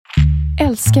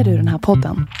Älskar du den här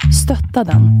podden?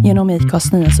 Stötta den genom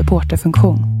IKAs nya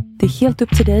supporterfunktion. Det är helt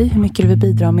upp till dig hur mycket du vill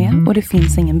bidra med och det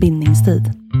finns ingen bindningstid.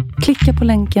 Klicka på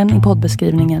länken i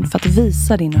poddbeskrivningen för att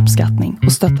visa din uppskattning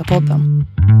och stötta podden.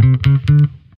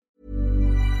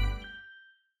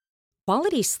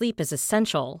 Quality sleep is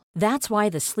essential. That's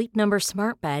why the Sleep Number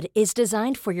Smart Bed is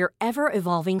designed for your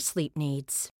ever-evolving sleep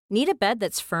needs. Need a bed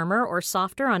that's firmer or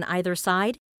softer on either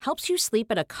side? Helps you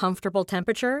sleep at a comfortable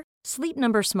temperature? Sleep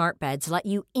Number Smart Beds let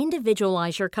you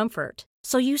individualize your comfort,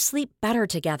 so you sleep better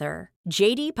together.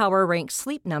 JD Power ranks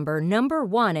Sleep Number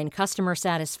 #1 in customer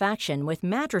satisfaction with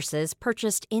mattresses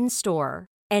purchased in-store.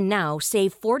 And now save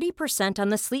 40%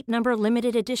 on the Sleep Number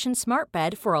Limited Edition Smart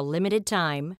Bed for a limited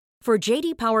time. For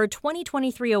JD Power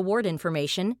 2023 award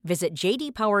information, visit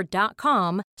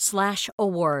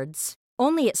jdpower.com/awards.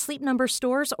 Only at Sleep Number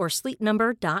stores or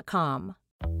sleepnumber.com.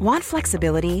 Want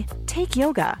flexibility? Take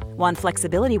yoga. Want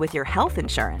flexibility with your health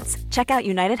insurance? Check out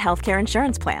United Healthcare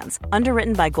Insurance Plans.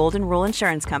 Underwritten by Golden Rule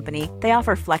Insurance Company, they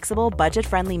offer flexible,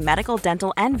 budget-friendly medical,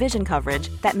 dental, and vision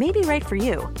coverage that may be right for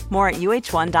you. More at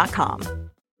uh1.com.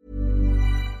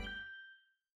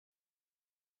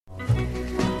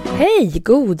 Hej,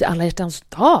 god alla hjärtans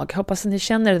dag. Hoppas att ni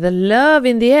känner the love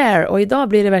in the air. Och idag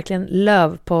blir det verkligen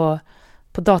love på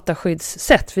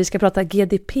dataskyddssätt. Vi ska prata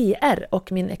GDPR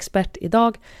och min expert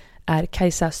idag är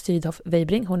Kajsa Stydhoff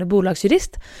Weibring. Hon är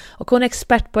bolagsjurist och hon är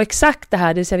expert på exakt det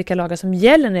här, det vill säga vilka lagar som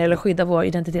gäller när det gäller att skydda vår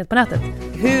identitet på nätet.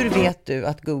 Hur vet du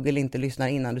att Google inte lyssnar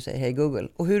innan du säger hej Google?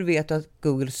 Och hur vet du att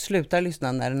Google slutar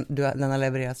lyssna när den har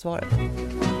levererat svaret?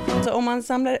 Så om man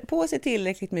samlar på sig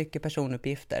tillräckligt mycket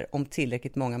personuppgifter om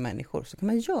tillräckligt många människor så kan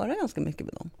man göra ganska mycket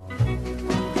med dem.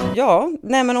 Ja,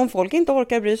 nej, men om folk inte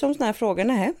orkar bry sig om såna här frågor,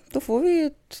 nej, då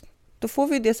får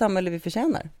vi det samhälle vi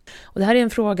förtjänar. Och det här är en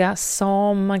fråga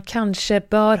som man kanske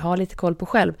bör ha lite koll på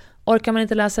själv. Orkar man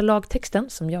inte läsa lagtexten,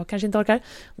 som jag kanske inte orkar,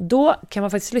 då kan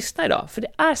man faktiskt lyssna idag. För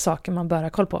det är saker man bör ha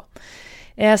koll på.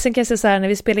 Sen kan jag säga så här, när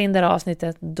vi spelade in det här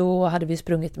avsnittet, då hade vi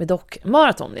sprungit med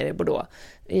dock-maraton nere i Bordeaux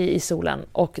i solen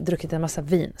och druckit en massa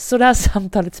vin. Så det här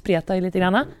samtalet spretar ju lite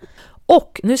grann.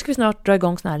 Och nu ska vi snart dra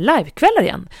igång såna här livekvällar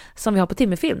igen som vi har på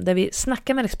Timmerfilm där vi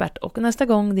snackar med en expert. Och nästa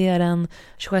gång det är den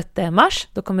 26 mars,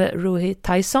 då kommer Ruhi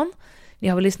Tyson. Ni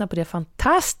har väl lyssnat på det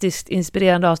fantastiskt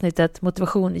inspirerande avsnittet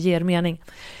Motivation ger mening.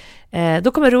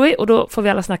 Då kommer Ruhi och då får vi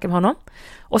alla snacka med honom.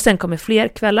 Och sen kommer fler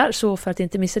kvällar, så för att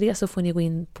inte missa det så får ni gå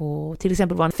in på till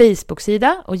exempel vår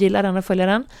Facebook-sida och gilla den och följa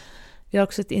den. Vi har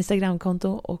också ett Instagram-konto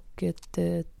och ett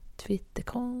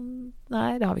Twitter-konto.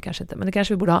 Nej, det har vi kanske inte, men det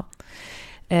kanske vi borde ha.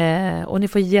 Och ni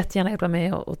får jättegärna hjälpa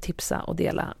mig och tipsa och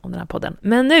dela om den här podden.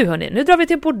 Men nu hörni, nu drar vi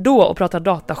till Bordeaux och pratar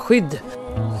dataskydd.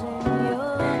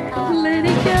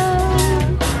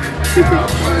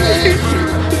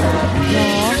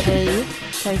 Ja, hej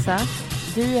Kajsa.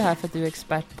 Du är här för att du är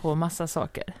expert på massa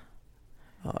saker.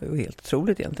 Ja, det är helt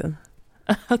otroligt egentligen.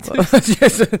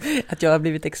 Att jag har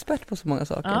blivit expert på så många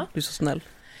saker. Ja. Du är så snäll.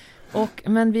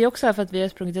 Men vi är också här för att vi har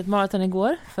sprungit ett maraton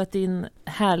igår. För att din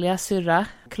härliga syrra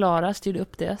Klara styrde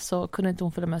upp det, så kunde inte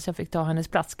hon följa med, så jag fick ta hennes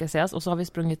plats ska sägas. Och så har vi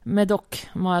sprungit med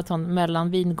dock-maraton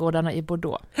mellan vingårdarna i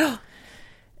Bordeaux. Ja.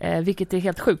 Vilket är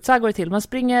helt sjukt. Så här går det till. Man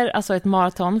springer alltså ett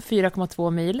maraton,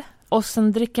 4,2 mil. Och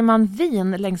sen dricker man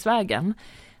vin längs vägen.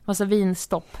 Massa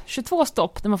vinstopp. 22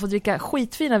 stopp där man får dricka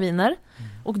skitfina viner.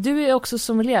 Och du är också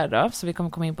sommelier då, så vi kommer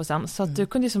komma in på sen. Så att du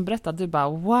kunde ju som berätta att du bara,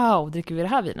 wow, dricker vi det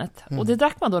här vinet? Och det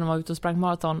drack man då när man var ute och sprang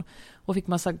maraton. Och fick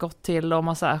massa gott till och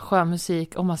massa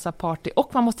sjömusik och massa party. Och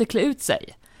man måste klä ut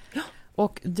sig. Ja.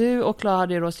 Och du och Klara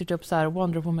hade ju då styrt upp så här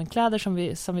Wonder Woman-kläder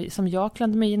som jag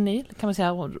klädde mig in i, kan man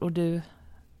säga, och du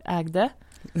ägde.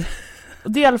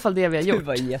 Och det är i alla fall det vi har gjort.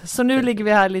 Så nu ligger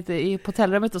vi här lite i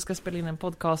hotellrummet och ska spela in en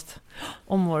podcast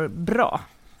om mår bra.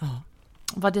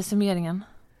 Vad är summeringen?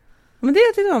 Men det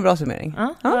tyckte jag var en bra summering.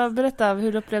 Ja. Berätta,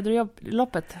 hur upplevde du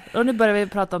loppet? Och nu börjar vi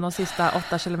prata om de sista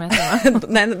 8 kilometerna.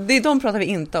 Nej, de pratar vi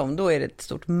inte om. Då är det ett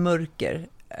stort mörker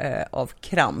av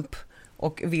kramp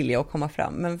och vilja att komma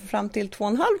fram. Men fram till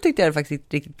 2,5 tyckte jag det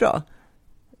faktiskt riktigt bra.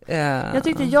 Jag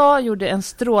tyckte jag gjorde en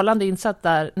strålande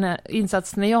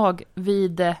insats när jag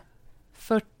vid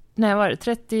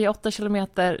 38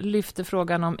 kilometer lyfte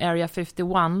frågan om Area 51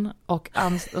 och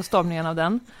stormningen av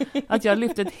den. Att jag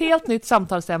lyfte ett helt nytt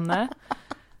samtalsämne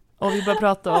och vi började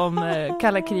prata om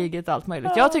kalla kriget och allt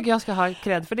möjligt. Jag tycker jag ska ha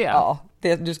cred för det. Ja,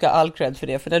 du ska ha all cred för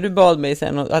det. För när du bad mig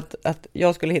sen att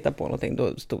jag skulle hitta på någonting,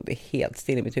 då stod det helt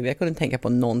still i mitt huvud. Jag kunde inte tänka på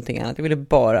någonting annat. Jag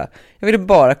ville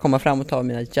bara komma fram och ta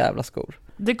mina jävla skor.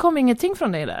 Det kom ingenting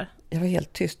från dig där? Jag var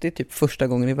helt tyst. Det är typ första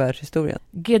gången i världshistorien.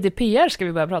 GDPR ska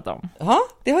vi börja prata om. Ja,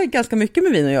 det har ju ganska mycket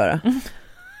med vin att göra.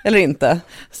 Eller inte?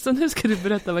 Så nu ska du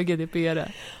berätta vad GDPR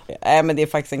är. Nej, men det är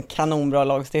faktiskt en kanonbra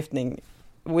lagstiftning.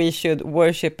 We should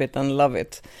worship it and love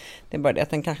it. Det är bara det att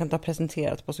den kanske inte har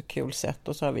presenterats på så kul sätt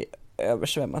och så har vi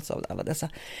översvämmats av alla dessa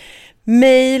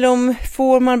mejl om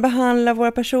får man behandla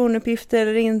våra personuppgifter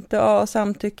eller inte, ja,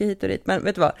 samtycke hit och dit. Men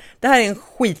vet du vad, det här är en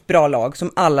skitbra lag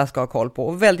som alla ska ha koll på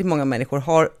och väldigt många människor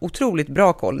har otroligt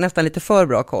bra koll, nästan lite för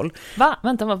bra koll. Va?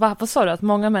 Vänta, vad sa du? Att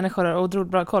många människor har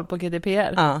otroligt bra koll på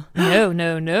GDPR? Ja.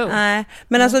 No. Nej,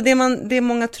 men alltså det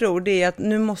många tror det är att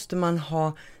nu måste man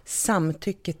ha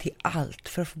samtycke till allt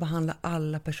för att få behandla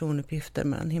alla personuppgifter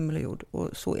mellan himmel och jord. Och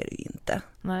så är det ju inte.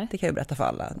 Nej. Det kan jag berätta för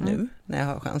alla nu när jag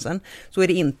har chansen. Så är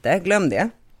det inte, glöm det.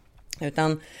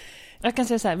 Utan jag kan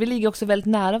säga så här, vi ligger också väldigt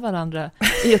nära varandra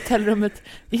i hotellrummet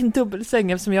i en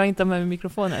dubbelsäng eftersom jag inte har med mig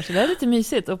mikrofon här. Så det är lite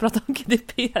mysigt att prata om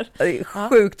GDPR. det är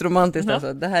sjukt romantiskt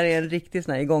alltså. Det här är en riktig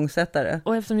sån här igångsättare.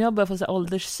 Och eftersom jag börjar få så här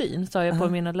ålderssyn så har jag på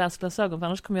mina läsglasögon, för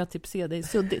annars kommer jag typ se dig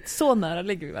suddigt. Så nära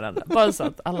ligger vi varandra. Bara så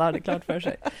att alla har det klart för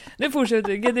sig. Nu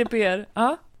fortsätter vi. GDPR.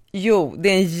 Ja. Jo, det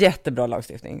är en jättebra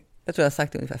lagstiftning. Jag tror jag har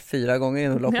sagt det ungefär 4 gånger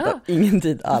inom loppet av ingen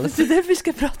tid alls. Det är därför vi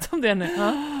ska prata om det nu.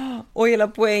 Ja. Och hela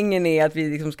poängen är att vi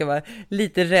liksom ska vara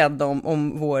lite rädda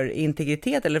om vår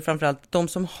integritet, eller framförallt de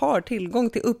som har tillgång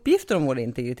till uppgifter om vår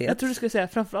integritet. Jag tror du skulle säga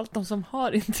framförallt de som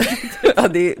har integritet. Ja,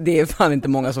 det är fan inte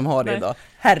många som har det. Nej. Idag.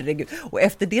 Herregud. Och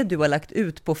efter det du har lagt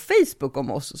ut på Facebook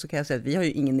om oss så kan jag säga att vi har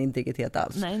ju ingen integritet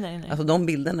alls. Nej. Alltså de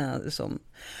bilderna som...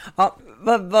 Ja,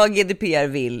 vad GDPR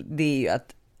vill, det är ju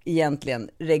att egentligen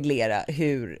reglera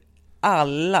hur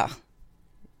alla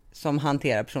som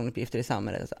hanterar personuppgifter i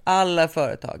samhället, alltså alla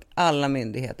företag, alla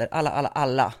myndigheter,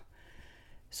 alla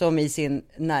som i sin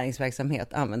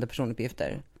näringsverksamhet använder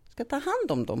personuppgifter ska ta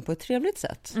hand om dem på ett trevligt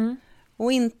sätt.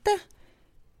 Och inte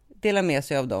dela med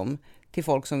sig av dem till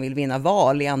folk som vill vinna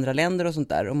val i andra länder och sånt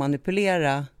där och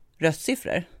manipulera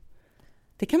röstsiffror.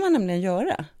 Det kan man nämligen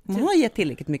göra. Man har gett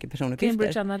tillräckligt mycket personuppgifter.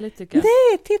 Cambridge Analytica.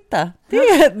 Nej, titta. Det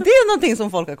är någonting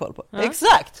som folk har koll på. Ja.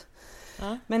 Exakt.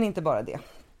 Ja. Men inte bara det.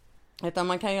 Utan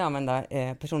man kan ju använda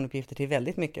personuppgifter till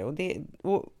väldigt mycket.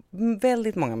 Och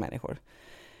väldigt många människor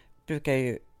brukar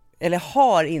ju, eller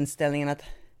har inställningen att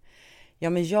ja,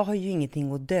 men jag har ju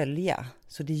ingenting att dölja.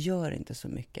 Så det gör inte så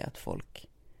mycket att folk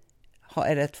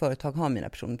eller ett företag har mina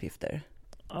personuppgifter.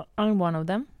 I'm one of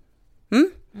them.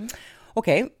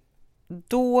 Okej.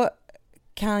 Då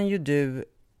kan ju du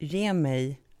ge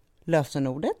mig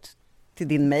lösenordet till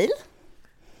din mejl.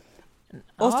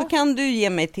 Ja. Och så kan du ge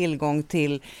mig tillgång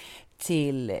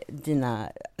till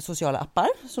dina sociala appar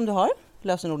som du har.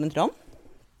 Lösenorden till dem.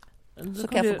 Så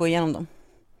kan jag få gå igenom dem.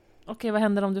 Okej, vad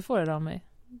händer om du får det av mig?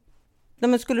 Nej,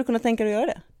 men skulle du kunna tänka dig att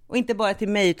göra det? Och inte bara till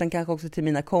mig utan kanske också till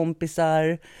mina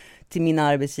kompisar, till mina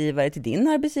arbetsgivare, till din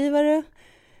arbetsgivare,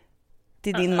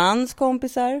 till din mans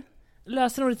kompisar.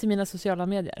 Lösenordet till mina sociala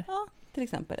medier? Ja, till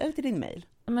exempel. Eller till din mejl.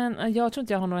 Men jag tror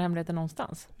inte jag har några hemligheter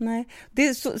någonstans. Nej,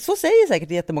 så säger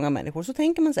säkert jättemånga människor. Så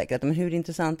tänker man säkert att men hur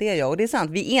intressant är jag? Och det är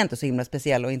sant, vi är inte så himla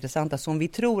speciella och intressanta som vi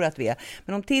tror att vi är.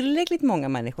 Men om tillräckligt många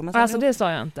människor... Alltså det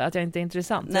sa jag inte, att jag inte är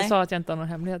intressant. Nej. Jag sa att jag inte har några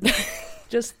hemligheter.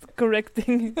 Just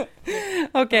correcting.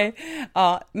 Okej.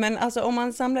 Ja, men alltså om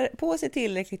man samlar på sig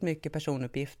tillräckligt mycket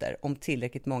personuppgifter om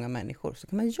tillräckligt många människor så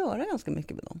kan man göra ganska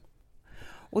mycket med dem.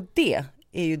 Och det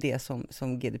är ju det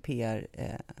som GDPR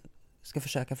ska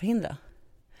försöka förhindra.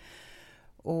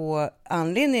 Och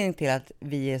anledningen till att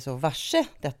vi är så varse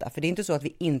detta, för det är inte så att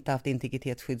vi inte haft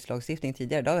integritetsskyddslagstiftning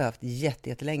tidigare, det har vi haft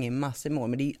jättelänge i massor med år,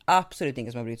 men det är ju absolut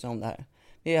ingen som har brytt sig om det här.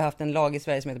 Vi har haft en lag i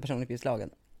Sverige som heter personuppgiftslagen.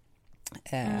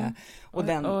 Och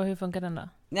hur funkar den då?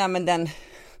 Ja, men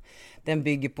den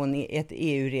bygger på ett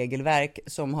EU-regelverk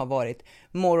som har varit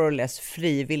more or less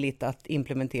frivilligt att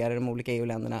implementera de olika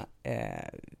EU-länderna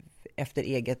efter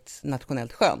eget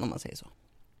nationellt skön, om man säger så.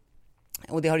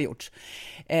 Och det har det gjorts.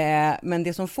 Men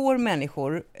det som får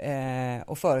människor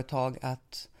och företag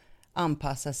att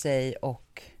anpassa sig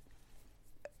och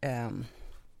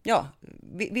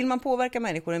vill man påverka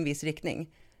människor i en viss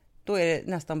riktning, då är det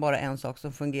nästan bara en sak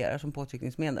som fungerar som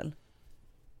påtryckningsmedel.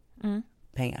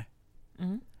 Pengar.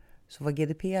 Så vad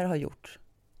GDPR har gjort,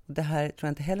 och det här tror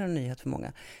jag inte heller är en nyhet för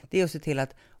många, det är att se till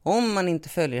att om man inte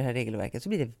följer det här regelverket så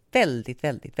blir det väldigt,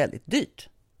 väldigt, väldigt dyrt.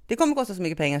 Det kommer kosta så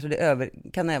mycket pengar så det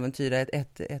kan äventyra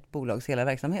ett bolags hela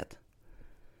verksamhet.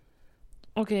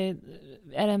 Okej,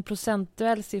 är det en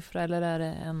procentuell siffra eller är det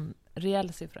en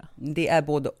reell siffra? Det är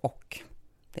både och.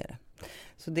 Det är det.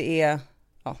 Så det är...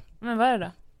 Ja. Men vad är det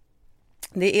då?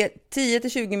 Det är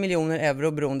 10-20 miljoner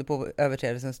euro beroende på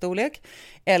överträdelsens storlek.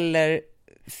 Eller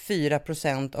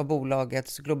 4% av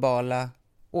bolagets globala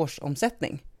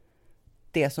årsomsättning.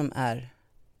 Det som är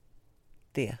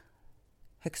det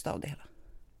högsta av det hela.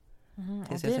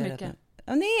 Det är mycket.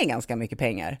 Ja, det är ganska mycket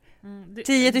pengar.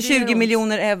 10 till 20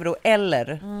 miljoner euro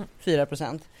eller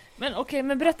 4%. Men okej,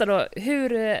 men berätta då,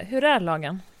 hur är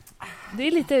lagen? Det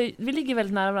är lite, vi ligger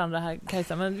väldigt nära varandra här,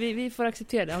 Kajsa, men vi får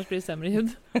acceptera det, annars blir det sämre ljud.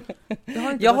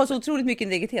 Jag har så otroligt mycket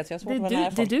integritet, så jag har svårt att vara nära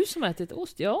det är du som har ätit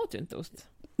ost, jag åt ju inte ost.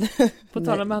 På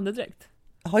tal om andedräkt.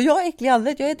 Har jag äcklig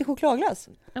andedräkt? Jag äter chokladglass.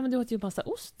 Ja, men du åt ju massa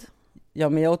ost. Ja,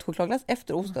 men jag åt chokladglass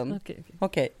efter osten.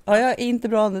 Okej. Ja, jag är inte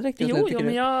bra andedräkt just nu, Jo,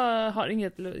 men jag har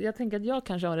inget... Jag tänker att jag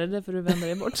kanske har det, därför du vänder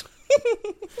dig bort.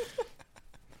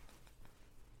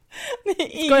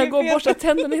 Ska jag gå och borsta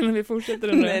tänderna innan vi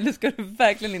fortsätter? Nej, det ska du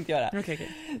verkligen inte göra. Okay.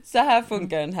 Så här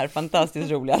funkar den här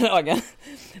fantastiskt roliga lagen.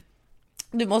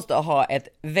 Du måste ha ett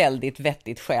väldigt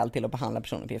vettigt skäl till att behandla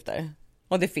personuppgifter.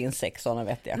 Och det finns 6 sådana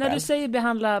vettiga skäl. När du säger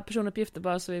behandla personuppgifter,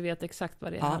 bara så vi vet exakt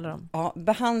vad det handlar om. Ja,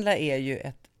 behandla är ju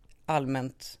ett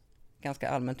ganska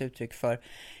allmänt uttryck för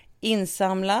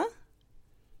insamla,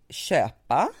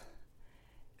 köpa,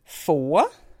 få.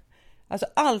 Alltså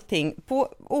allting,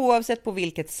 oavsett på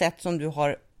vilket sätt som du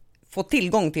har fått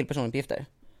tillgång till personuppgifter.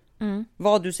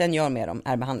 Vad du sen gör med dem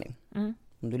är behandling.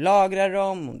 Om du lagrar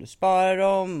dem, om du sparar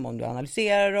dem, om du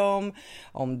analyserar dem,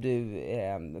 om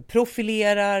du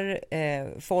profilerar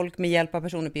folk med hjälp av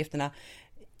personuppgifterna.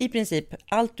 I princip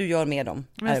allt du gör med dem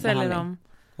är behandling. Dem.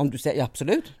 Om du säger, ja,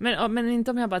 absolut. Men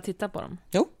inte om jag bara tittar på dem?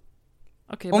 Jo.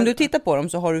 Okay, om du tittar på dem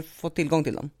så har du fått tillgång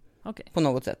till dem. Okay. På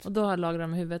något sätt. Och då har lagrat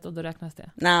dem i huvudet och då räknas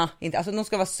det? Nej, inte. Alltså de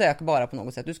ska vara sökbara på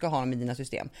något sätt. Du ska ha dem i dina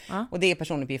system. Och det är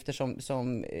personuppgifter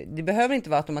som det behöver inte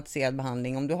vara automatiserad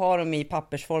behandling. Om du har dem i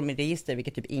pappersform i register,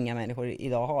 vilket typ inga människor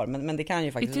idag har. Men det kan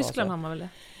ju faktiskt vara så. I Tyskland har man väl det?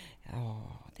 Ja,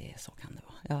 så kan det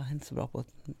vara. Jag är inte så bra på...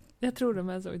 Jag tror de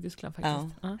är så i Tyskland faktiskt.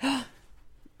 Ja.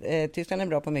 Tyskland är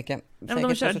bra på mycket. Ja,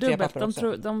 de kör dubbelt.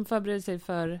 De förbereder sig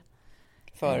för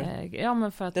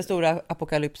att... Den stora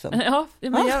apokalypsen. Ja,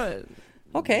 men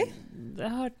Okej. Jag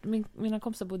har hört, mina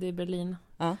kompisar bodde i Berlin.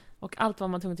 Och allt var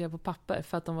man tvungen att göra på papper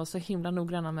för att de var så himla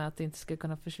noggranna med att det inte skulle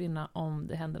kunna försvinna om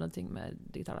det hände någonting med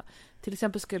digitala. Till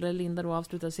exempel skulle Linda då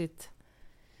avsluta sitt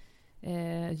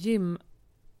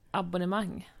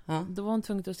gymabonnemang. Då var hon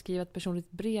tvungen att skriva ett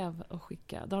personligt brev och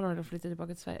skicka. Då har de flyttat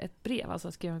tillbaka till Sverige. Ett brev,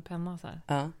 alltså skriva med penna så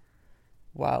här.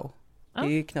 Wow. Det är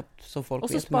ju knappt så folk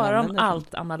vet. Och så sparar de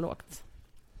allt analogt.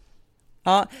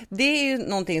 Ja, det är ju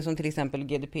någonting som till exempel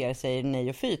GDPR säger nej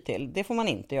och fy till. Det får man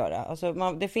inte göra.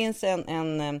 Alltså det finns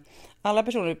alla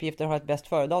personuppgifter har ett bäst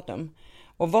före-datum.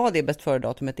 Och vad det bäst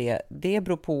före-datumet är, det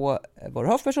beror på vad du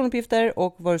har för personuppgifter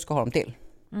och vad du ska ha dem till.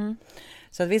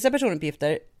 Så att vissa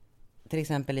personuppgifter, till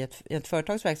exempel i ett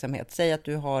företags verksamhet, säg att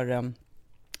du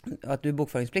att du är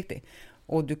bokföringspliktig.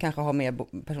 Och du kanske har med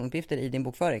personuppgifter i din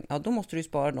bokföring. Ja, då måste du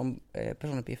spara de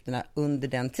personuppgifterna under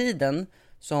den tiden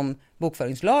som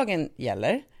bokföringslagen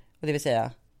gäller. Och det vill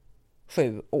säga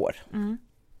 7 år.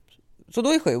 Så då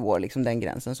är 7 år liksom den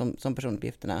gränsen som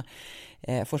personuppgifterna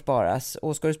får sparas.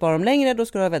 Och ska du spara dem längre, då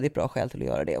ska du ha väldigt bra skäl till att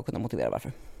göra det och kunna motivera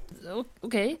varför.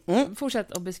 Okej.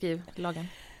 Fortsätt och beskriv lagen.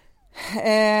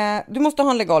 Du måste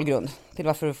ha en legal grund till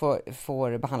varför du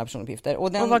får behandla personuppgifter.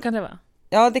 Och vad kan det vara?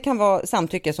 Ja, det kan vara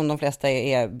samtycke som de flesta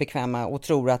är bekväma och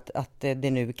tror att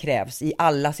det nu krävs. I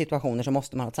alla situationer så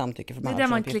måste man ha ett samtycke för att behandla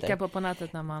personuppgifter. Det är det man klickar på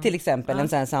nätet när man... Till exempel en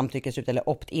sån här samtyckesruta eller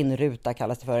opt-in-ruta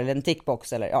kallas det för, eller en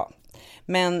tickbox eller ja.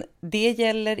 Men det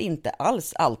gäller inte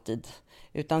alls alltid.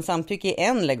 Utan samtycke är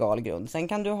en legal grund. Sen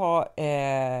kan du ha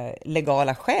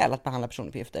legala skäl att behandla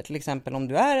personuppgifter. Till exempel om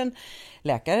du är en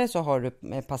läkare så har du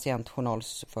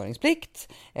patientjournalsföringsplikt.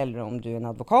 Eller om du är en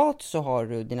advokat så har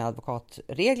du dina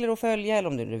advokatregler att följa. Eller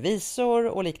om du är revisor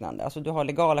och liknande. Alltså du har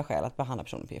legala skäl att behandla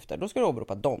personuppgifter. Då ska du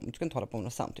åberopa dem. Du ska inte hålla på med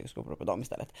något samtycke, du ska åberopa dem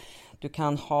istället. Du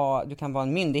kan vara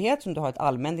en myndighet som du har ett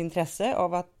allmänt intresse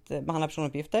av att behandla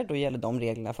personuppgifter. Då gäller de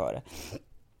reglerna före.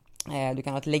 Du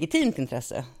kan ha ett legitimt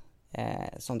intresse.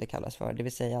 Som det kallas för. Det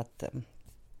vill säga att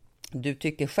du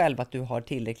tycker själv att du har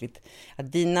tillräckligt,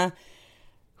 att dina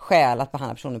skäl att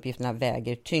behandla personuppgifterna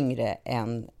väger tyngre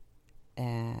än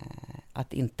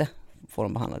att inte få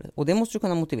dem behandlade. Och det måste du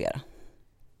kunna motivera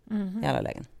i alla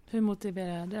lägen. Hur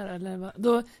motiverar jag det? Eller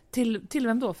då, till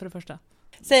vem då för det första?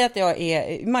 Säg att jag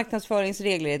är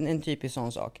marknadsföringsregler, en typisk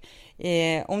sån sak.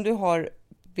 Om du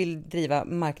vill driva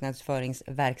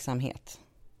marknadsföringsverksamhet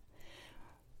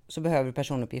så behöver du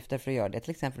personuppgifter för att göra det.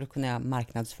 Till exempel för att kunna göra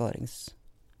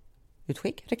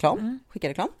marknadsföringsutskick, reklam, skicka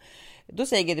reklam. Då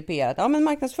säger GDPR att men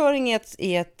marknadsföring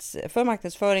för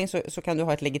marknadsföring så kan du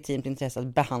ha ett legitimt intresse att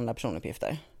behandla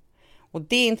personuppgifter. Och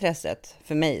det intresset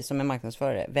för mig som är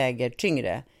marknadsförare väger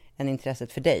tyngre än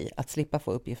intresset för dig att slippa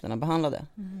få uppgifterna behandlade.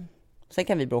 Sen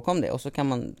kan vi bråka om det och så kan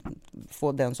man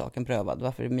få den saken prövad.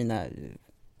 Varför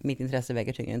mitt intresse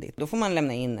väger tyngre än ditt. Då får man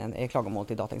lämna in en klagomål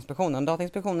till Datainspektionen.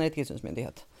 Datainspektionen är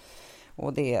tillsynsmyndighet.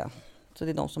 Och det är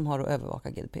de som har att övervaka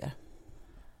GDPR.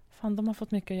 Fan, de har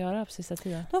fått mycket att göra på sista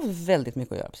tiden. De har fått väldigt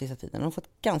mycket att göra på sista tiden. De har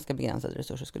fått ganska begränsade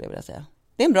resurser skulle jag vilja säga.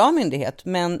 Det är en bra myndighet,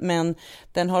 men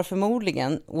den har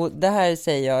förmodligen, och det här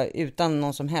säger jag utan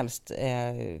någon som helst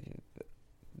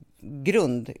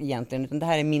grund egentligen, utan det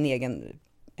här är min egen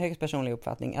högst personliga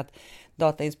uppfattning, att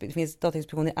det finns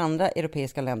datainspektioner i andra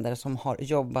europeiska länder som har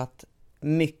jobbat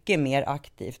mycket mer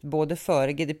aktivt, både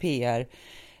före GDPR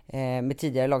med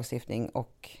tidigare lagstiftning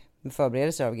och med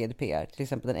förberedelser av GDPR. Till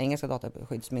exempel den engelska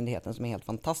dataskyddsmyndigheten som är helt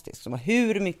fantastisk, som har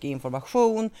hur mycket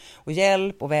information och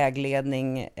hjälp och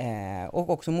vägledning och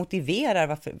också motiverar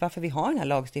varför vi har den här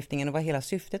lagstiftningen och vad hela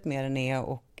syftet med den är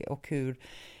och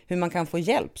hur man kan få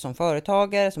hjälp som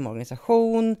företagare, som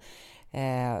organisation,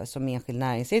 som enskild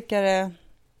näringsidkare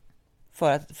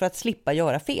för att slippa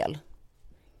göra fel.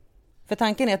 För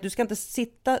tanken är att du ska inte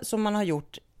sitta som man har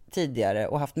gjort tidigare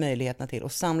och haft möjligheterna till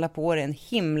och samla på dig en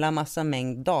himla massa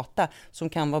mängd data som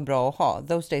kan vara bra att ha.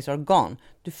 Those days are gone.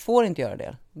 Du får inte göra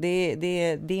det. Det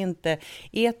är inte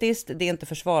etiskt, det är inte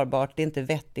försvarbart, det är inte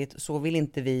vettigt. Så vill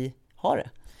inte vi ha det.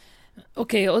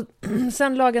 Okej, och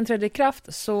sen lagen trädde i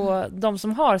kraft så de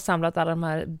som har samlat alla de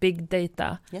här big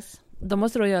data, Yes. de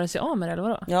måste då göra sig av med det, eller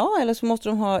vadå? Ja, eller så måste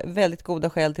de ha väldigt goda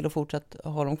skäl till att fortsätta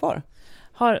ha dem kvar.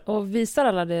 Redovisar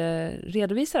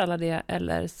alla det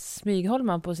eller smyghåller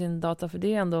man på sin data, för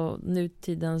det är ändå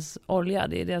nutidens olja,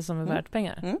 det är det som är värt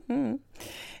pengar.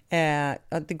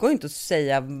 Det går inte att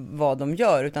säga vad de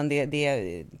gör, utan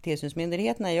det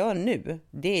tillsynsmyndigheterna gör nu,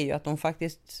 det är ju att de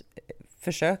faktiskt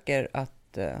försöker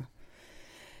att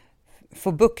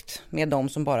få bukt med de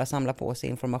som bara samlar på sig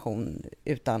information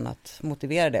utan att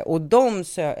motivera det. Och de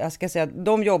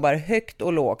jobbar högt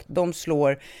och lågt. De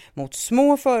slår mot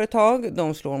små företag,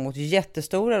 de slår mot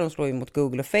jättestora, de slår mot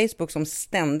Google och Facebook som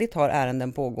ständigt har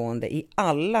ärenden pågående i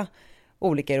alla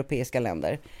olika europeiska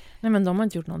länder. Nej, men de har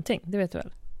inte gjort någonting, det vet du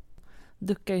väl?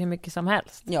 Duckar ju hur mycket som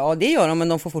helst. Ja, det gör de, men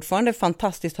de får fortfarande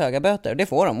fantastiskt höga böter. Det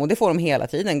får de, och det får de hela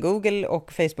tiden. Google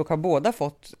och Facebook har båda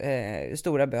fått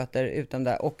stora böter utan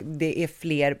det, och det är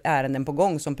fler ärenden på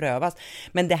gång som prövas.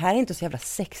 Men det här är inte så jävla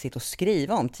sexigt att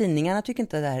skriva om. Tidningarna tycker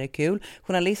inte att det här är kul.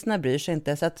 Journalisterna bryr sig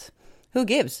inte, så att who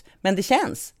gives? Men det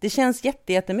känns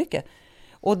jättemycket.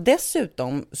 Och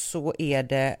dessutom så är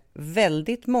det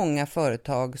väldigt många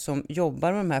företag som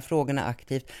jobbar med de här frågorna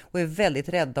aktivt och är väldigt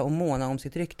rädda och måna om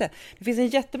sitt rykte. Det finns en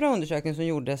jättebra undersökning som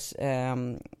gjordes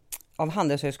av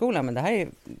Handelshögskolan, men det här är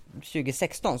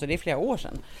 2016, så det är flera år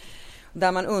sedan,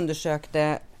 där man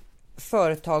undersökte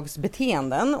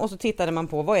företagsbeteenden och så tittade man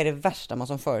på vad är det värsta man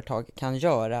som företag kan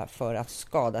göra för att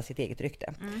skada sitt eget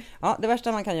rykte. Ja, det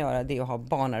värsta man kan göra, det är att ha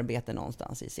barnarbete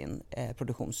någonstans i sin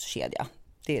produktionskedja.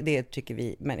 Det tycker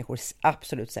vi människor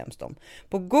absolut sämst om.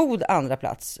 På god andra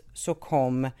plats så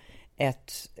kom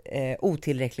ett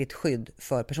otillräckligt skydd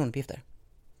för personuppgifter.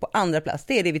 På andra plats,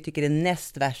 det är det vi tycker är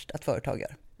näst värst att företag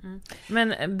gör.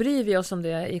 Men bryr vi oss om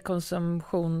det i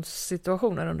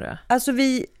konsumtionssituationer, undrar jag? Alltså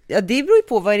det beror ju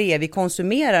på vad det är vi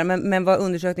konsumerar, men vad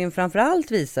undersökningen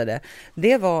framförallt visade,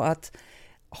 det var att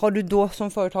har du då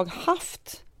som företag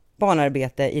haft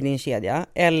barnarbete i din kedja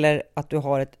eller att du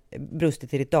har ett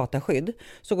brustit i ditt dataskydd,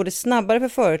 så går det snabbare för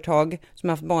företag som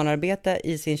har haft barnarbete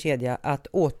i sin kedja att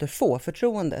återfå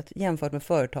förtroendet jämfört med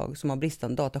företag som har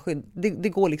bristande dataskydd. Det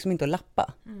går liksom inte att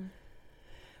lappa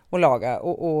och laga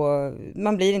och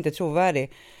man blir inte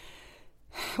trovärdig.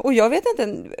 Och jag vet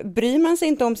inte, bryr man sig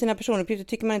inte om sina personuppgifter,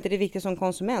 tycker man inte det är viktigt som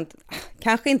konsument?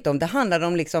 Kanske inte, om det handlar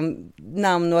om liksom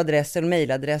namn och adresser och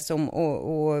mejladress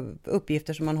och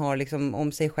uppgifter som man har liksom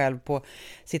om sig själv på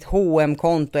sitt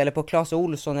H&M-konto eller på Clas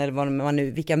Ohlson eller vad man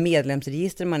nu, vilka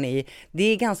medlemsregister man är i. Det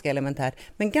är ganska elementärt,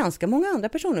 men ganska många andra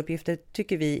personuppgifter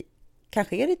tycker vi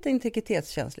kanske är lite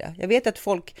integritetskänsliga. Jag vet att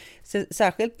folk,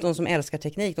 särskilt de som älskar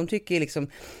teknik, de tycker liksom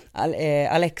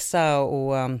Alexa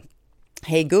och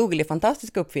Hey Google är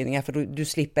fantastiska uppfinningar, för du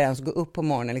slipper ens gå upp på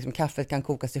morgonen. Liksom, kaffet kan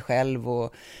koka sig själv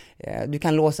och du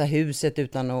kan låsa huset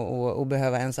utan att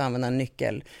behöva ens använda en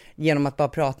nyckel genom att bara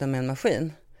prata med en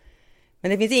maskin.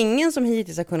 Men det finns ingen som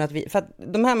hittills har kunnat... För att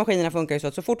de här maskinerna funkar ju så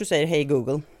att så fort du säger Hey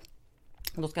Google...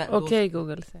 Okej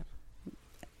Google.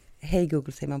 Hey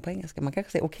Google säger man på engelska. Man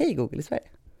kanske säger okej Google i Sverige.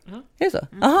 Är det så?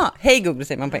 Aha, Hey Google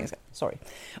säger man på engelska. Sorry.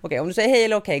 Okej, om du säger hej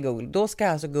eller okej Google, då ska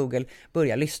alltså Google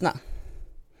börja lyssna.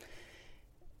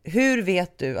 Hur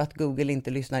vet du att Google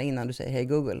inte lyssnar innan du säger hej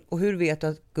Google? Och hur vet du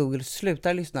att Google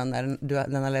slutar lyssna när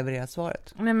den har levererat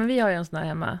svaret? Nej, men vi har ju en sån här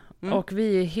hemma. Och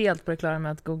vi är helt på det klara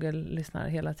med att Google lyssnar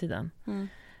hela tiden.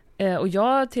 Och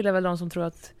jag tillhör väl de som tror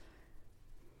att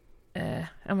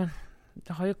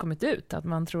det har ju kommit ut att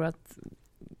man tror att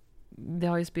det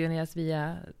har ju spionerats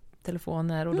via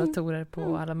telefoner och datorer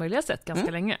på alla möjliga sätt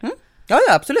ganska länge. Ja,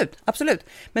 absolut.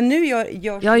 Men nu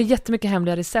Jag har jättemycket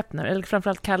hemliga recept nu, eller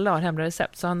framförallt Kalle har hemliga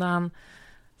recept, så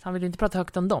han vill ju inte prata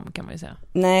högt om dem, kan man ju säga.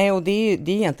 Nej, och det är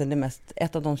egentligen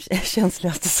ett av de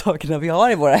känsligaste sakerna vi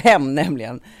har i våra hem,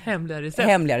 nämligen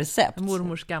hemliga recept.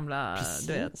 Mormors gamla,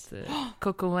 du vet,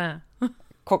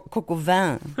 coco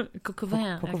vin.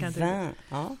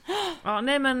 Ja,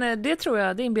 nej, men det tror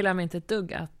jag, det inbillar mig inte ett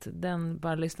dugg att den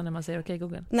bara lyssnar när man säger okej,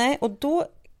 Google. Nej, och då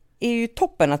är ju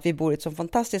toppen att vi bor i ett så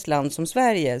fantastiskt land som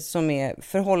Sverige, som är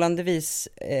förhållandevis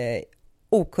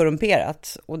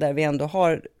okorrumperat, och där vi ändå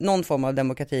har någon form av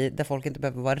demokrati där folk inte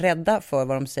behöver vara rädda för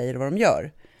vad de säger och vad de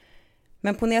gör.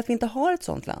 Men ponera att vi inte har ett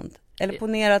sånt land, eller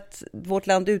ponera att vårt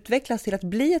land utvecklas till att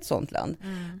bli ett sånt land.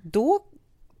 Då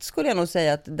skulle jag nog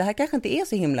säga att det här kanske inte är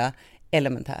så himla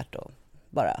elementärt då,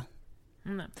 bara.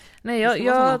 Nej,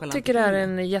 jag tycker det här är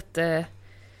en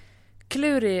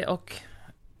jätteklurig och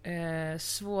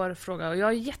svår fråga. Och jag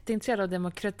är jätteintresserad av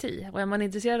demokrati. Och är man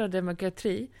intresserad av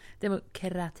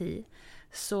demokrati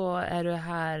så är det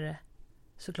här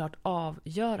såklart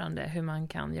avgörande hur man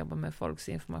kan jobba med folks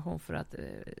information för att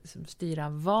styra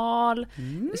val,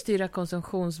 styra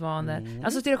konsumtionsvanor.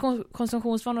 Alltså styra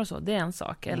konsumtionsvanor och så, det är en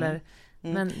sak. Eller,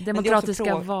 men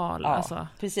demokratiska val. Ja, alltså.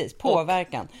 Precis,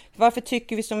 påverkan. Varför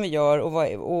tycker vi som vi gör och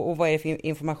vad är det för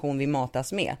information vi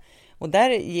matas med? Och där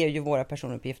ger ju våra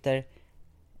personuppgifter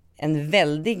en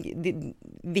väldigt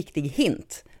viktig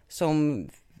hint. Som,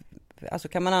 alltså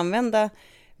kan man använda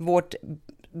vårt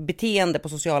beteende på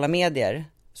sociala medier,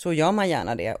 så gör man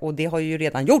gärna det. Och det har ju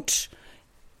redan gjorts.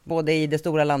 Både i det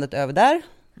stora landet över där,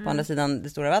 på andra sidan det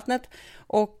stora vattnet,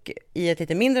 och i ett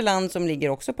lite mindre land som ligger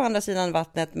också på andra sidan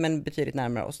vattnet, men betydligt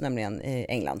närmare oss, nämligen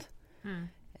England.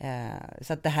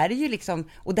 Så att det här är ju liksom,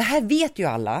 och det här vet ju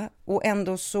alla, och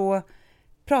ändå så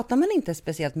pratar man inte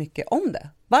speciellt mycket om det.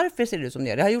 Varför ser det ut som det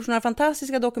gör? Det har gjorts några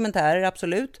fantastiska dokumentärer,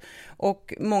 absolut.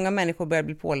 Och många människor börjar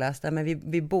bli pålästa,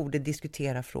 men vi borde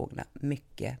diskutera frågorna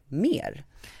mycket mer.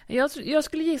 Jag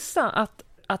skulle gissa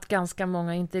att ganska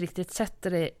många inte riktigt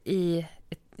sätter det i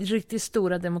riktigt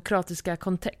stora demokratiska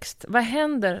kontext. Vad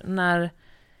händer när,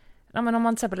 om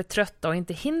man till exempel är trött och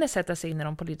inte hinner sätta sig in i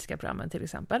de politiska programmen till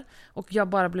exempel, och jag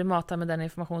bara blir matad med den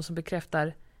information som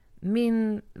bekräftar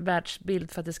min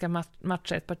världsbild för att det ska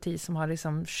matcha ett parti som har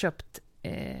liksom köpt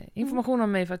information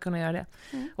om mig för att kunna göra det.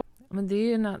 Men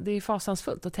det är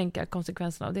fasansfullt att tänka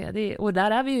konsekvenserna av det. Och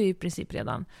där är vi ju i princip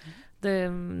redan.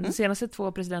 De senaste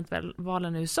 2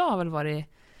 presidentvalen i USA har väl varit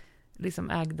liksom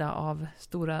ägda av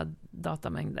stora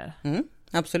datamängder.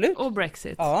 Absolut. Och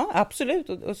Brexit. Ja, absolut.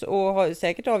 Och har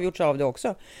säkert avgjorts av det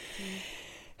också.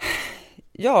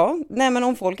 Ja, nej, men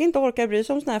om folk inte orkar bry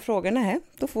sig om såna här frågor, nej,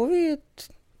 då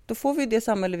får vi det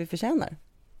samhälle vi förtjänar.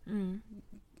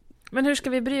 Men hur ska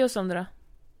vi bry oss om det då?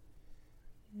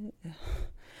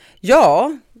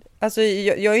 Ja, alltså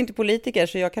jag är inte politiker,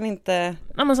 så jag kan inte...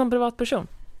 Ja, men som privatperson.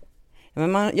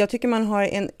 Men jag tycker man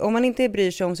har om man inte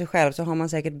bryr sig om sig själv, så har man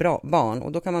säkert bra barn,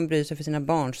 och då kan man bry sig för sina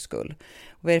barns skull.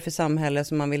 Och vad är det för samhälle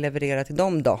som man vill leverera till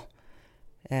dem då?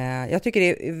 Jag tycker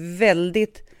det är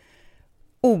väldigt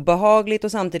obehagligt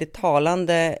och samtidigt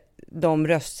talande, de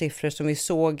röstsiffror som vi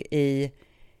såg i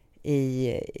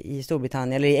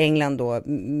Storbritannien, eller i England då,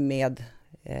 med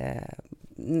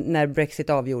när Brexit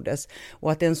avgjordes,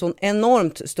 och att det är en sån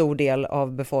enormt stor del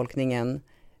av befolkningen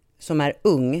som är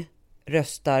ung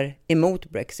röstar emot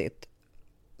Brexit,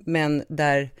 men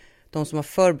där de som var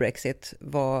för Brexit det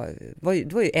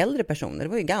var ju äldre personer, det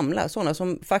var ju gamla, sådana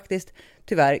som faktiskt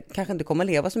tyvärr kanske inte kommer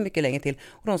att leva så mycket längre till,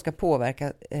 och de ska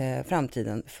påverka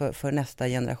framtiden för nästa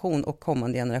generation och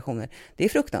kommande generationer. Det är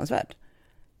fruktansvärt.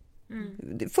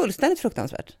 Det är fullständigt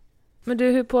fruktansvärt. Men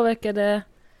du, hur påverkade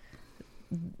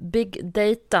big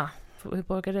data? Hur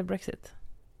påverkade Brexit?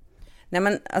 Nej,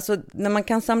 men alltså, när man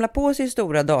kan samla på sig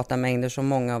stora datamängder som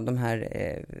många av de här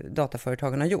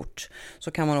dataföretagen har gjort,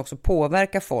 så kan man också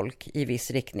påverka folk i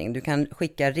viss riktning. Du kan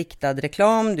skicka riktad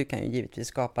reklam, du kan ju givetvis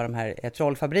skapa de här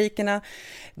trollfabrikerna,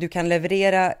 du kan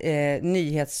leverera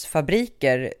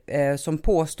nyhetsfabriker som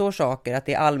påstår saker, att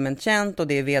det är allmänt känt och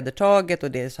det är vedertaget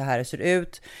och det är så här det ser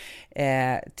ut,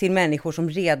 till människor som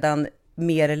redan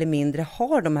mer eller mindre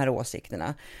har de här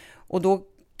åsikterna. Och då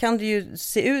kan det ju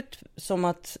se ut som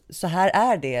att så här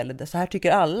är det, eller så här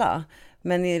tycker alla.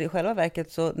 Men i själva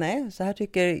verket så, nej, så här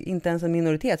tycker inte ens en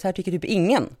minoritet, så här tycker typ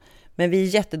ingen. Men vi är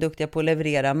jätteduktiga på att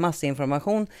leverera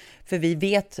massinformation, för vi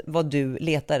vet vad du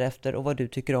letar efter och vad du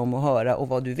tycker om att höra och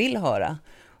vad du vill höra.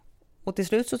 Och till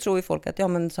slut så tror ju folk att ja,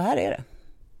 men så här är det.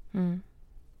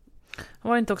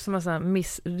 Var det inte också massa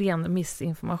ren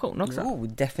missinformation också? Jo,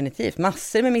 definitivt.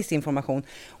 Massor med missinformation.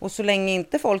 Och så länge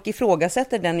inte folk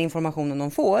ifrågasätter den informationen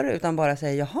de får, utan bara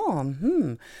säger jaha,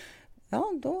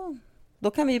 ja,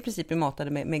 då kan vi i princip bli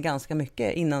matade med ganska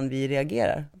mycket innan vi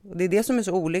reagerar. Och det är det som är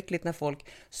så olyckligt när folk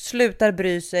slutar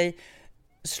bry sig,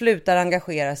 slutar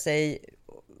engagera sig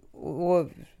och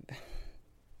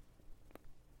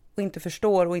inte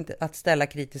förstår och inte att ställa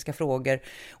kritiska frågor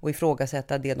och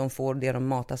ifrågasätta det de får, det de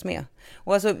matas med.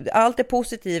 Och alltså, allt det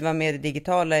positiva med det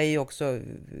digitala är ju också,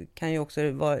 kan ju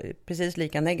också vara precis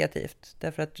lika negativt.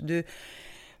 Därför att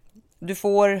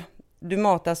du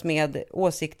matas med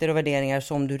åsikter och värderingar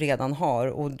som du redan har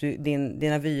och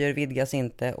dina vyer vidgas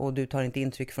inte och du tar inte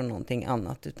intryck från någonting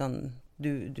annat utan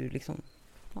du liksom...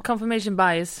 Ja. Confirmation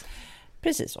bias.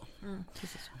 Precis så.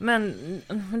 Precis så. Men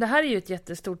det här är ju ett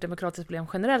jättestort demokratiskt problem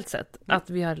generellt sett. Att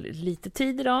vi har lite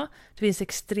tid idag. Det finns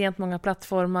extremt många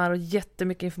plattformar och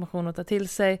jättemycket information att ta till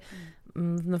sig.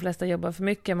 De flesta jobbar för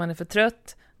mycket, man är för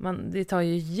trött. Det tar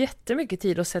ju jättemycket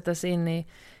tid att sätta sig in i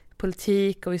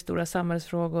politik och i stora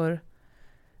samhällsfrågor.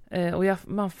 Och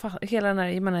hela den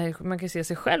här, man kan se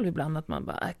sig själv ibland att man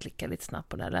bara klickar lite snabbt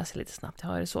på det här, läser lite snabbt. Jag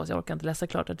har det så jag orkar inte läsa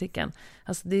klart artikeln.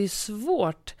 Alltså det är ju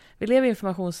svårt. Vi lever i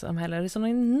informationssamhälle. Det är sån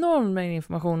enorm mängd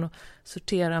information att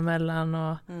sortera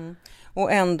mellan.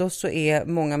 Och ändå så är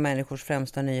många människors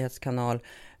främsta nyhetskanal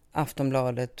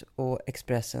Aftonbladet och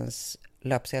Expressens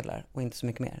löpsedlar och inte så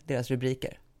mycket mer. Deras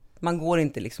rubriker. Man går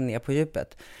inte liksom ner på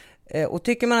djupet. Och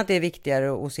tycker man att det är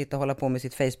viktigare att sitta och hålla på med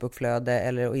sitt Facebookflöde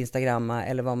eller att Instagramma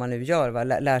eller vad man nu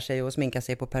gör, lär sig att sminka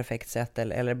sig på perfekt sätt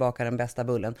eller baka den bästa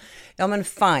bullen. Ja men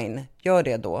fine, gör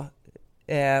det då.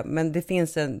 Men det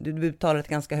finns du betalar ett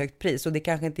ganska högt pris och det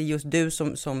kanske inte är just du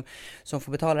som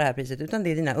får betala det här priset utan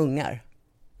det är dina ungar.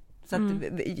 Så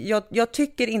att jag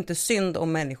tycker inte synd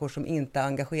om människor som inte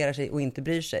engagerar sig och inte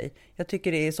bryr sig. Jag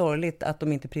tycker det är sorgligt att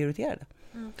de inte prioriterar det.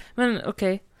 Men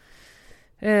okej.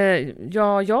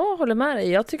 Ja, jag håller med dig.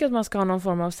 Jag tycker att man ska ha någon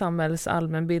form av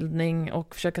samhällsallmänbildning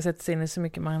och försöka sätta sig in i så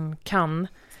mycket man kan.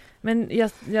 Men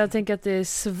jag tänker att det är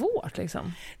svårt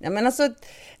liksom. Ja, men alltså,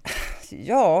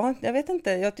 ja, jag vet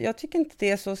inte. Jag tycker inte det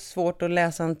är så svårt att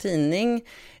läsa en tidning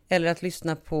eller att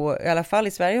lyssna på, i alla fall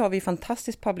i Sverige har vi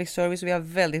fantastisk public service och vi har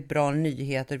väldigt bra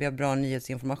nyheter, vi har bra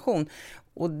nyhetsinformation.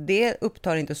 Och det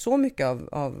upptar inte så mycket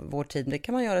av vår tid. Det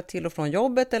kan man göra till och från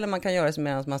jobbet eller man kan göra det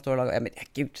medan man står och lagar. Men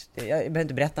gud, jag behöver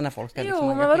inte berätta när folk ska liksom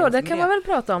men vadå, det kan man väl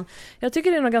prata om. Jag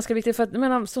tycker det är nog ganska viktigt för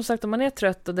att, som sagt, om man är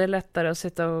trött och det är lättare att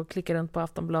sitta och klicka runt på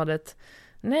Aftonbladet.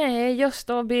 Nej, just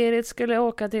då Berit skulle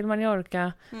åka till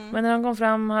Mallorca. Men när de kom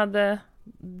fram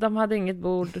de hade inget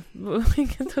bord,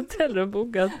 inget hotellrum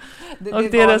bokat. Och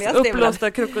deras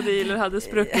uppblåsta krokodiler hade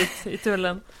spruckit i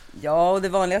tullen. Ja, och det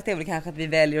vanligaste är väl kanske att vi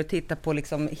väljer att titta på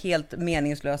liksom helt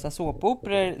meningslösa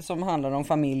såpoperor som handlar om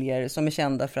familjer som är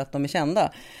kända för att de är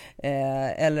kända.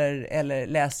 Eller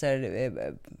läser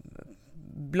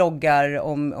bloggar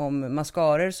om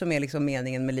mascarer som är liksom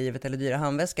meningen med livet eller dyra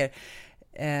handväskor.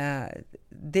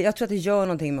 Jag tror att det gör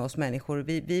någonting med oss människor.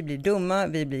 Vi blir dumma,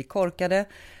 vi blir korkade.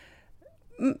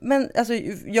 Men alltså,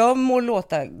 jag må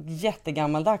låta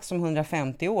jättegammaldags som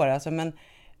 150 år. Alltså,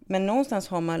 men någonstans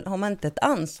har man inte ett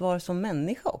ansvar som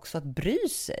människa också att bry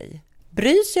sig.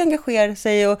 Engagera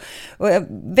sig. Och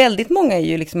väldigt många är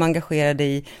ju liksom engagerade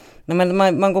i...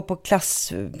 Man går på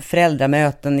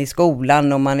klassföräldramöten i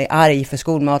skolan och man är arg för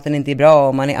skolmaten inte är bra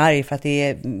och man är arg för att det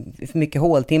är för mycket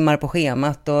håltimmar på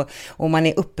schemat och man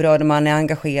är upprörd och man är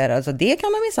engagerad. Så det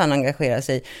kan man minsann engagera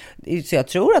sig. Så jag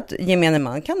tror att gemene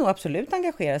man kan nog absolut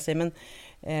engagera sig, men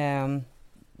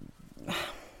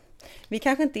vi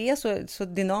kanske inte är så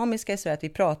dynamiska i Sverige att vi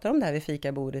pratar om det här vid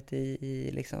fikabordet i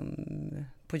liksom,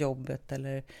 på jobbet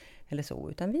eller så,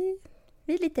 utan vi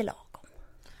är lite lagom.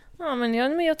 Ja, men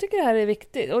jag tycker det här är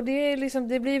viktigt. Och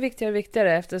det blir viktigare och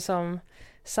viktigare eftersom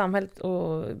samhället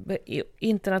och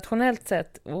internationellt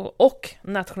sett och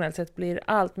nationellt sett blir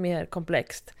allt mer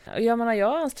komplext.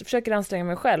 Jag försöker anstränga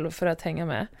mig själv för att hänga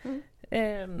med.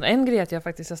 En grej är att jag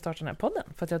faktiskt har startat den här podden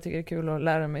för att jag tycker det är kul att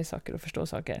lära mig saker och förstå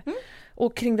saker.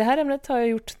 Och kring det här ämnet har jag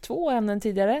gjort 2 ämnen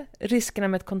tidigare. Riskerna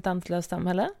med ett kontantlöst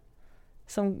samhälle.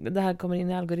 Som det här kommer in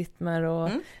i algoritmer och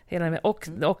hela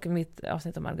och mitt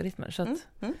avsnitt om algoritmer. Så att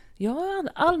jag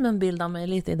allmänbildar mig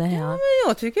lite i det här. Ja,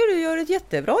 jag tycker du gör ett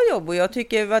jättebra jobb och jag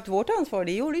tycker att vårt ansvar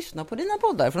är att lyssna på dina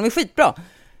poddar för de är skitbra.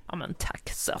 Ja, men tack,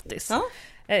 sötis. Ja.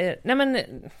 Nej men,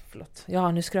 förlåt.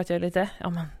 Ja, nu skröt jag lite. Ja,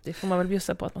 men det får man väl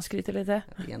bjussa på att man skryter lite.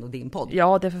 Det är ändå din podd.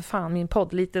 Ja, det är för fan min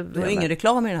podd. Lite. Du har ingen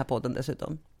reklam i den här podden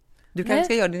dessutom. Du kanske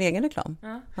ska göra din egen reklam.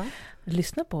 Ja.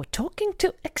 Lyssna på Talking to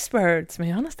Experts med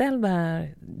Johanna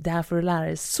Stellberg. Där får du lära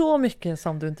dig så mycket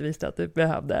som du inte visste att du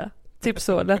behövde. Typ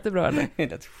så, lät det bra eller?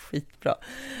 Det lät skitbra.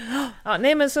 Ja,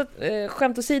 nej men så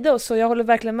skämt åsido, så jag håller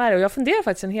verkligen med dig. Och jag funderar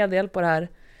faktiskt en hel del på det här.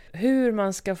 Hur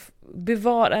man ska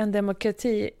bevara en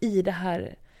demokrati i det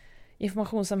här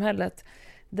informationssamhället.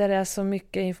 där det är så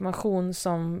mycket information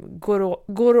som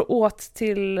går åt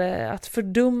till att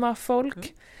fördumma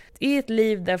folk. I ett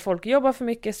liv där folk jobbar för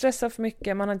mycket, stressar för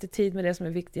mycket, man har inte tid med det som är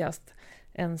viktigast.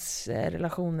 Ens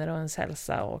relationer och ens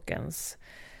hälsa och ens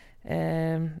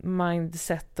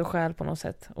mindset och själ på något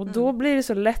sätt. Och då blir det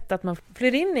så lätt att man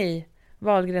flyr in i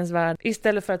Wahlgrens värld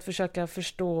istället för att försöka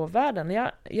förstå världen.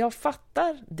 Jag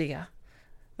fattar det.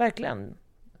 Verkligen.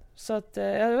 Så att,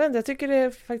 jag tycker det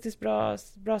är faktiskt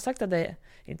bra sagt av dig.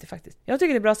 Inte faktiskt. Jag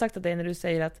tycker det är bra sagt av dig när du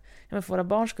säger att för våra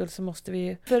barns skull så måste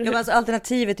vi...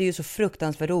 Alternativet är ju så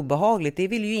fruktansvärt obehagligt. Det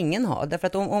vill ju ingen ha. Därför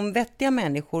att om vettiga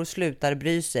människor slutar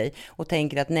bry sig och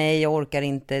tänker att nej, jag orkar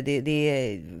inte.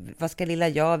 Vad ska lilla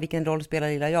jag? Vilken roll spelar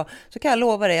lilla jag? Så kan jag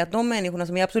lova dig att de människorna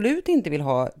som jag absolut inte vill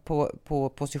ha på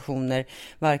positioner,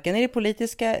 varken i det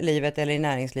politiska livet eller i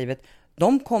näringslivet,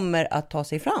 de kommer att ta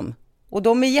sig fram. Och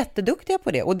de är jätteduktiga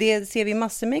på det. Och det ser vi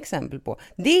massor med exempel på.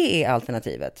 Det är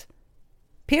alternativet.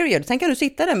 Period. Sen kan du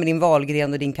sitta där med din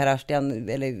Wahlgren och din Kardashian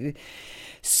eller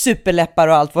superläppar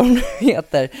och allt vad de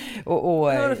heter.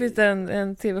 Ja, det finns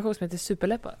en tv-show som heter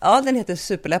Superläppar. Ja, den heter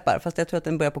Superläppar. Fast jag tror att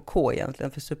den börjar på K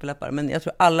egentligen för superläppar. Men jag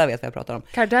tror alla vet vad jag pratar om.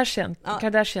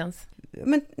 Kardashians.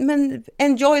 Men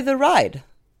enjoy the ride.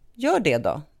 Gör det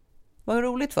då. Vad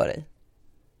roligt för dig.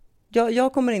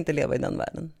 Jag kommer inte leva i den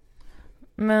världen.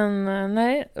 Men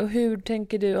nej, och hur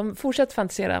tänker du? Fortsätt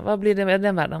fantisera, vad blir det med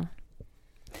den världen?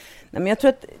 Nej, men jag tror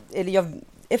att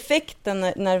effekten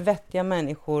när vettiga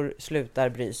människor slutar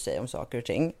bry sig om saker och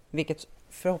ting, vilket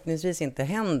förhoppningsvis inte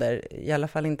händer, i alla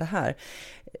fall inte här,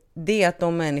 det är att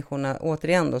de människorna,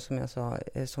 återigen då som jag sa,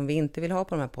 som vi inte vill ha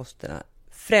på de här posterna,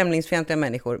 främlingsfientliga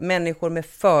människor med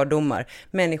fördomar,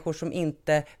 människor som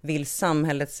inte vill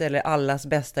samhällets eller allas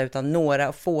bästa utan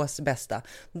några fås bästa.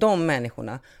 De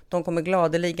människorna, de kommer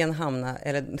gladeligen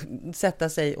sätta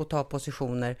sig och ta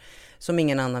positioner som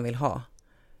ingen annan vill ha.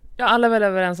 Ja, alla är väl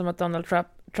överens om att Donald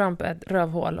Trump är ett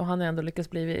rövhål och han har ändå lyckats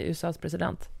bli USAs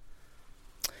president.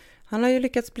 Han har ju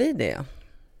lyckats bli det.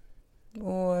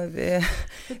 Och, det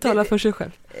talar för sig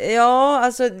själv. Ja,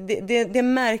 alltså det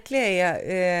märkliga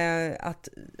är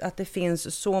att det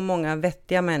finns så många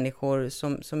vettiga människor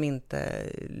som inte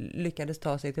lyckades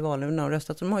ta sig till valurnorna och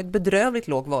röstat. Så de har ett bedrövligt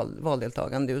lågt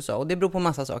valdeltagande i USA. Och det beror på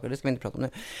massa saker, det ska vi inte prata om nu.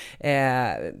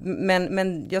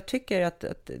 Men jag tycker att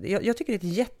jag tycker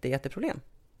det är ett jätteproblem.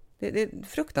 Det är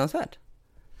fruktansvärt.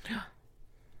 Ja.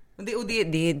 Och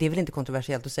det är väl inte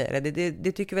kontroversiellt att säga det.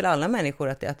 Det tycker väl alla människor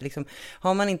att liksom,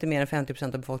 har man inte mer än 50%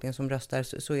 av befolkningen som röstar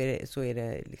så är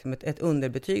det liksom ett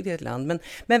underbetyg till ett land.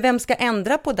 Men vem ska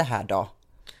ändra på det här då?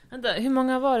 Vänta, hur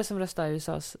många var det som röstade i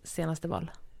USAs senaste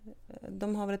val?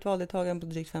 De har väl ett valdeltagande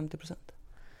på drygt 50%.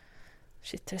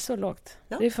 Shit, det är så lågt.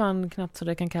 Ja. Det är fan knappt så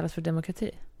det kan kallas för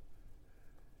demokrati.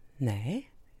 Nej.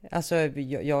 Alltså,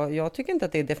 jag tycker inte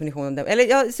att det är definitionen av eller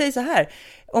jag säger så här,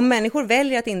 om människor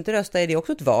väljer att inte rösta är det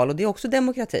också ett val och det är också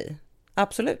demokrati.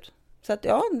 Absolut. Så att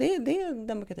ja, det är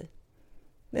demokrati.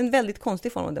 Det är en väldigt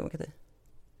konstig form av demokrati.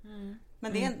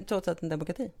 Men det är trots allt en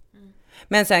demokrati.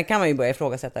 Men sen kan man ju börja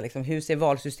ifrågasätta liksom, hur ser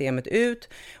valsystemet ut?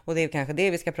 Och det är kanske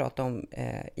det vi ska prata om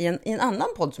i en annan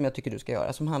podd som jag tycker du ska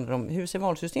göra, som handlar om hur ser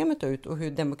valsystemet ut och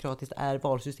hur demokratiskt är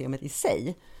valsystemet i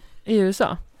sig. I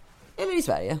USA? Eller i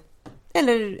Sverige.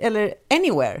 Eller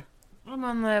anywhere. Om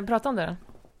man pratar om det.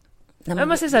 Jag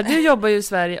måste säga så här, du jobbar ju i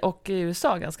Sverige och i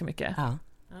USA ganska mycket. Ja.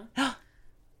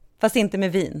 Fast inte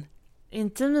med vin.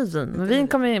 Inte med vin, men vin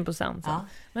kommer in på sen. Ja.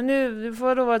 Men nu,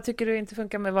 vad tycker du inte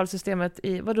funkar med valsystemet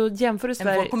i, vadå jämför du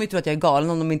Sverige? Folk kommer ju tro att jag är galen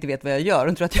om de inte vet vad jag gör.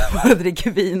 De tror att jag bara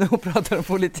dricker vin och pratar om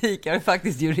politik. Jag är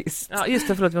faktiskt jurist. Ja, just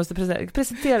det, förlåt, vi måste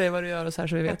presentera dig vad du gör och så här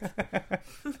så vi vet.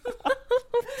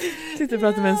 Sitter och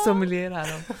pratar med en sommelier här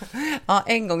då. Ja,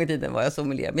 en gång i tiden var jag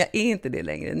sommelier, men jag är inte det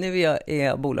längre. Nu är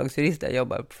jag bolagsjurist, jag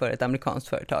jobbar för ett amerikanskt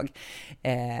företag.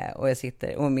 Och jag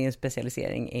sitter, och min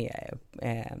specialisering är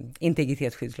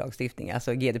integritetsskyddslagstiftning,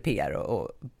 alltså GDPR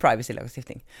och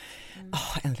privacy-lagstiftning.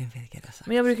 Äntligen vet jag det.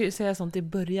 Men jag brukar ju säga sånt i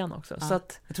början också. Ja, så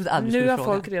att nu har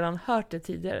folk redan hört det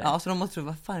tidigare. Ja, så de måste tro,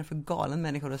 vad fan är det för galen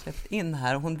människa du har släppt in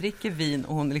här? Hon dricker vin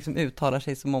och hon liksom uttalar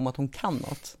sig som om att hon kan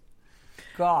något.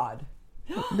 God.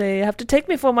 They have to take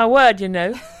me for my word, you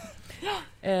know.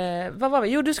 Vad var vi?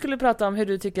 Jo, du skulle prata om hur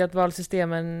du tycker att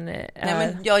valsystemen är... Nej,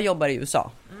 men jag jobbar i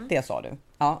USA. Det sa du.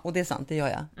 Ja, och det är sant, det gör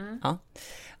jag. Ja.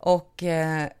 Och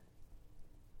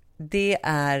det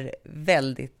är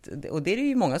väldigt... Och det är det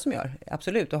ju många som gör,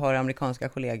 absolut, och har amerikanska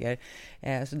kollegor.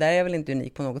 Så där är jag väl inte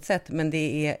unik på något sätt. Men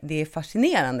det är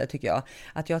fascinerande, tycker jag,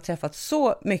 att jag har träffat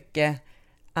så mycket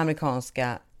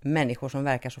amerikanska människor som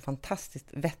verkar så fantastiskt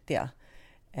vettiga.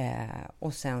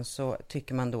 Och sen så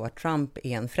tycker man då att Trump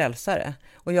är en frälsare.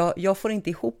 Och jag får inte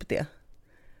ihop det.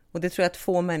 Och det tror jag att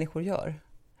få människor gör.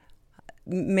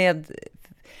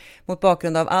 mot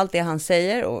bakgrund av allt det han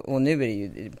säger, och nu är det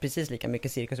ju precis lika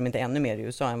mycket cirkus, som inte ännu mer i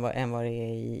USA än vad det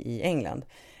är i England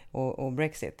och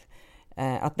Brexit.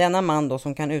 Att denna man då,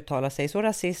 som kan uttala sig så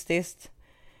rasistiskt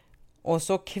och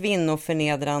så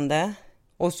kvinnoförnedrande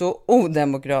och så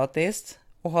odemokratiskt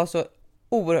och ha så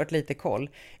oerhört lite koll,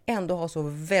 ändå har så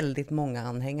väldigt många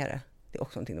anhängare. Det är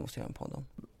också någonting du måste göra en podd om.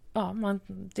 Ja,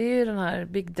 det är ju den här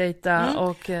big data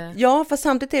och... Ja, fast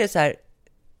samtidigt är det så här,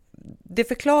 det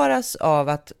förklaras av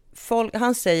att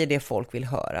han säger det folk vill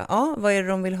höra. Ja, vad är det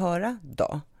de vill höra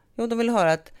då? Jo, de vill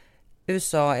höra att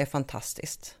USA är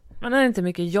fantastiskt. Men är det inte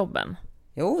mycket jobben?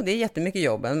 Jo, det är jättemycket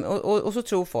jobben. Och så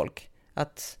tror folk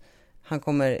att han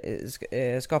kommer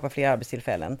skapa fler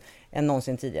arbetstillfällen än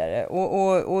någonsin tidigare.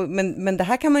 Men det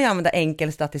här kan man ju använda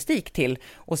enkel statistik till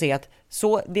och se att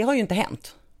det har ju inte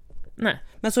hänt. Nej.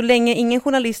 Men så länge ingen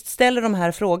journalist ställer de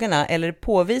här frågorna eller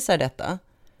påvisar detta,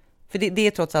 för det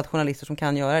är trots allt journalister som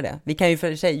kan göra det. Vi kan ju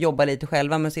för sig jobba lite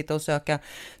själva, men sitta och söka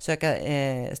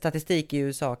statistik i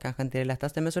USA kanske inte är det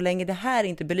lättaste. Men så länge det här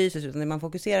inte belyses, utan det man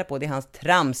fokuserar på, det är hans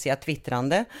tramsiga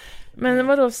twittrande. Men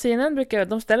vadå, CNN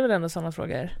de ställer väl ändå sådana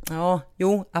frågor? Ja,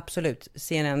 jo, absolut.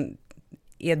 CNN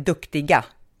är duktiga,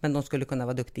 men de skulle kunna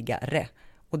vara duktigare.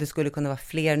 Och det skulle kunna vara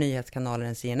fler nyhetskanaler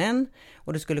än CNN.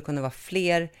 Och det skulle kunna vara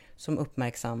fler som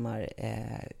uppmärksammar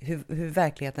hur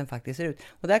verkligheten faktiskt ser ut.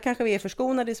 Och där kanske vi är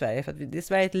förskonade i Sverige. För att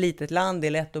Sverige är ett litet land. Det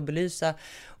är lätt att belysa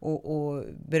och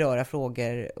beröra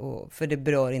frågor. För det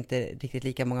berör inte riktigt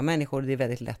lika många människor. Det är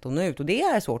väldigt lätt att nå ut. Och det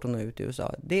är svårt att nå ut i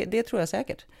USA. Det tror jag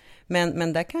säkert.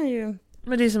 Men där kan ju...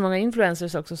 Men det är så många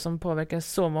influencers också som påverkar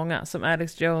så många, som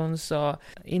Alex Jones och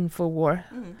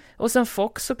Infowar. Och sen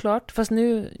Fox såklart, fast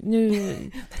nu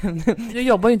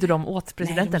jobbar ju inte de åt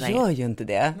presidenten längre. Nej, de gör ju inte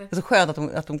det. Det är så skönt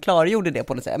att de klargjorde det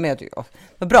på något sätt. Men jag tycker,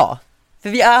 vad bra. För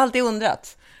vi har alltid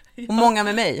undrat. Och många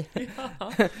med mig.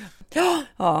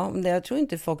 Ja, jag tror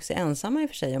inte Fox är ensamma i och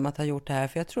för sig om att ha gjort det här.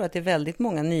 För jag tror att det är väldigt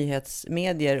många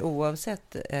nyhetsmedier,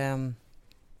 oavsett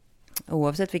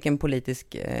vilken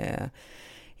politisk...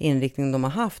 inriktning de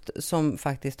har haft, som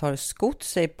faktiskt har skott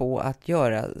sig på att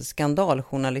göra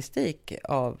skandaljournalistik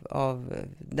av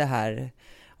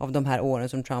de här åren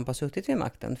som Trump har suttit vid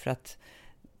makten, för att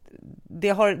det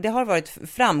har varit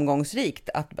framgångsrikt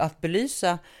att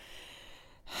belysa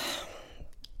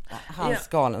hans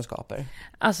galenskaper.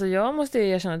 Alltså jag måste ju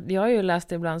erkänna att jag har ju läst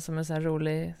det ibland som en sån här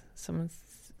rolig som en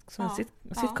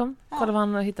sitcom. Kolla vad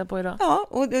han hittar på idag. Ja,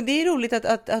 och det är roligt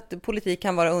att politik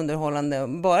kan vara underhållande.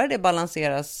 Bara det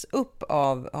balanseras upp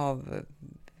av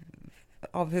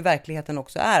hur verkligheten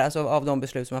också är. Alltså av de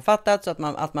beslut som har fattats. Så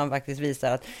att man faktiskt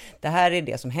visar att det här är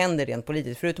det som händer rent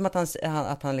politiskt. Förutom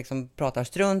att han liksom pratar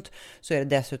strunt, så är det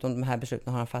dessutom de här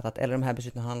besluten har han fattat. Eller de här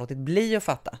besluten har han låtit bli att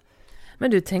fatta.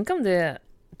 Men du, tänk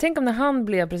om när han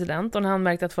blev president och när han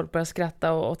märkte att folk började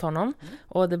skratta åt honom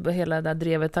och hela det där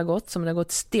drevet har gått, som det har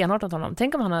gått stenhårt åt honom.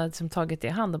 Tänk om han hade liksom tagit det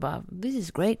i hand och bara, this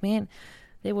is great man,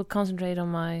 they will concentrate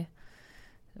on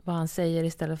vad han säger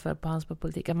istället för på hans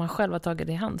politik. Att man själv har tagit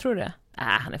det i hand, tror du det?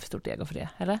 Han är för stort ego för det,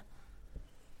 eller?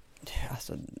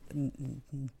 Alltså,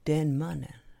 den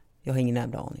mannen. Jag har ingen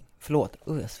jävla aning. Förlåt,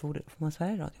 jag svor det. Får man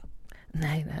svära i radio?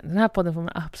 Nej, den här podden får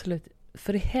man absolut.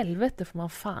 För i helvete får man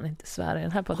fan inte svära i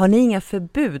den här podden. Har ni inga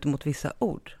förbud mot vissa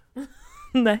ord?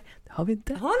 Nej, det har vi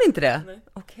inte. Har ni inte det? Nej.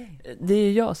 Okej. Det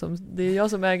är jag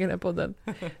som äger den här podden.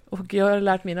 Och jag har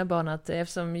lärt mina barn att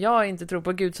eftersom jag inte tror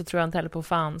på Gud så tror jag inte heller på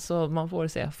fan. Så man får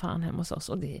säga fan hemma hos oss.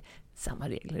 Och det är samma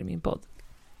regler i min podd.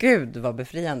 Gud, vad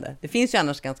befriande. Det finns ju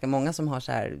annars ganska många som har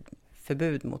så här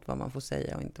förbud mot vad man får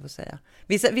säga och inte får säga.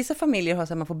 Vissa familjer har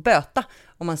så att man får böta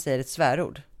om man säger ett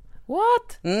svärord.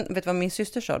 What? Vet du vad min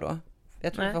syster sa då?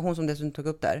 Jag tror det var hon som dessutom tog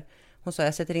upp där. Hon sa,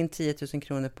 jag sätter in 10 000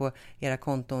 kronor på era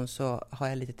konton så har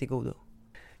jag lite till godo.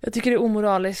 Jag tycker det är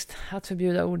omoraliskt att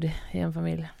förbjuda ord i en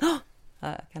familj.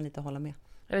 Jag kan lite hålla med.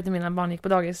 Jag vet att mina barn gick på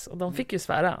dagis och de fick ju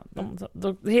svära.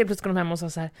 Helt plötsligt kom de hem och sa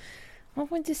så här, man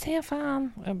får inte säga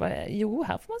fan. Och jag bara, jo,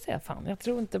 här får man säga fan. Jag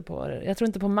tror inte på det. Jag tror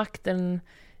inte på makten.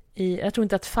 Jag tror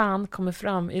inte att fan kommer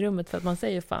fram i rummet för att man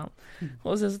säger fan.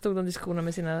 Och sen så tog de diskussioner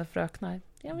med sina fröknar.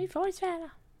 Ja, vi får svära.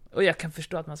 Och jag kan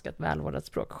förstå att man ska ha ett välvårdat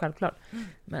språk, självklart.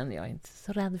 Men jag är inte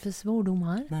så rädd för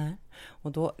svordomar. Nej.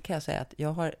 Och då kan jag säga att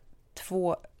jag har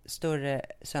 2 större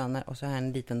söner och så har jag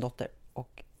en liten dotter.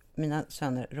 Och mina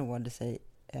söner roade sig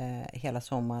hela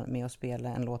sommaren med att spela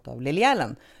en låt av Lily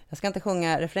Allen. Jag ska inte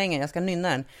sjunga refrängen, jag ska nynna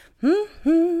den.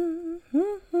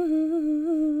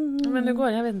 Men det går,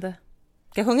 jag vet inte.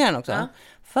 Ska jag sjunga den också? Ja.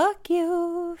 Fuck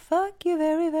you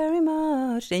very, very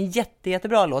much. Det är en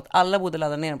jättebra låt. Alla borde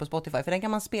ladda ner den på Spotify. För den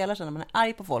kan man spela sen när man är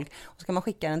arg på folk. Och så kan man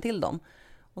skicka den till dem.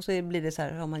 Och så blir det så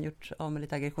här, har man gjort av med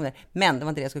lite aggressioner. Men det var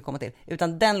inte det jag skulle komma till.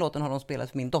 Utan den låten har de spelat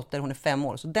för min dotter, hon är 5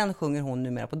 år. Så den sjunger hon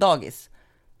numera på dagis.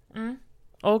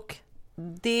 Och?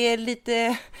 Det är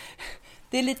lite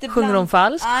Sjunger hon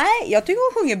falskt? Nej, jag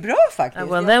tycker hon sjunger bra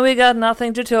faktiskt. Well, then we got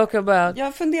nothing to talk about.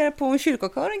 Jag funderar på om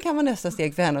kyrkokören kan vara nästa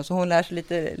steg för henne. Så hon lär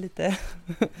sig lite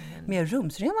mer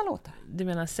rumsrena låtar. Du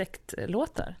menar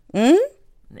sektlåtar?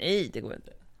 Nej, det går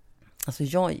inte. Alltså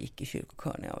jag gick i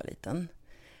kyrkokör när jag var liten.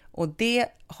 Och det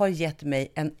har gett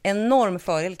mig en enorm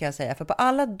fördel kan jag säga. För på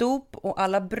alla dop och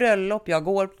alla bröllop jag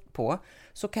går på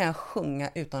så kan jag sjunga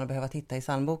utan att behöva titta i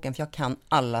psalmboken. För jag kan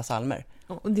alla psalmer.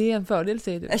 Och det är en fördel,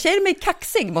 säger du? Jag känner mig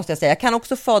kaxig måste jag säga. Jag kan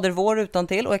också Fader vår utan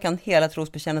till och jag kan hela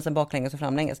trosbekännelsen baklänges och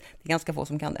framlänges. Det är ganska få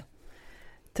som kan det.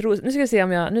 Nu ska vi se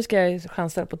nu ska jag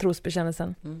chansa på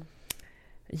trosbekännelsen.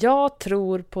 Jag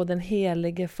tror på den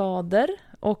helige fader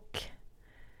och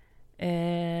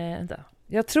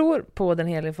jag tror på den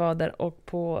helige fader och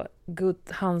på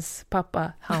hans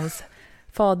pappa, hans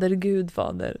fader, Gud,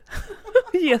 fader,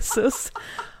 Jesus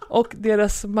och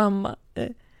deras mamma,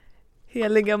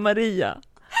 heliga Maria,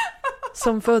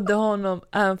 som födde honom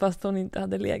även fast hon inte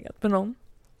hade legat med någon.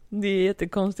 Det är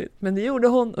jättekonstigt, men det gjorde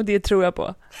hon och det tror jag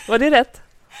på. Var det rätt?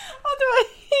 Ja, det var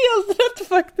helt rätt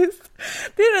faktiskt.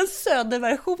 Det är den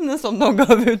söderversionen som de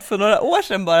gav ut för några år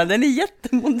sedan bara. Den är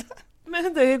jättemodern.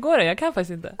 Men hur går det? Jag kan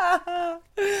faktiskt inte.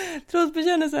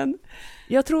 Trosbekännelsen.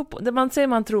 Jag tror på, man säger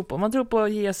man tror på. Man tror på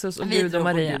Jesus och Gud och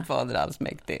Maria. Vi tror på Gud, Fader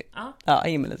allsmäktig. Ja,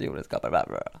 himmelens och jordens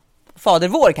skapare. Fader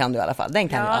vår kan du i alla fall. Den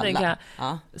kan ju alla. Den kan.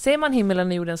 Ja. Säger man himmelen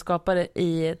och jordens skapare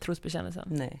i trosbekännelsen?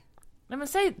 Nej. Nej, men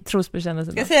säg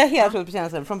trosbekännelsen. Ska jag säga hela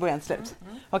trosbekännelsen från början till slut?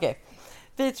 Okej.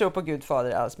 Vi tror på Gud,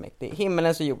 Fader allsmäktig,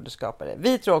 himmelens och jordens skapare.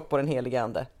 Vi tror på den heliga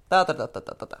ande.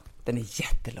 Den är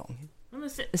jättelång. Men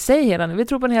säg hela nu. Vi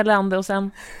tror på den heliga ande och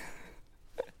sen...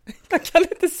 Jag kan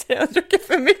inte säga att jag druckar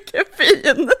för mycket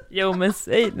vin. Jo, men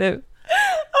säg nu.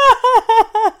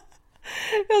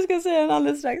 Jag ska säga den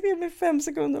alldeles strax. Det blir 5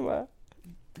 sekunder bara.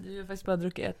 Du har faktiskt bara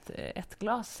druckit ett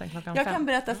glas sen klockan 5. Jag kan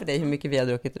berätta för dig hur mycket vi har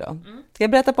druckit idag. Ska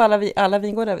jag berätta på alla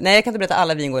vingårdar? Nej, jag kan inte berätta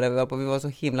alla vingårdar vi var på. Vi var så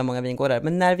himla många vingårdar.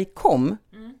 Men när vi kom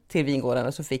till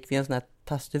vingårdarna så fick vi en sån här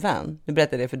tastuvän. Nu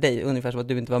berättar jag det för dig ungefär som att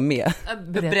du inte var med. Jag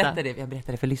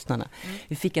berättar det för lyssnarna.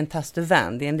 Vi fick en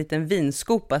tastuvän. Det är en liten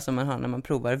vinskopa som man har när man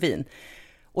provar vin.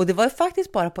 Och det var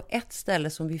faktiskt bara på ett ställe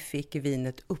som vi fick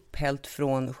vinet upphällt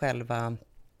från själva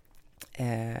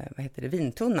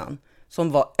vintunnan.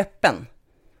 Som var öppen.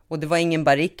 Och det var ingen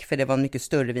barrique för det var en mycket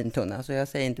större vintunna. Så jag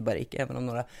säger inte barrique även om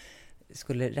några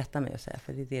skulle rätta mig och säga.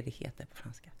 För det är det heter på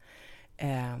franska.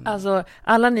 Alltså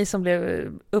alla ni som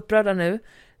blev upprörda nu.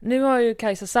 Nu har ju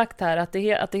Kajsa sagt här att det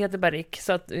heter barrique.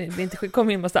 Så att vi inte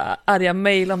kommer in massa arga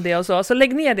mejl om det och så. Så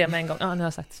lägg ner det med en gång. Ja, nu har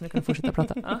jag sagt så nu kan jag fortsätta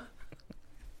prata. Ja.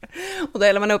 Och då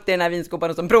häller man upp det i den här vinskopan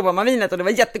och så provar man vinet och det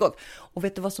var jättegott. Och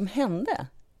vet du vad som hände?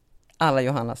 Alla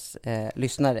Johannas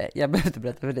lyssnare, jag behöver inte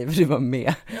berätta för dig för du var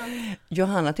med.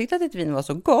 Johanna tyckte att ett vin var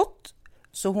så gott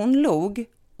så hon log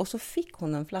och så fick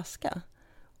hon en flaska.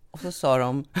 Och så sa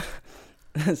de,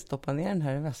 stoppa ner den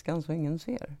här i väskan så ingen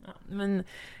ser. Ja, men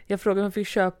jag frågade om jag fick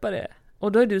köpa det.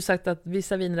 Och då har du sagt att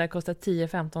vissa viner där kostar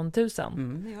 10-15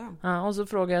 tusen. Det gör de. Ja, och så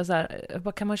frågade jag så här,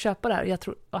 vad kan man köpa där? Jag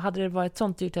tror, hade det varit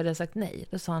sånt dyrt hade jag sagt nej.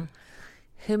 Då sa han,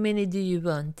 how many do you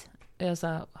want? Och jag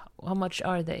sa, how much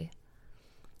are they?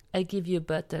 I give you a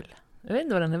bottle. Jag vet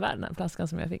inte vad den är värd, den här flaskan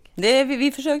som jag fick.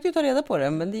 Vi försökte ju ta reda på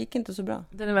det, men det gick inte så bra.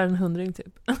 Den är värd 100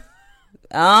 typ.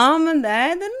 Ja, men nej,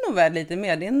 den är nog värd lite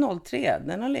mer. Det är en 03.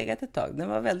 Den har legat ett tag. Den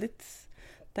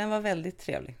var väldigt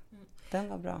trevlig. Den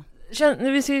var bra.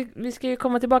 Vi ska ju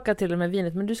komma tillbaka till det med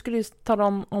vinet, men du skulle ju tala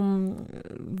om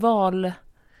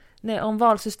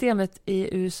valsystemet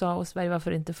i USA och Sverige,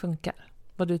 varför det inte funkar.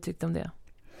 Vad du tyckte om det.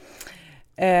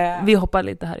 Vi hoppar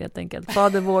lite här helt enkelt.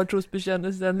 Fader vår,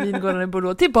 trosbekännelsen, vingårdarna i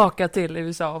Bordeaux. Tillbaka till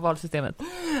USA och valsystemet.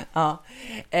 Ja,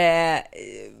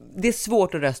 det är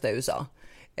svårt att rösta i USA.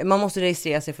 Man måste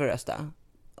registrera sig för att rösta.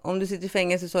 Om du sitter i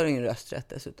fängelse så har du ingen rösträtt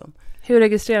dessutom. Hur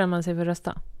registrerar man sig för att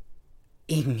rösta?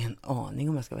 Ingen aning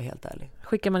om jag ska vara helt ärlig.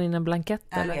 Skickar man in en blankett?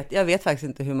 Jag vet faktiskt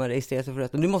inte hur man registrerar sig för att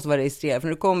rösta. Du måste vara registrerad. För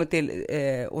när du kommer till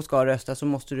och ska rösta så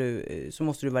måste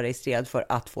du vara registrerad för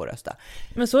att få rösta.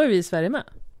 Men så är vi i Sverige med.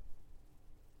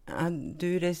 Ja,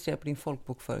 du är registrerad på din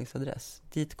folkbokföringsadress.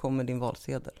 Dit kommer din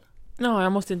valsedel. Ja,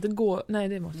 jag måste inte gå. Nej,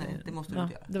 det måste du inte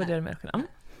göra. Det var det med skillnad.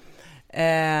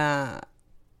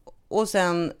 Och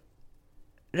sen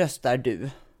röstar du.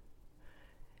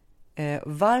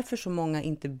 Varför så många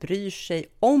inte bryr sig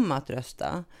om att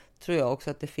rösta tror jag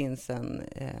också att det finns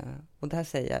och det här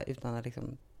säger jag utan att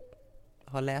liksom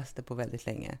ha läst det på väldigt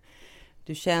länge.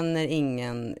 Du känner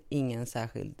ingen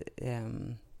särskild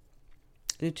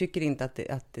Du tycker inte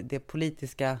att det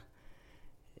politiska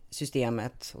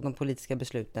systemet och de politiska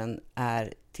besluten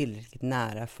är tillräckligt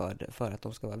nära för att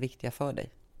de ska vara viktiga för dig.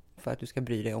 För att du ska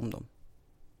bry dig om dem.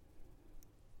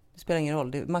 Det spelar ingen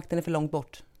roll. Makten är för långt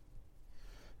bort.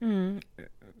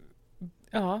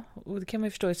 Ja, och det kan man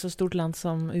ju förstå i ett så stort land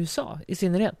som USA i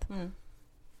synnerhet.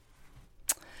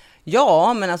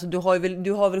 Ja, men alltså du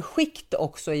har väl skikt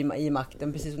också i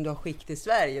makten, precis som du har skikt i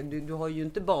Sverige. Du har ju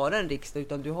inte bara en riksdag,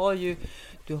 utan du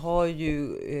har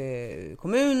ju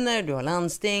kommuner, du har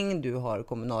landsting, du har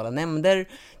kommunala nämnder.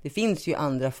 Det finns ju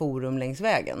andra forum längs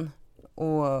vägen.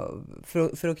 Och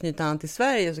för att knyta an till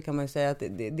Sverige så kan man ju säga att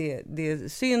det är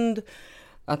synd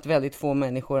att väldigt få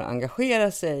människor engagerar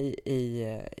sig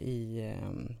i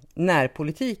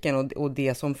närpolitiken och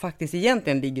det som faktiskt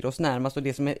egentligen ligger oss närmast och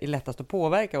det som är lättast att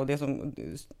påverka och det som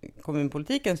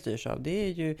kommunpolitiken styrs av. Det är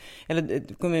ju, eller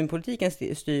kommunpolitiken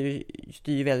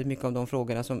styr väldigt mycket av de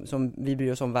frågorna som vi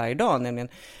bryr oss om varje dag, nämligen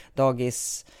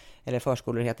dagis eller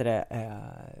förskolor heter det,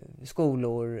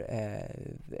 skolor,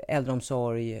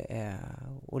 äldreomsorg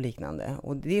och liknande.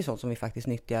 Och det är sånt som vi faktiskt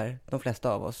nyttjar, de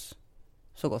flesta av oss,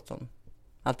 så gott som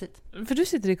alltid. För du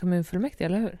sitter i kommunfullmäktige,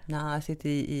 eller hur? Nej, jag sitter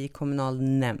i kommunal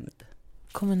nämnd.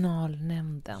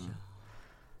 Kommunalnämnden.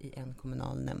 I en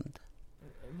kommunal nämnd.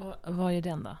 Vad är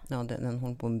den då? Ja, den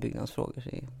håller på med byggnadsfrågor, så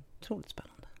det är otroligt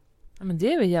spännande. Ja, men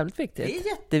det är väl jävligt viktigt? Det är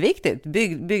jätteviktigt.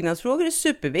 Byggnadsfrågor är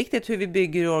superviktigt, hur vi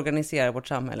bygger och organiserar vårt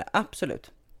samhälle.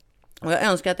 Absolut. Och jag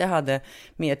önskar att jag hade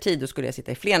mer tid, då skulle jag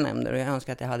sitta i fler nämnder, och jag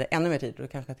önskar att jag hade ännu mer tid,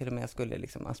 och kanske till och med skulle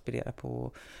liksom aspirera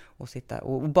på att sitta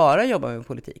och bara jobba med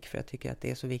politik, för jag tycker att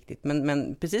det är så viktigt.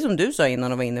 Men precis som du sa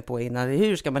innan och var inne på innan,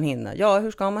 hur ska man hinna? Ja,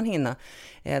 hur ska man hinna?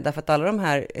 Därför att alla de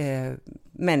här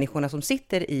människorna som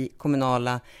sitter i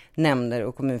kommunala nämnder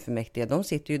och kommunfullmäktige, de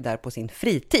sitter ju där på sin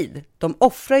fritid. De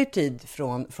offrar ju tid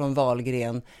från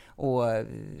Wahlgren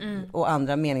och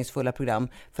andra meningsfulla program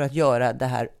för att göra det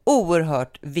här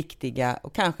oerhört viktiga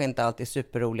och kanske inte alltid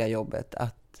superroliga jobbet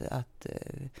att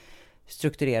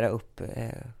strukturera upp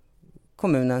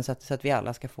kommunen så att vi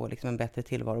alla ska få liksom en bättre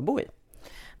tillvaro att bo i.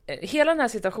 Hela den här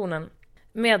situationen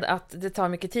med att det tar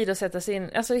mycket tid att sätta sig in,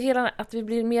 alltså att vi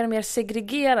blir mer och mer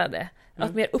segregerade,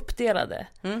 att mer uppdelade.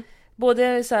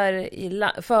 Både så här i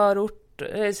förort,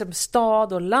 som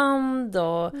stad och land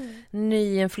och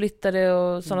nyinflyttade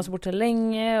och sådana som bor där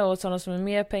länge och sådana som har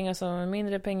mer pengar, som har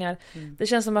mindre pengar. Det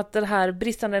känns som att det här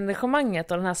bristande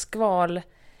engagemanget och den här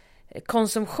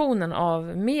skvalkonsumtionen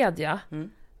av media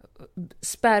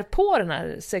spär på den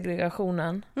här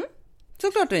segregationen.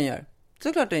 Såklart den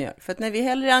gör. För att när vi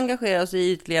hellre engagerar oss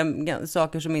i ytliga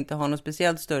saker som inte har någon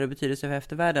speciellt större betydelse för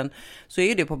eftervärlden, så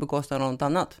är det på bekostnad av något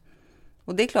annat.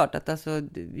 Och det är klart att alltså,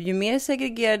 ju mer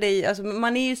segregerade alltså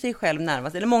man är ju sig själv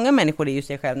närmast, eller många människor är ju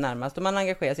sig själv närmast, och man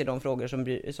engagerar sig i de frågor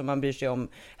som man bryr sig om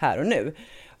här och nu.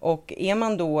 Och är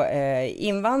man då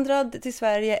invandrad till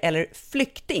Sverige eller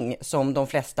flykting, som de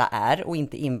flesta är och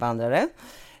inte invandrare,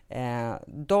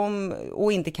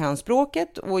 och inte kan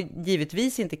språket och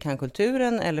givetvis inte kan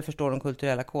kulturen eller förstår de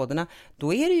kulturella koderna,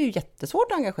 då är det ju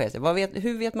jättesvårt att engagera sig.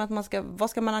 Hur vet man att vad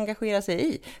ska man engagera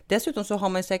sig i? Dessutom så har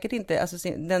man säkert inte, alltså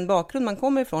den bakgrund man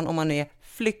kommer ifrån, om man är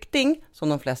flykting, som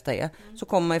de flesta är, så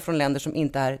kommer man ifrån länder som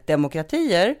inte är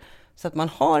demokratier, så att man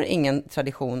har ingen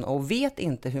tradition och vet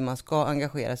inte hur man ska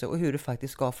engagera sig och hur det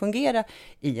faktiskt ska fungera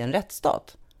i en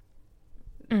rättsstat.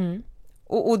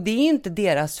 Och det är ju inte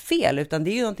deras fel, utan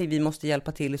det är ju någonting vi måste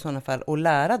hjälpa till i sådana fall och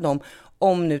lära dem,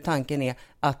 om nu tanken är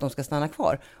att de ska stanna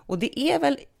kvar. Och det är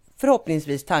väl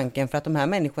förhoppningsvis tanken, för att de här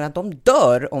människorna, de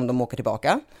dör om de åker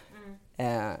tillbaka.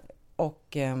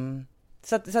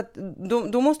 Så att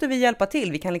då måste vi hjälpa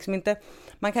till. Vi kan liksom inte,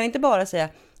 man kan inte bara säga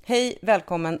hej,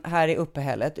 välkommen, här är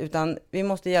uppehället, utan vi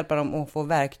måste hjälpa dem att få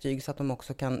verktyg så att de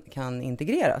också kan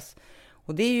integreras.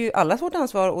 Och det är ju allas vårt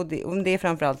ansvar, och det är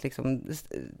framförallt liksom,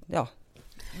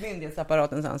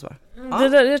 myndighetsapparatens ansvar.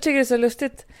 Jag tycker det är så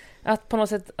lustigt att på något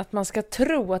sätt att man ska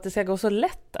tro att det ska gå så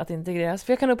lätt att integreras.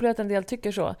 För jag kan uppleva att en del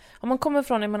tycker så. Om man kommer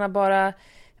från,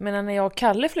 när jag och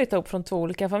Kalle flyttade upp från 2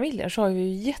 olika familjer, så har vi ju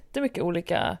jättemycket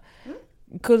olika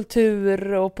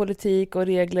kultur och politik och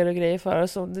regler och grejer för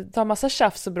oss. Det tar massa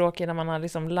tjafs och bråk innan man har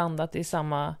liksom landat i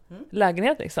samma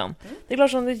lägenhet liksom. Det är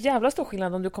klart som det är jävla stor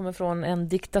skillnad om du kommer från en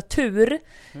diktatur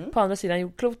på andra sidan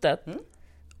jordklotet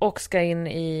och ska in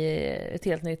i ett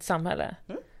helt nytt samhälle.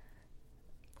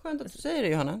 Skönt att du säger det,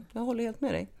 Johanna. Jag håller helt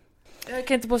med dig. Jag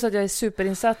kan inte påstå att jag är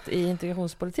superinsatt i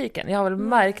integrationspolitiken. Jag har väl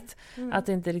märkt att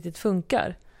det inte riktigt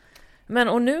funkar. Men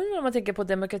och nu när man tänker på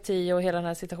demokrati och hela den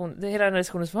här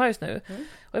diskussionen som vi har just nu.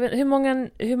 Och jag vet, hur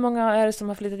många är det som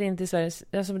har flyttat in till Sverige?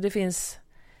 Alltså det finns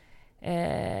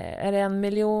Är det 1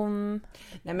 miljon?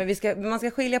 Nej, men man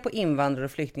ska skilja på invandrare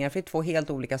och flyktingar, för det är 2 helt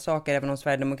olika saker. Även om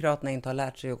Sverigedemokraterna inte har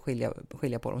lärt sig att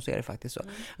skilja på dem, så är det faktiskt så.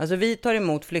 Alltså vi tar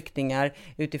emot flyktingar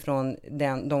utifrån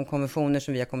de konventioner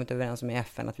som vi har kommit överens om i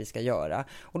FN att vi ska göra.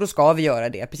 Och då ska vi göra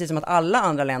det. Precis som att alla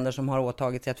andra länder som har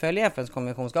åtagit sig att följa FNs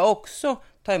konvention ska också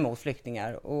ta emot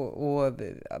flyktingar. Och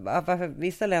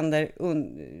vissa länder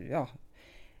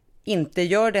inte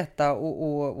gör detta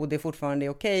och det fortfarande är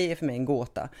okej är för mig en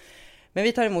gåta. Men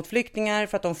vi tar emot flyktingar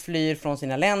för att de flyr från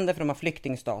sina länder, för de har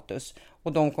flyktingstatus.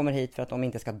 Och de kommer hit för att de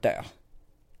inte ska dö.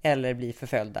 Eller bli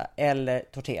förföljda. Eller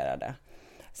torterade.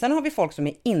 Sen har vi folk som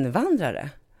är invandrare.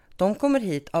 De kommer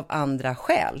hit av andra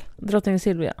skäl. Drottning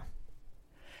Silvia.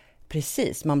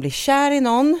 Precis, man blir kär i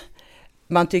någon.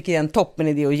 Man tycker det är en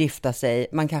toppenidé att gifta sig.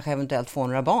 Man kanske eventuellt får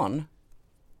några barn.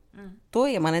 Då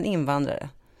är man en invandrare.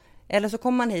 Eller så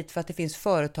kommer man hit för att det finns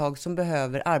företag som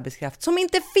behöver arbetskraft som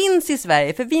inte finns i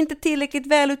Sverige, för vi är inte tillräckligt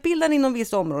välutbildade inom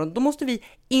vissa områden. Då måste vi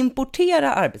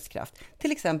importera arbetskraft.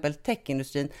 Till exempel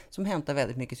techindustrin som hämtar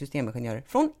väldigt mycket systemingenjörer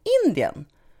från Indien.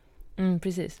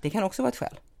 Precis. Det kan också vara ett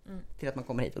skäl till att man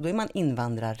kommer hit. Och då är man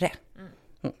invandrare.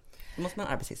 Då måste man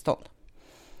ha arbetstillstånd.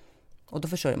 Och då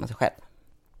försörjer man sig själv.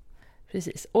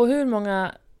 Precis. Och hur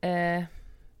många...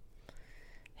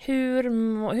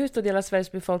 Hur stor del av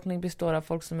Sveriges befolkning består av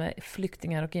folk som är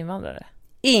flyktingar och invandrare?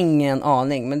 Ingen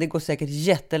aning, men det går säkert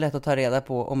jättelätt att ta reda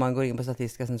på om man går in på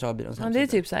Statistiska centralbyrån. Ja, det är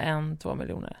typ så här 1-2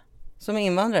 miljoner. Som är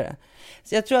invandrare.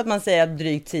 Så jag tror att man säger att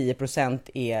drygt 10%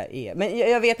 är... Men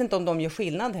jag vet inte om de gör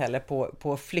skillnad heller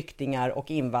på flyktingar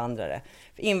och invandrare.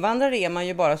 För invandrare är man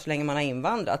ju bara så länge man har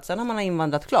invandrat. Sen när man har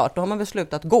invandrat klart, då har man väl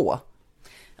slutat gå.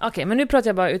 Okej, men nu pratar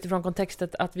jag bara utifrån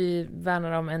kontextet att vi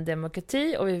värnar om en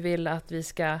demokrati och vi vill att vi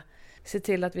ska se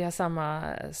till att vi har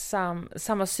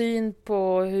samma syn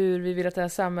på hur vi vill att det här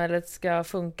samhället ska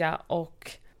funka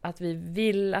och att vi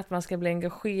vill att man ska bli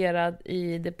engagerad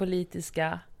i det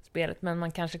politiska spelet, men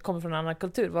man kanske kommer från en annan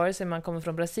kultur, vare sig man kommer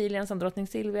från Brasilien som drottning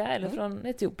Silvia eller från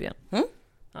Etiopien.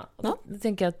 Ja, då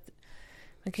tänker jag att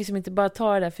man kan ju inte bara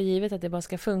ta det där för givet att det bara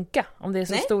ska funka. Om det är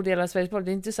så stor del av Sveriges folk,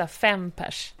 det är inte så här 5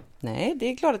 pers. Nej, det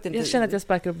är klart att det inte... Jag känner att jag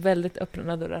sparkar upp väldigt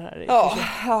öppna dörrar här.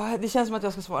 Ja, det känns som att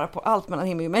jag ska svara på allt mellan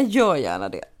himmel och jord, men gör gärna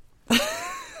det.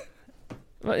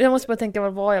 Jag måste bara tänka,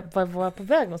 var jag på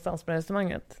väg någonstans på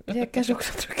resonemanget? Jag kanske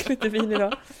också har druckit lite vin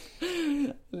idag.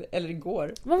 Eller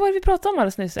igår. Vad var det vi pratade om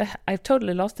alldeles nyss? I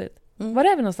totally lost it. Var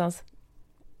är vi någonstans?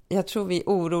 Jag tror vi är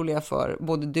oroliga för,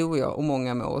 både du och jag och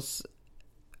många med oss,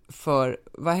 för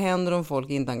vad händer om folk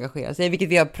inte engagerar sig, vilket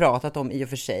vi har pratat om i och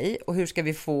för sig, och hur ska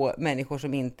vi få människor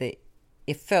som inte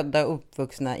är födda och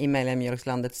uppvuxna i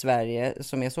mellanmjölkslandet Sverige,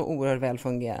 som är så oerhört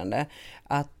välfungerande,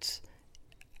 att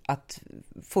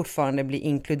fortfarande bli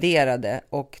inkluderade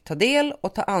och ta del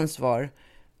och ta ansvar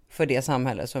för det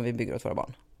samhälle som vi bygger åt våra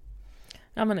barn.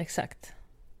 Ja, men exakt.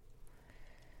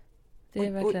 Det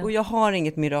är verkligen... och jag har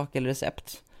inget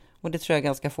mirakelrecept, och det tror jag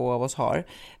ganska få av oss har,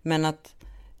 men att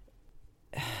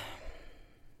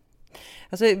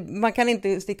alltså, man kan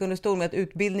inte sticka under stol med att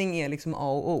utbildning är liksom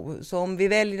A och O. Så om vi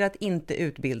väljer att inte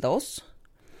utbilda oss,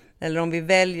 eller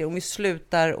om vi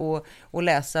slutar att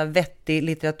läsa vettig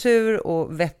litteratur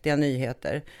och vettiga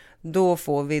nyheter, då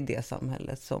får vi det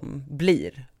samhället som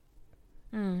blir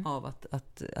av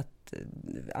att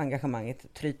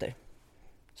engagemanget tryter.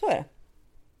 Så är det.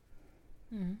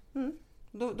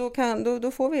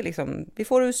 Då får vi liksom, vi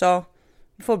får USA,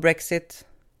 vi får Brexit,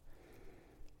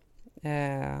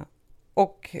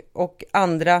 och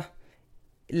andra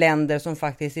länder som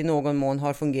faktiskt i någon mån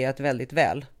har fungerat väldigt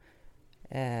väl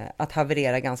att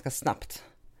haverera ganska snabbt.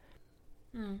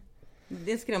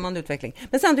 Det är en skrämmande utveckling.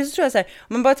 Men samtidigt så tror jag så här, om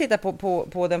man bara tittar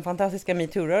på den fantastiska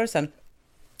MeToo-rörelsen,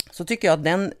 så tycker jag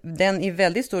att den i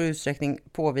väldigt stor utsträckning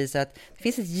påvisar att det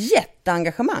finns ett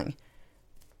jätteengagemang.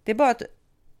 Det är bara att...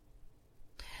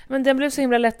 Men den blev så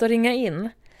himla lätt att ringa in.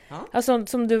 Ja. Alltså,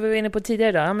 som du var inne på tidigare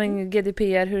idag, ja, men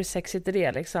GDPR, hur sexigt är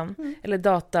det liksom? Eller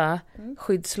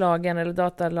dataskyddslagen eller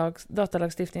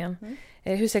datalagstiftningen.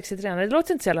 Hur sexigt är det? Det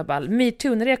låter inte så jävla ball.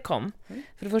 MeToo, när det kom.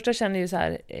 För det första känner ju så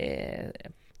här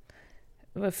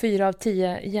 4 av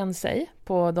 10 igen sig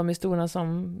på de historierna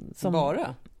som...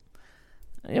 Bara?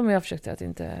 Ja, men jag försökte att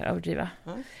inte överdriva.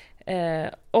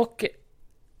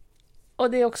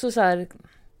 Och det är också så här,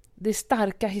 det är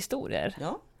starka historier.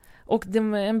 Ja. Och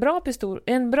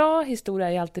en bra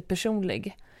historia är alltid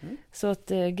personlig. Så att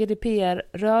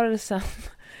GDPR-rörelsen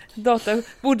data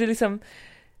borde liksom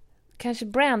kanske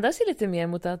branda sig lite mer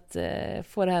mot att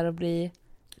få det här att bli,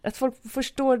 att folk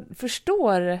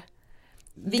förstår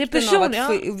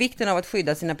Vikten av att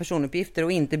skydda sina personuppgifter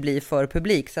och inte bli för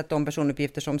publik, så att de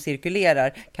personuppgifter som cirkulerar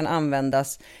kan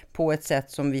användas på ett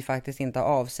sätt som vi faktiskt inte har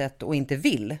avsett och inte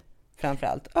vill,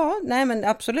 framförallt. Ja, nej men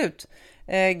absolut.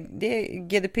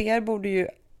 GDPR borde ju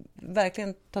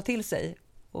verkligen ta till sig.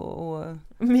 Och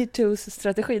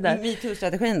MeToo-strategi där.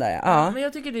 MeToo-strategin där, ja. Men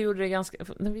jag tycker du gjorde det ganska...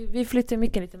 Vi flyttar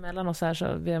mycket lite mellan oss här,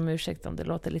 så vi har om ursäkt om det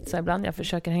låter lite så ibland. Jag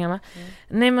försöker hänga med.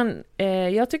 Nej, men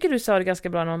jag tycker du sa det ganska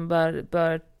bra när man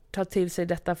bör ta till sig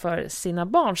detta för sina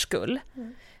barns skull.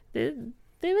 Det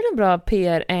är väl en bra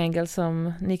PR-angle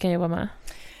som ni kan jobba med?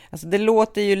 Alltså det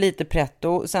låter ju lite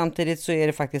pretto, samtidigt så är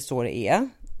det faktiskt så det är.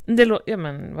 Ja,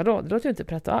 men vadå? Det låter ju inte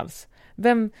pretto alls.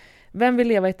 Vem vill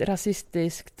leva i ett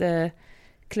rasistiskt...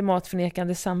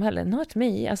 klimatförnekande samhälle? Not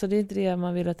me. Alltså det är inte det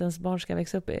man vill att ens barn ska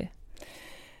växa upp i.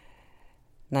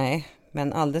 Nej,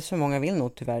 men alldeles för många vill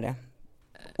nog tyvärr det.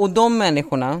 Och de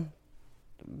människorna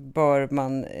bör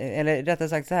man, eller rättare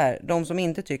sagt så här, de som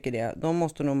inte tycker det, de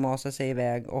måste nog masa sig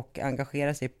iväg och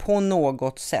engagera sig på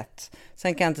något sätt.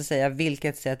 Sen kan jag inte säga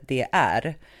vilket sätt det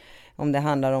är. Om det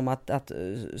handlar om att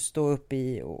stå upp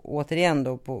i, återigen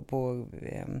då, på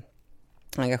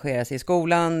engagera sig i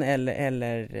skolan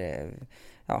eller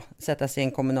sätta sig i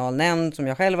en kommunal nämnd som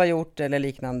jag själv har gjort eller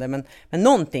liknande. Men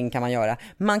någonting kan man göra.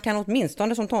 Man kan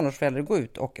åtminstone som tonårsförälder gå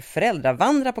ut och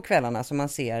föräldravandra på kvällarna så man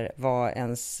ser vad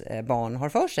ens barn har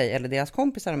för sig eller deras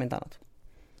kompisar om inte annat.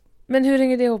 Men hur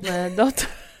hänger det ihop med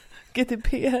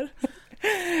GDPR?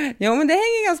 Ja, men det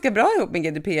hänger ganska bra ihop med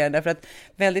GDPR därför att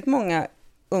väldigt många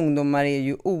ungdomar är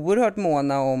ju oerhört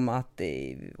måna om att,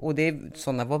 och det är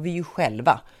sådana var vi ju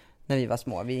själva när vi var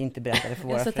små. Vi inte berättade för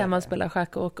våra föräldrar. Jag satt hemma och spelade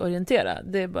schack och orientera.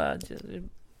 Det är bara,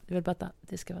 jag vill bara att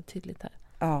det ska vara tydligt här.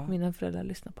 Ja. Mina föräldrar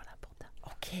lyssnar på den här podden.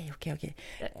 Okej.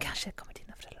 Kanske kommer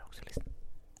dina föräldrar också lyssna.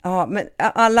 Ja, men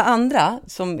alla andra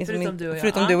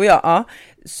förutom du och jag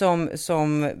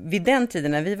som vid den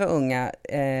tiden när vi var unga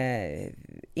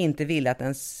inte ville att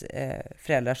ens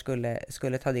föräldrar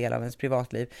skulle ta del av ens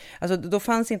privatliv. Alltså då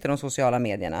fanns inte de sociala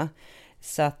medierna.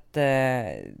 Så att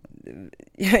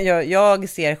jag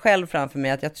ser själv framför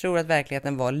mig att jag tror att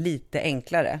verkligheten var lite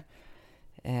enklare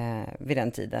vid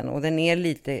den tiden. Och den är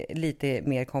lite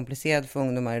mer komplicerad för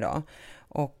ungdomar idag.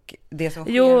 Och det som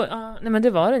sker... men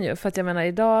det var den ju. För att jag menar,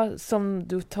 idag som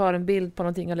du tar en bild på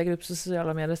någonting och lägger upp på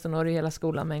sociala medier så når du hela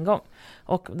skolan med en gång.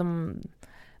 Och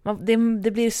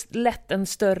det blir lätt en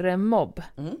större mobb.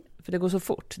 För det går så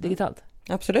fort digitalt.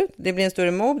 Absolut, det blir en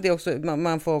större mobb. Det är också,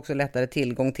 man får också lättare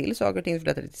tillgång till saker och ting. Du får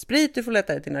lättare till sprit, du får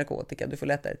lättare till narkotika, du får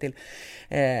lättare till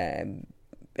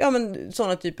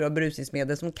sådana typer av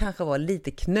berusningsmedel som kanske var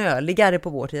lite knöligare på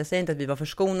vår tid. Jag säger inte att vi var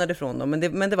förskonade från dem,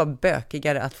 men det var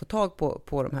bökigare att få tag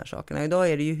på de här sakerna. Idag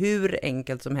är det ju hur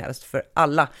enkelt som helst för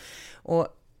alla. Och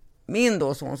min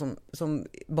då son som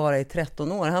bara är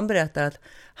 13 år, han berättar att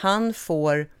han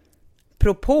får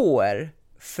propåer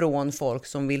från folk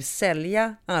som vill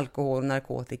sälja alkohol och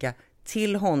narkotika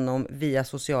till honom via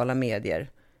sociala medier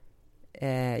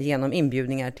genom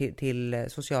inbjudningar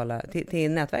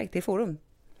till nätverk, till forum.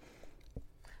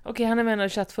 Okej, han är med i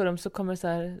chattforum så kommer det så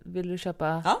här, vill du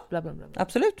köpa bla bla bla.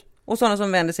 Absolut. Och sådana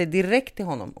som vänder sig direkt till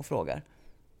honom och frågar.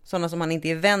 Sådana som han inte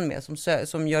är vän med,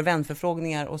 som gör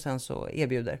vänförfrågningar och sen så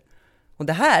erbjuder. Och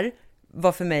det här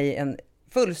var för mig en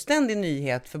fullständig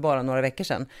nyhet för bara några veckor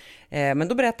sedan. Men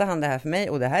då berättade han det här för mig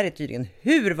och det här är tydligen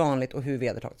hur vanligt och hur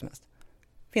vedertaget som helst.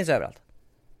 Finns överallt.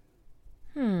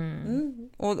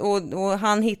 Och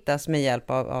han hittas med hjälp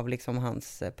av liksom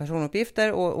hans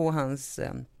personuppgifter och hans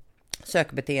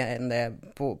sökbeteende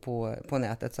på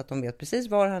nätet så att de vet precis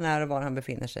var han är och var han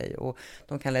befinner sig och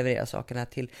de kan leverera sakerna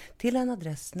till en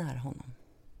adress nära honom.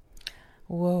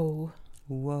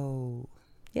 Wow.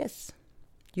 Yes.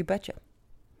 You betcha.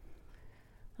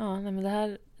 Ja, nej, men det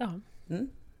här, ja.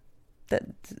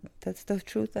 That's the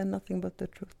truth and nothing but the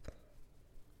truth.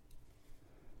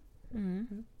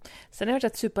 Sen har jag hört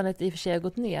att supandet i och för sig har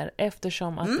gått ner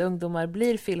eftersom att ungdomar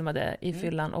blir filmade i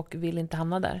fyllan och vill inte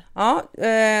hamna där. Ja,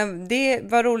 det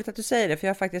var roligt att du säger det för jag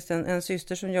har faktiskt en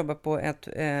syster som jobbar på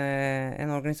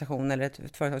en organisation eller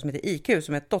ett företag som heter IQ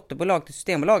som är ett dotterbolag till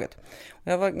Systembolaget.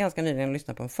 Och jag var ganska nyligen och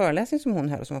lyssnade på en föreläsning som hon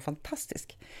höll som var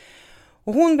fantastisk.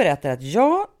 Och hon berättar att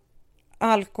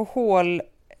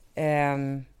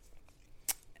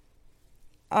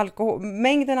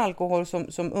mängden alkohol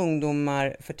som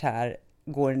ungdomar förtär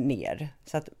går ner.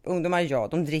 Så att ungdomar,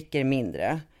 de dricker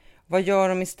mindre. Vad gör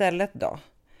de istället då?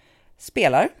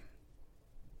 Spelar.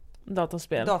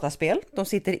 Dataspel. De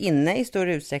sitter inne i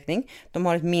större utsträckning. De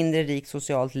har ett mindre rikt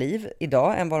socialt liv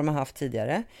idag än vad de har haft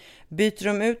tidigare. Byter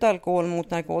de ut alkohol mot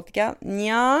narkotika?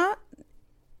 Nja,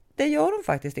 det gör de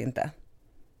faktiskt inte.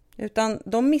 Utan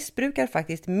de missbrukar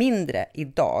faktiskt mindre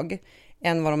idag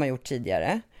än vad de har gjort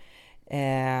tidigare.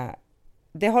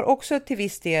 Det har också till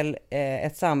viss del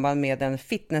ett samband med den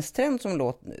fitnesstrend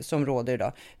som råder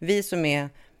idag. Vi som är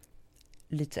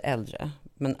lite äldre,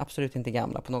 men absolut inte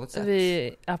gamla på något sätt. Vi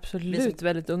är absolut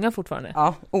väldigt unga fortfarande.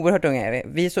 Ja, oerhört unga är vi.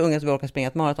 Vi är så unga så vi orkar springa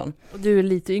ett maraton. Och du är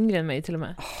lite yngre än mig till och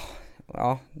med.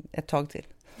 Ja, ett tag till.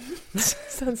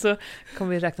 Sen så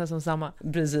kommer vi räkna som samma.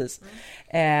 Precis.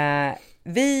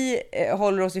 Vi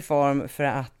håller oss i form för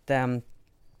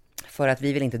att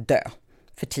vi vill inte dö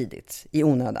för tidigt, i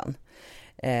onödan.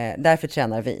 Därför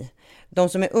tränar vi. De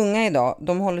som är unga idag,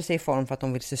 de håller sig i form för att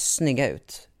de vill se snygga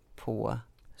ut på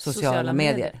sociala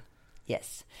medier.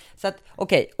 Yes. Så att,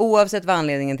 okej, oavsett vad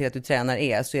anledningen till att du tränar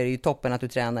är, så är det ju toppen att du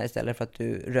tränar istället för att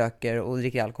du röker och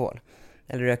dricker alkohol.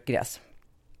 Eller röker gräs.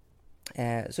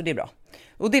 Så det är bra.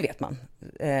 Och det vet man.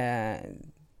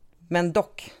 Men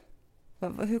dock,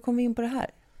 hur kom vi in på det här?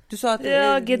 Du sa att...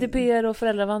 Ja, GDPR och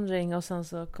föräldravandring, och sen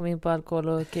så kom vi in på alkohol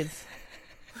och kids.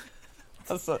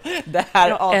 Alltså, det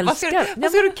här vad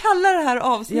ska du kalla det här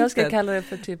avsnittet? Jag ska kalla det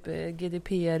för typ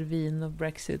GDPR, vin och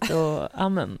Brexit och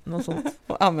amen, något sånt.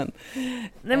 Och amen. Nej,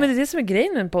 men det är det som är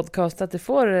grejen med en podcast, att det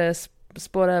får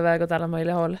spåra iväg åt alla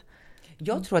möjliga håll.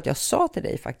 Jag tror att jag sa till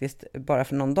dig faktiskt bara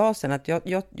för någon dag sedan att jag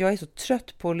är så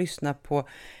trött på att lyssna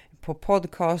på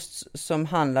podcasts som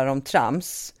handlar om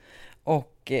trams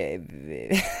och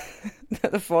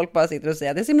folk bara sitter och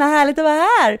säger att det är så himla härligt att vara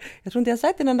här. Jag tror inte jag har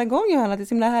sagt det en enda gång, Johanna, att det är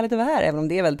så himla härligt att vara här, även om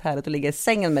det är väldigt härligt att ligga i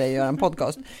sängen med dig och göra en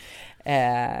podcast.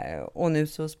 Och nu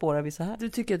så spårar vi så här. Du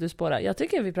tycker att du spårar. Jag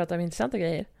tycker att vi pratar om intressanta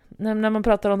grejer. När man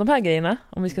pratar om de här grejerna,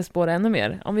 om vi ska spåra ännu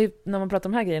mer, när man pratar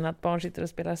om de här grejerna, att barn sitter och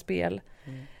spelar spel,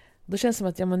 då känns det som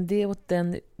att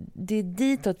det är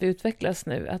dit att vi utvecklas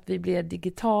nu, att vi blir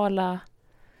digitala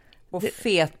och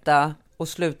feta och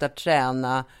slutar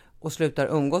träna och slutar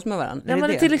umgås med varandra. Ja,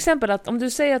 men till exempel att om du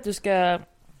säger att du ska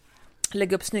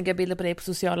lägga upp snygga bilder på dig på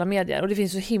sociala medier, och det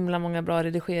finns så himla många bra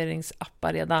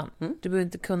redigeringsappar redan. Du behöver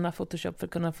inte kunna Photoshop för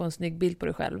att kunna få en snygg bild på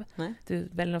dig själv. Nej. Du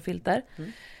väljer några filter.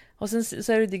 Och sen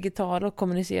så är du digital och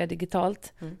kommunicerar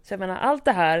digitalt. Så jag menar, allt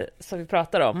det här som vi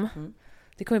pratar om,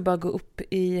 det kommer bara gå upp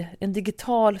i en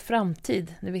digital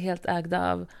framtid när vi är helt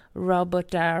ägda av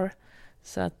Robert Air.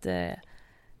 Så att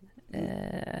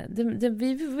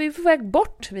vi är på väg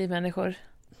bort, vi människor.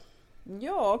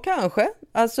 Ja, kanske.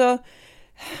 Alltså,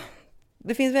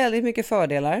 det finns väldigt mycket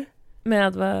fördelar. Med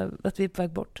att vi är på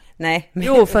väg bort? Nej.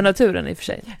 Jo, för naturen i och för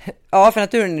sig. Ja, för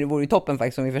naturen vore ju toppen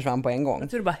faktiskt om vi försvann på en gång.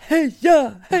 Naturen bara,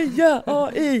 heja,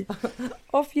 AI!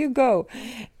 Off you go!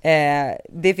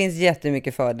 Det finns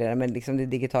jättemycket fördelar med liksom det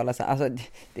digitala samhället. Alltså,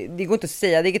 det går inte att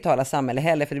säga digitala samhälle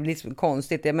heller, för det blir så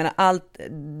konstigt. Jag menar,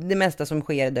 det mesta som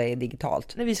sker idag är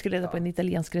digitalt. När vi skulle leta på en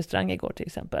italiensk restaurang igår till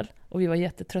exempel, och vi var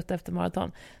jättetrötta efter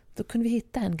maraton, då kunde vi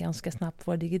hitta en ganska snabbt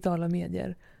på våra digitala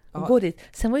medier. Och gå dit.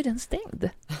 Sen var ju den stängd.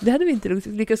 Det hade vi inte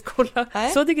lyckats kolla.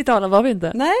 Nej. Så digitala var vi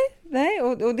inte. Nej,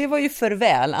 och det var ju för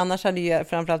väl. Annars hade ju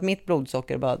framförallt mitt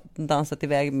blodsocker bara dansat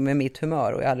iväg med mitt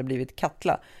humör, och jag hade blivit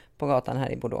kattla på gatan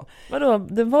här i Bordeaux. Vadå?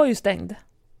 Den var ju stängd.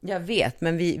 Jag vet,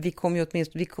 men vi kom ju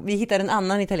åtminstone... Vi hittade en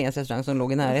annan italiensk restaurang som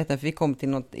låg i närheten, för vi kom till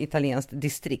något italienskt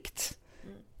distrikt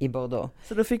i Bordeaux.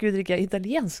 Så då fick vi dricka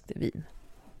italienskt vin.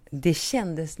 Det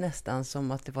kändes nästan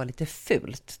som att det var lite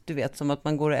fult. Du vet, som att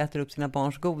man går och äter upp sina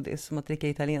barns godis. Som att dricka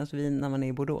italienskt vin när man är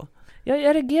i Bordeaux.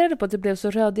 Jag reagerade på att det blev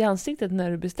så röd i ansiktet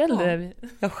när du beställde. Ja,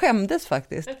 jag skämdes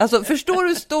faktiskt. Alltså, förstår du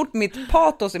hur stort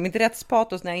mitt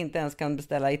rättspatos när jag inte ens kan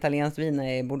beställa italienskt vin när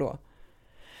jag är i Bordeaux?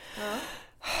 Ja.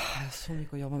 Jag har så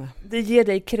mycket att jobba med. Det ger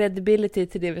dig credibility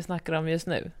till det vi snackar om just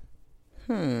nu.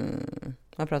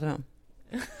 Vad pratar vi om?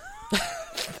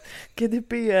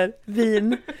 GDPR,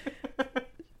 vin...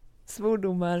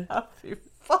 Svordomar. Ja, fy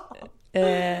fan.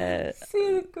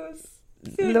 Cirkus.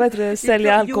 Vad heter det?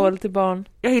 Sälja alkohol till barn.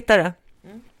 Jag hittar det.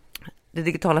 Det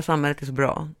digitala samhället är så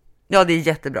bra. Ja, det är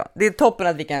jättebra. Det är toppen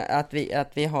att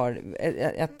vi har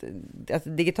att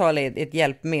digitala är ett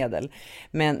hjälpmedel.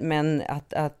 Men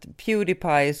att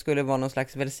PewDiePie skulle vara någon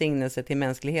slags välsignelse till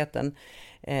mänskligheten,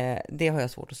 det har jag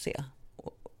svårt att se.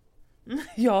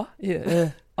 Ja.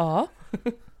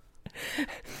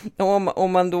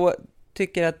 Om man då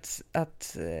tycker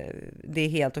att det är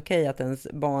helt okej att ens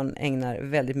barn ägnar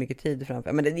väldigt mycket tid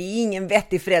framför. Men det är ingen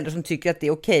vettig förälder som tycker att det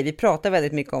är okej. Vi pratar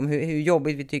väldigt mycket om hur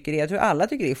jobbigt vi tycker det är. Jag tror alla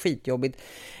tycker det är skitjobbigt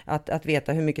att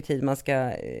veta hur mycket tid man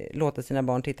ska låta sina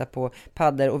barn titta på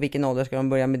paddor, och vilken ålder ska de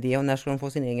börja med det, och när ska de få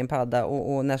sin egen padda,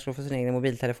 och när ska de få sina egna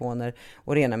mobiltelefoner,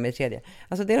 och rena med det tredje.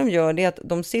 Alltså det de gör, det är att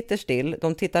de sitter still,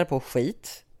 de tittar på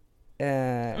skit.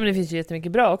 Men det finns ju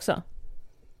jättemycket bra också.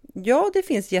 Ja, det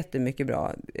finns jättemycket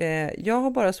bra. Jag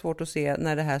har bara svårt att se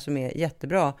när det här som är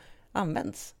jättebra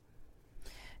används.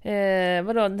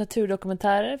 Vadå,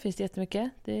 naturdokumentärer finns det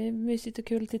jättemycket. Det är mysigt och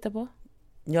kul att titta på.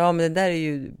 Ja, men det där är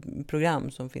ju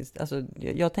program som finns. Alltså,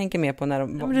 jag tänker mer på när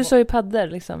de... Ja, men du sa ju paddor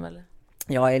liksom, eller?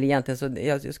 Ja, eller egentligen så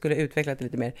jag skulle utveckla det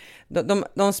lite mer.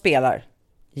 De spelar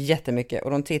jättemycket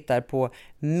och de tittar på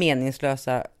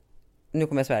meningslösa... Nu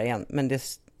kommer jag svära igen, men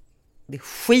det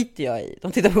skiter jag i.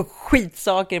 De tittar på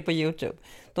skitsaker på YouTube.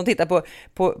 De tittar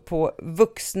på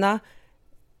vuxna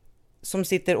som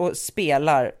sitter och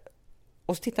spelar,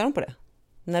 och så tittar de på det.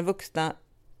 När vuxna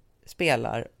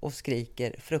spelar och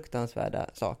skriker fruktansvärda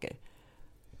saker.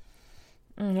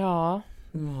 Ja.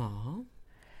 Ja.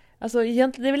 Alltså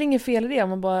egentligen, det är väl inget fel i det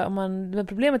men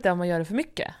problemet är om man gör det för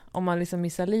mycket. Om man liksom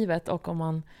missar livet och om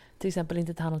man till exempel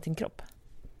inte tar hand om sin kropp.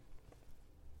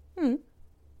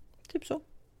 Typ så.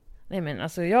 Nej, men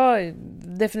alltså jag är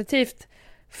definitivt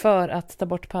för att ta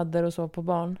bort paddor och så på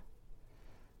barn.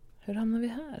 Hur hamnar vi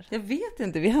här? Jag vet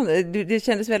inte. Det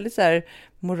kändes väldigt så här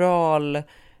moral...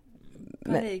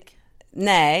 Panik.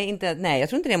 Nej, jag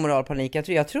tror inte det är moralpanik.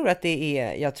 Jag tror att det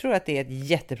är ett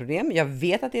jätteproblem. Jag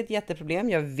vet att det är ett jätteproblem.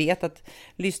 Jag vet att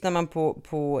lyssnar man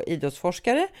på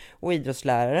idrottsforskare och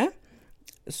idrottslärare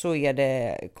så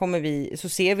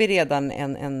ser vi redan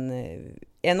en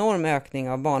enorm ökning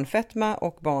av barnfetma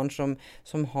och barn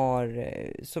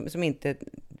som inte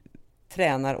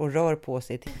tränar och rör på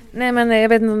sig. Nej, men jag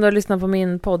vet inte om du har lyssnat på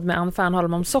min podd med Ann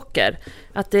Fernholm om socker.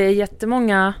 Att det är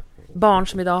jättemånga barn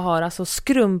som idag har alltså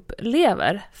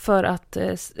skrumplever för att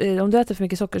om du äter för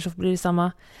mycket socker så blir det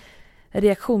samma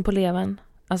reaktion på levern.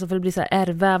 Alltså för det blir så här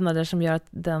ärrvävnader som gör att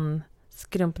den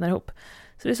skrumpnar ihop.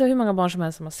 Så det är så hur många barn som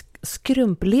helst som har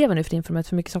skrumplever nu för att de äter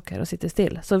för mycket socker och sitter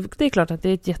still. Så det är klart att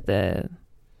det är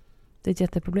ett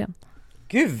jätteproblem.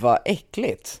 Gud vad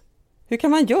äckligt. Hur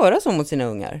kan man göra så mot sina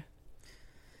ungar?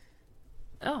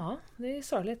 Ja, det är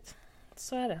sorgligt.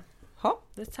 Så är det. Ha?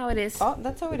 That's how it is. Ja,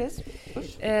 that's how it is.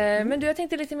 Men du, jag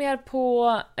tänkte lite mer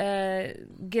på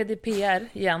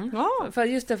GDPR igen. Ja.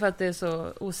 För att det är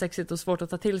så osexigt och svårt att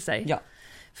ta till sig. Ja.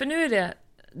 För nu är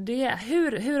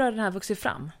hur har den här vuxit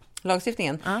fram?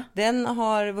 Lagstiftningen, Ja. Den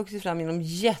har vuxit fram genom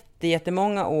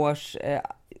jättemånga års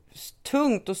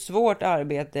tungt och svårt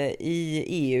arbete i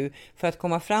EU för att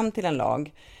komma fram till en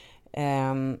lag.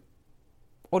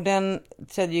 Och den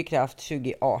trädde ju i kraft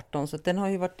 2018, så att den har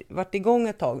ju varit igång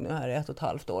ett tag nu här i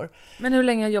 1,5 år. Men hur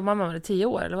länge jobbar man med det? 10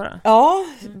 år eller vad? Ja,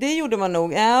 det gjorde man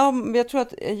nog. Ja,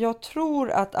 jag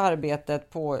tror att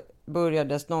arbetet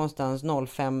börjades någonstans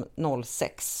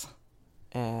 05-06.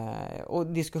 Och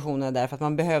diskussionerna där för att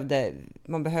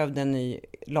man behövde en ny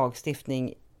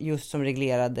lagstiftning just som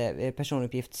reglerade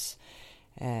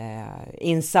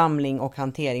personuppgiftsinsamling och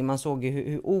hantering. Man såg ju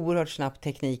hur oerhört snabbt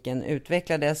tekniken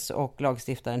utvecklades och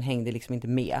lagstiftaren hängde liksom inte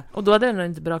med. Och då hade den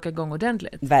inte brakat igång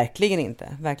ordentligt? Verkligen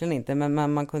inte.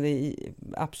 Men man kunde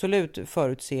absolut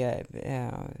förutse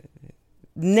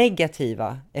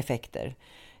negativa effekter.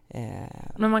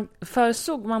 Men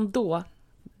förutsåg man då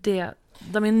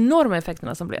de enorma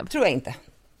effekterna som blev? Tror jag inte.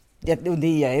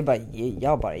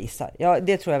 Jag bara gissar. Ja,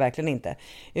 det tror jag verkligen inte.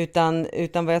 Utan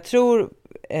vad jag tror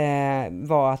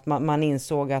var att man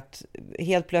insåg att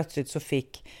helt plötsligt så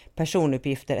fick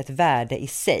personuppgifter ett värde i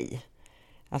sig.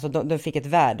 Alltså de fick ett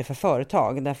värde för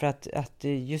företag därför att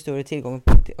ju större tillgång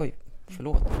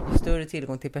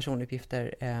till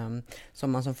personuppgifter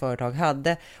som man som företag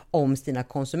hade om sina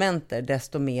konsumenter,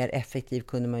 desto mer effektiv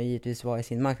kunde man givetvis vara i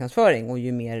sin marknadsföring, och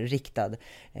ju mer riktad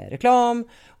reklam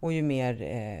och ju mer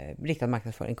riktad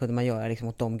marknadsföring kunde man göra liksom,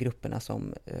 åt de grupperna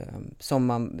som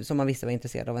man visste var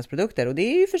intresserade av ens produkter. Och det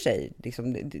är ju för sig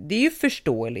liksom, det är ju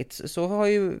förståeligt. Så har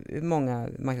ju många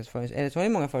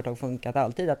företag funkat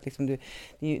alltid, att liksom det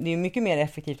är mycket mer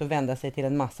effektivt att vända sig till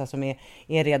en massa som är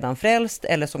redan frälst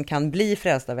eller som kan bli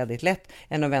frälsta väldigt lätt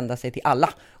än att vända sig till alla,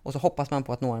 och så hoppas man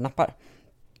på att några nappar.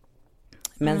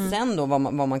 Men sen då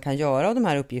vad man kan göra av de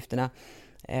här uppgifterna,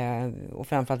 och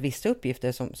framförallt vissa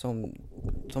uppgifter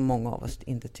som många av oss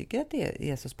inte tycker att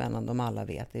det är så spännande om alla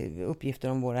vet. Det är uppgifter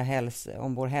om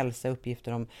vår hälsa,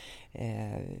 uppgifter om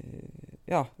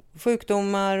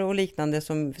sjukdomar och liknande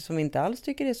som vi inte alls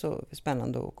tycker är så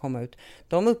spännande att komma ut.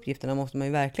 De uppgifterna måste man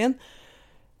ju verkligen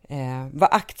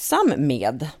vara aktsam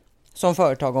med som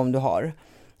företag om du har.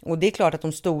 Och det är klart att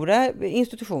de stora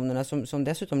institutionerna som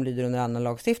dessutom lyder under annan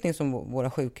lagstiftning som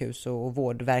våra sjukhus och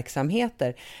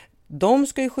vårdverksamheter, de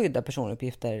ska ju skydda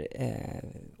personuppgifter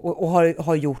och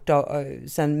har gjort det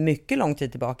sedan mycket lång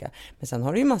tid tillbaka. Men sen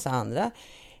har du ju massa andra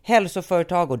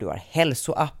hälsoföretag och du har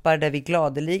hälsoappar där vi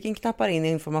gladeligen knappar in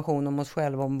information om oss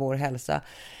själva, om vår hälsa.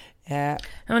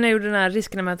 Jag gjorde den här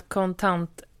risken med ett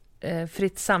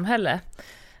kontantfritt samhälle.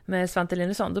 med Svante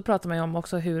Linusson, då pratar man ju om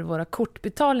också hur våra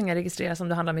kortbetalningar registreras, om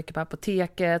det handlar mycket på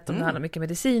apoteket, om det handlar mycket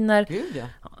mediciner. Gud,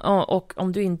 ja. Och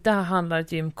om du inte handlar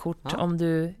ett gymkort, om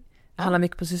du handlar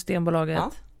mycket på Systembolaget.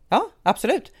 Ja,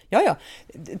 absolut. Ja.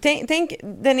 Tänk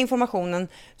den informationen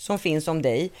som finns om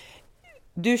dig.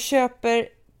 Du köper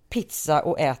pizza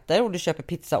och äter, och du köper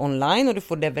pizza online och du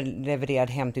får levererad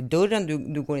hem till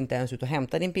dörren. Du går inte ens ut och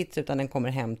hämtar din pizza, utan den kommer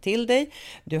hem till dig.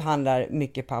 Du handlar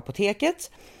mycket på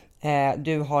apoteket.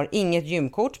 Du har inget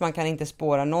gymkort, man kan inte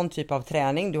spåra någon typ av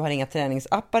träning. Du har inga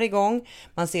träningsappar igång.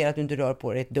 Man ser att du inte rör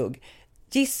på dig ett dugg.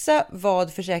 Gissa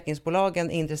vad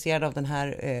försäkringsbolagen är intresserade av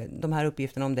de här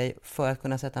uppgifterna om dig för att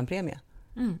kunna sätta en premie.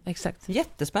 Exakt.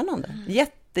 Jättespännande.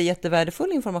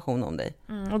 Jättevärdefull information om dig.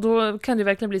 Och då kan det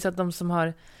verkligen bli så att de som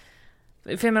har...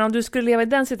 För jag menar, om du skulle leva i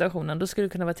den situationen, då skulle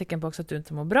det kunna vara tecken på också att du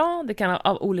inte mår bra. Det kan vara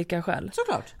av olika skäl.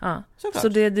 Såklart. Ja. Såklart. Så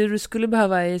det du skulle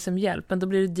behöva är som hjälp, men då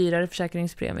blir det dyrare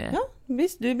försäkringspremie. Ja,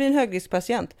 visst. Du blir en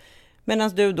högriskpatient. Medan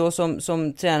du då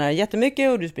som tränar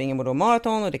jättemycket och du springer då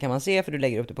maraton, och det kan man se för du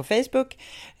lägger upp det på Facebook,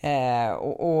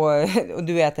 och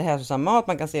du äter hälsosam mat,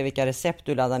 man kan se vilka recept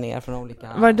du laddar ner från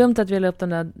olika... Var det dumt att vi la upp de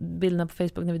där bilderna på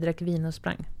Facebook när vi drack vin och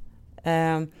sprang?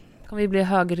 Kommer vi bli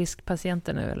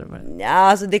högriskpatienter nu eller vad? Ja,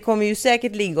 alltså det kommer ju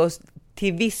säkert ligga oss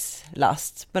till viss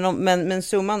last, men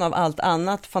summan av allt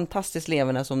annat fantastiskt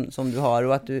leverne som du har,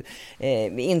 och att du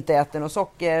inte äter något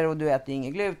socker, och du äter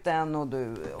ingen gluten, och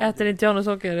du äter inte jag något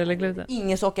socker eller gluten?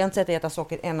 Ingen socker, jag har inte sett dig äta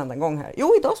socker en enda gång här.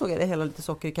 Jo, idag såg jag det hela lite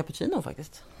socker i cappuccino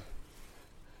faktiskt.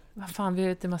 Vad fan, vi har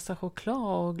ätit massa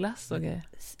choklad och glass och grejer.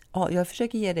 Ja, jag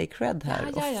försöker ge dig cred här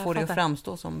och få det att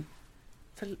framstå som...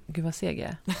 Gud vad seg jag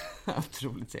är.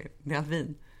 Otroligt seg. Det är allt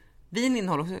vin. Vin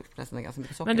innehåller också förresten ganska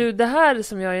mycket socker. Men du, det här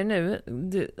som jag gör nu,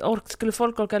 skulle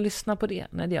folk orka lyssna på det?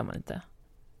 Nej, det gör man inte.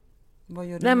 Vad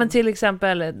gör du? Nej, men till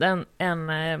exempel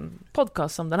en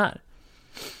podcast som den här.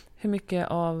 Hur mycket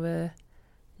av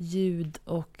ljud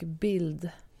och bild?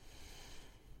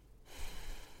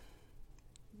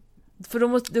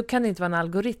 För då kan det inte vara en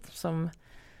algoritm som...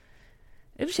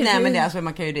 Nej, men det, alltså,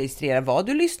 man kan ju registrera vad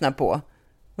du lyssnar på.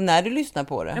 Och när du lyssnar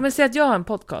på det. Ja, men säg att jag har en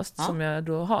podcast som jag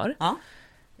då har. Ja.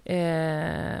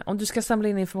 Om du ska samla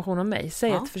in information om mig.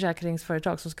 Säg ett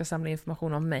försäkringsföretag som ska samla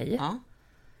information om mig. Ja.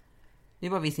 Det är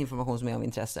bara viss information som är av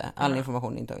intresse. All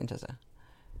information är inte av intresse.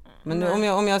 Men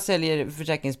nu, om jag säljer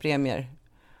försäkringspremier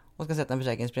och ska sätta en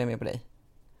försäkringspremie på dig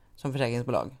som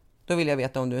försäkringsbolag, då vill jag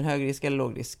veta om du är en högrisk eller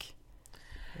lågrisk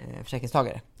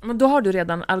försäkringstagare. Men då har du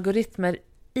redan algoritmer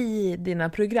i dina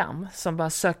program som bara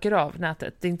söker av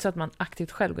nätet. Det är inte så att man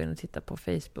aktivt själv går in och tittar på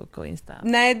Facebook och Insta.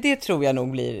 Nej, det tror jag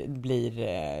nog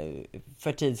blir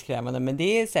för tidskrävande, men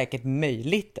det är säkert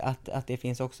möjligt att det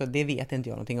finns också. Det vet inte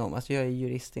jag någonting om. Alltså jag är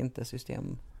jurist, inte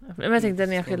system. Men jag tänkte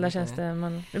den enskilda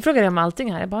tjänsten. Nu frågar jag om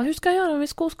allting här. Jag bara, hur ska jag göra med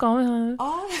skoskav?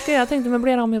 Jag tänkte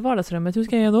möblera om i vardagsrummet. Hur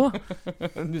ska jag göra då?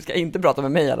 Du ska inte prata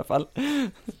med mig i alla fall.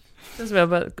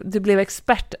 Du blev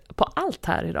expert på allt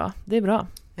här idag. Det är bra.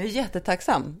 Jag är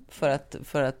jättetacksam för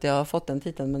att jag har fått den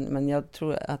titeln, men jag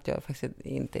tror att jag faktiskt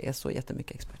inte är så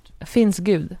jättemycket expert. Finns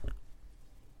Gud?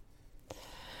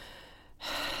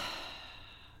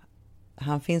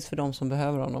 Han finns för de som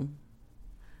behöver honom.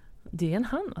 Det är en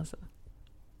han alltså.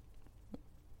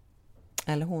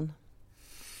 Eller hon.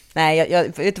 Nej,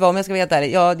 jag vet vad, om jag ska veta det.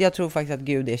 Jag tror faktiskt att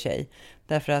Gud är tjej.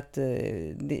 Därför att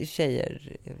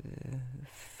tjejer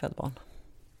föder barn.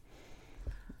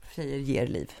 Tjejer ger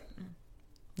liv.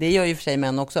 Det gör ju för sig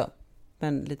män också,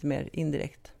 men lite mer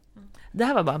indirekt. Det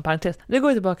här var bara en parentes. Det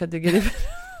går tillbaka till Gud.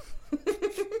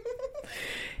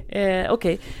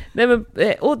 Okej.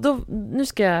 Nu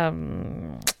ska jag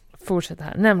fortsätta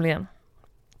här. Nämligen,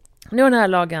 nu är den här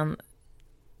lagen,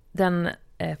 den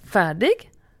är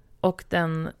färdig och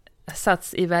den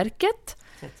satts i verket.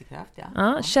 Sätts i kraft,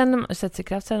 ja. Sätts i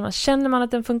kraft. Känner man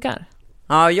att den funkar?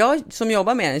 Ja, jag som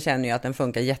jobbar med den känner ju att den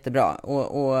funkar jättebra.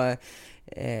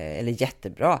 Eller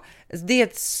jättebra. Det är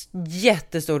ett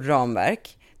jättestort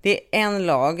ramverk. Det är en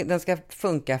lag. Den ska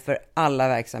funka för alla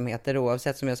verksamheter,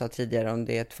 oavsett, som jag sa tidigare, om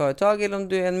det är ett företag eller om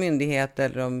du är en myndighet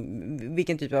eller om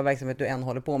vilken typ av verksamhet du än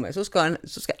håller på med. Så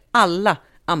ska alla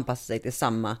anpassa sig till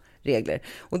samma regler.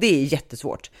 Och det är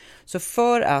jättesvårt. Så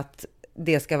för att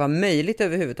det ska vara möjligt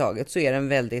överhuvudtaget så är den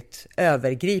väldigt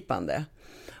övergripande.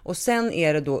 Och sen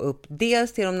är det då upp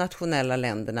dels till de nationella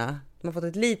länderna. De har fått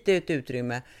ett litet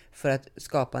utrymme för att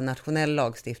skapa nationell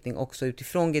lagstiftning också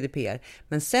utifrån GDPR.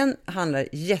 Men sen handlar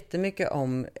jättemycket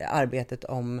om arbetet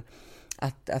om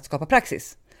att skapa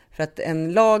praxis. För att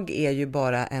en lag är ju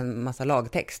bara en massa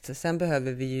lagtext. Sen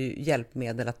behöver vi ju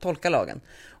hjälpmedel att tolka lagen.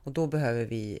 Och då behöver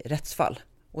vi rättsfall.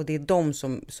 Och det är de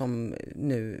som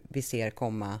nu vi ser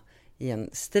komma i en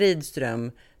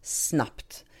stridström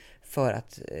snabbt.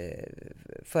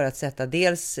 för att sätta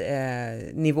dels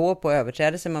nivå på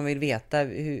överträdelser. Man vill veta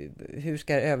hur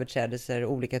ska överträdelser,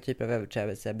 olika typer av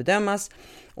överträdelser bedömas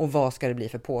och vad ska det bli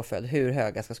för påföljd, hur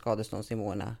höga ska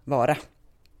skadeståndsnivåerna vara.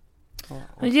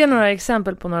 Ge några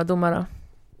exempel på några domar då.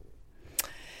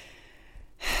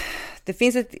 Det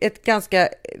finns ett ganska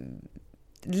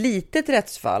litet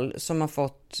rättsfall som har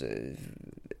fått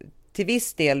till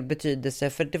viss del betydelse,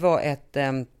 för det var ett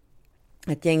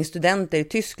gäng studenter i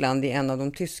Tyskland, i en av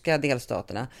de tyska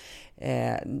delstaterna,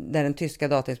 där den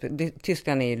tyska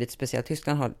Tyskland är ju lite speciellt.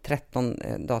 Tyskland har 13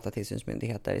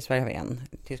 datatillsynsmyndigheter, i Sverige har vi en.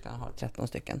 Tyskland har 13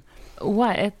 stycken.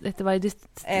 Ett i varje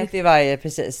distrikt? Ett i varje,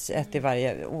 precis. Ett i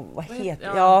varje, vad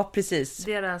heter det? Ja, precis.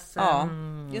 Deras... Ja,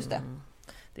 just det.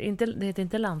 Det heter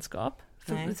inte landskap.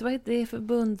 Vad heter det?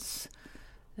 Förbunds...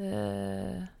 vad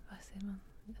säger man?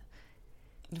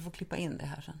 Du får klippa in det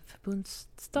här sen.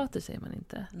 Förbundsstater säger man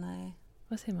inte. Nej.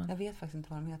 Vad säger man? Jag vet faktiskt inte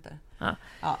vad de heter.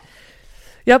 Ja.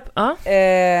 Japp, ja.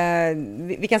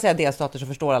 Vi kan säga delstater så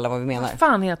förstår alla vad vi menar. Vad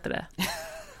fan heter det?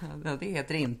 Ja, det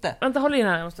heter det inte. Vänta, håll in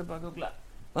här. Jag måste bara googla.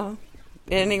 Ja.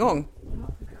 Är den igång?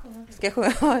 Ska jag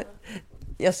sjunga?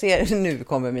 Jag ser, nu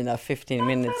kommer mina 15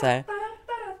 minutes här.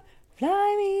 Fly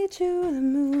me to the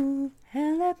moon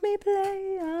and let me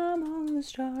play among the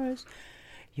stars.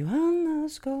 Johanna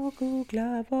ska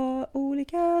googla vad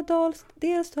olika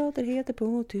delstater heter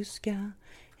på tyska.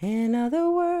 In other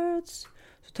words,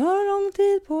 så tar de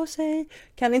tid på sig.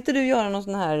 Kan inte du göra någon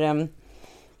sån här,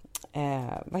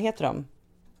 vad heter de?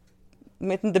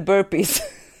 De heter inte burpees.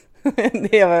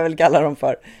 Det är vad jag vill kalla dem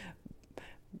för.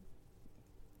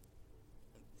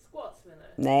 Squats menar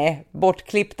du? Nej,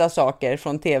 bortklippta saker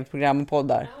från tv-program och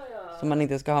poddar. Som man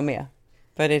inte ska ha med.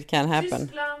 But it can happen.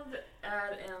 Tyskland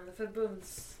är en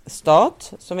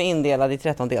förbundsstat som är indelad i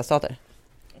 13 delstater.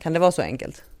 Kan det vara så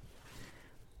enkelt?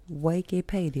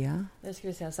 Wikipedia. Nu ska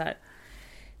vi säga så här.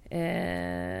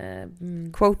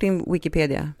 Quoting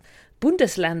Wikipedia.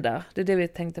 Bundesländer, det är det vi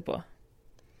tänkte på.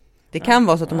 Det kan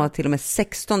vara så att de har till och med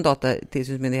 16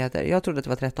 datatillsynsmyndigheter. Jag trodde att det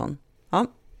var 13. Ja.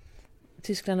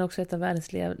 Tyskland är också ett av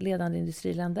världens ledande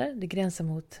industriländer. Det gränsar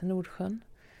mot Nordsjön,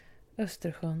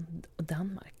 Östersjön och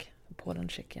Danmark. Polen,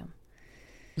 Tjeckien.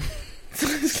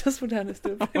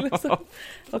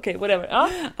 Okej, whatever.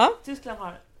 Ja. Tyskland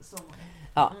har så många.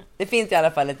 Ja, det finns i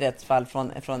alla fall ett rättsfall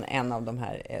från en av de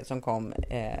här som kom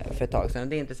för ett tag sedan.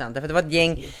 Det är intressant, för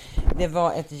det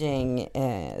var ett gäng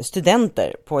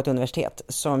studenter på ett universitet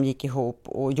som gick ihop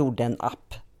och gjorde en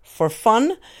app for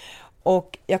fun.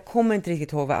 Och jag kommer inte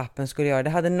riktigt ihåg vad appen skulle göra. Det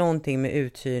hade någonting med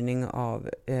uthyrning av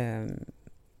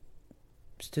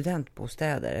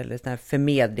studentbostäder eller sån här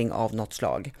förmedling av något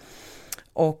slag.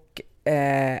 Och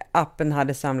appen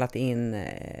hade samlat in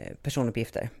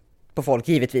personuppgifter på folk,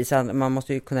 givetvis. Man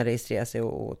måste ju kunna registrera sig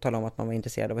och tala om att man var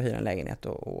intresserad av att hyra en lägenhet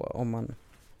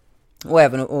och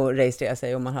även att registrera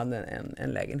sig om man hade en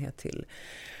lägenhet till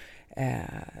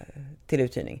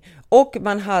uthyrning. Och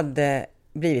man hade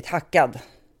blivit hackad.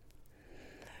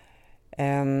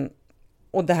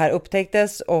 Och det här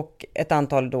upptäcktes och ett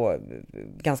antal då,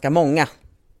 ganska många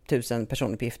 1000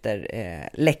 personuppgifter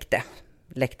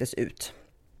läcktes ut.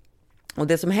 Och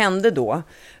det som hände då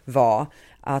var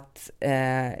att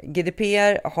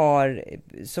GDPR har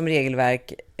som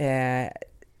regelverk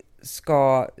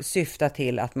ska syfta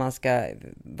till att man ska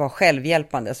vara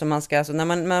självhjälpande. Så man ska, alltså när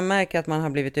man märker att man har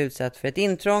blivit utsatt för ett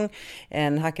intrång,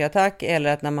 en hackerattack,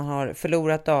 eller att när man har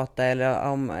förlorat data eller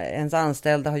om ens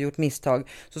anställda har gjort misstag,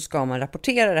 så ska man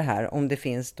rapportera det här om det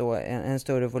finns då en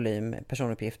större volym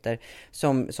personuppgifter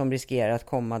som riskerar att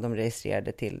komma de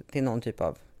registrerade till någon typ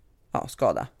av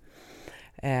skada.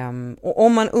 Och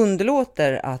om man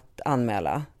underlåter att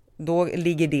anmäla, då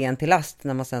ligger det en till last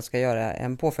när man sen ska göra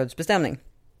en påföljdsbestämning.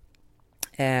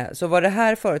 Så vad det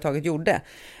här företaget gjorde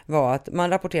var att man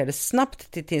rapporterade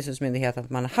snabbt till tillsynsmyndigheten att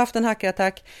man hade haft en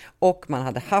hackerattack och man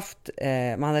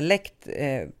hade läckt,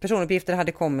 personuppgifter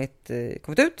hade kommit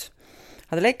ut,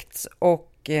 hade läckts,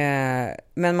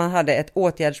 men man hade ett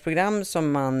åtgärdsprogram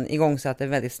som man igångsatte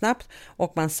väldigt snabbt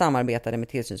och man samarbetade med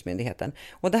tillsynsmyndigheten.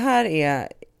 Och det här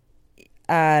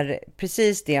är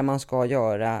precis det man ska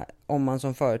göra om man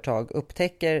som företag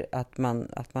upptäcker att man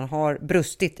har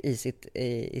brustit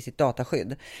i sitt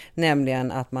dataskydd.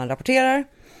 Nämligen att man rapporterar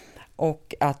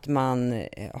och att man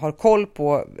har koll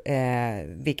på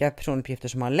vilka personuppgifter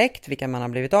som har läckt, vilka man har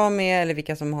blivit av med eller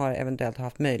vilka som har eventuellt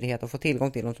haft möjlighet att få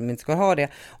tillgång till dem som inte ska ha det,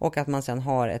 och att man sedan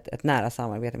har ett nära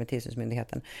samarbete med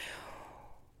tillsynsmyndigheten.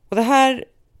 Och det här...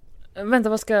 Vänta,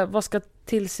 vad ska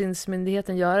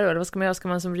tillsynsmyndigheten göra då? Eller vad ska man göra? Ska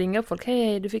man som ringa upp folk?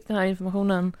 Hej, du fick den här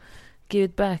informationen. Give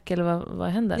it back, eller vad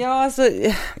händer? Ja, alltså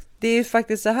det är ju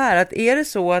faktiskt så här att är det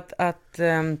så att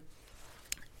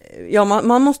Ja,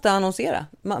 man måste annonsera.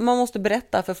 Man måste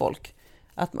berätta för folk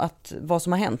att vad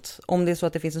som har hänt. Om det är så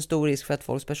att det finns en stor risk för att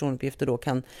folks personuppgifter då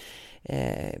kan...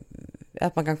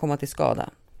 att man kan komma till skada.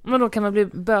 Men då kan man bli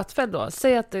bötfälld då?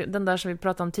 Säg att den där som vi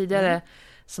pratade om tidigare,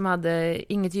 som hade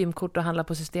inget gymkort och handla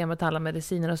på systemet, handla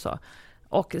mediciner och så.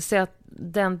 Och säg att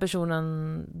den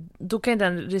personen, då kan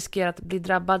den riskera att bli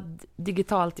drabbad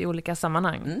digitalt i olika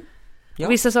sammanhang. Ja.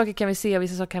 Vissa saker kan vi se och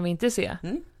vissa saker kan vi inte se.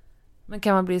 Men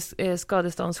kan man bli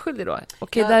skadeståndsskyldig då?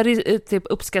 Okej, där typ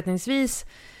uppskattningsvis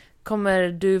kommer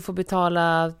du få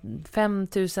betala 5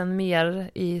 000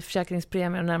 mer i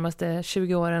försäkringspremier de närmaste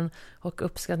 20 åren och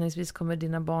uppskattningsvis kommer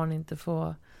dina barn inte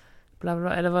få bla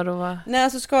bla, eller vad då var? Nej,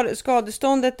 alltså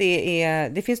skadeståndet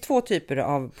det finns två typer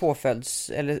av påföljds,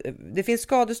 eller det finns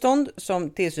skadestånd som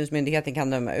tillsynsmyndigheten kan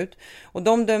döma ut, och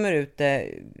de dömer ut det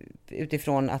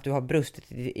utifrån att du har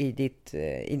brustit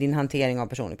i din hantering av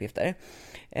personuppgifter.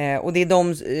 Och det är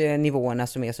de nivåerna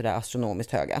som är sådär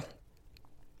astronomiskt höga.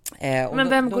 Men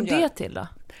vem går det till då?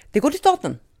 Det går till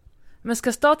staten. Men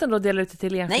ska staten då dela ut det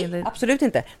till enskilda? Nej, absolut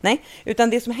inte. Nej, utan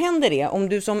det som händer är, om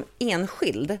du som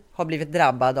enskild har blivit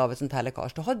drabbad av ett sånt här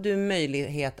läckage, då har du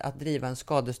möjlighet att driva en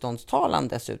skadeståndstalan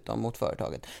dessutom mot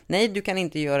företaget. Nej, du kan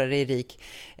inte göra dig rik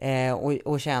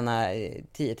och tjäna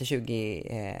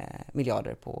 10-20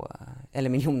 miljarder på, eller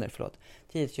miljoner,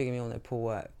 10-20 miljoner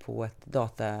på ett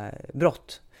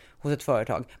databrott hos ett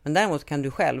företag. Men däremot kan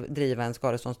du själv driva en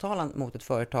skadeståndstalan mot ett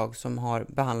företag som har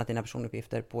behandlat dina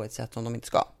personuppgifter på ett sätt som de inte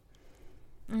ska.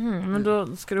 Men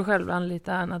då ska du själv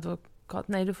anlita en advokat?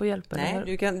 Nej, du får hjälp med det.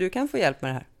 Nej, du kan få hjälp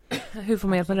med det här. Hur får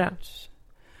man hjälp med det?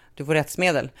 Du får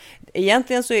rättsmedel.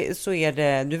 Egentligen så är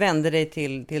det, du vänder dig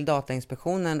till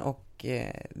Datainspektionen och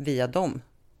via dem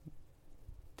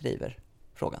driver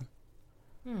frågan.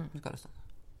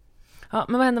 Ja,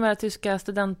 men vad händer med den tyska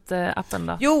studentappen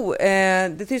då? Jo,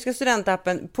 den tyska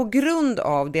studentappen, på grund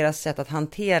av deras sätt att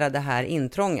hantera det här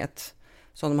intrånget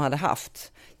som de hade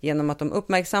haft, genom att de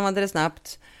uppmärksammade det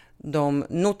snabbt, de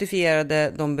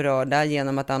notifierade de berörda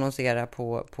genom att annonsera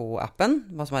på appen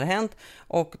vad som hade hänt,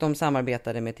 och de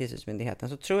samarbetade med tillsynsmyndigheten,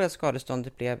 så tror jag att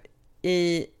skadeståndet blev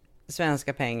i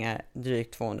svenska pengar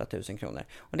drygt 200 000 kronor.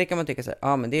 Och det kan man tycka så här,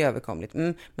 ja men det är överkomligt.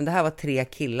 Men det här var 3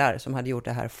 killar som hade gjort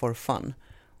det här for fun.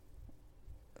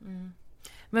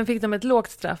 Men fick de ett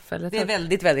lågt straff? Eller? Det är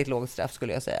väldigt, väldigt lågt straff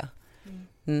skulle jag säga.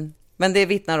 Men det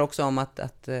vittnar också om att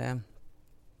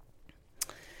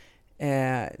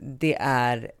det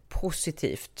är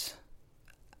positivt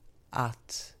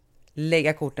att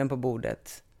lägga korten på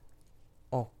bordet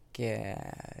och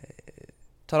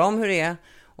tala om hur det är,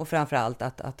 och framförallt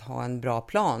att ha en bra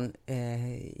plan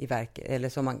i verket, eller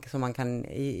som man kan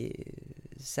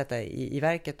sätta i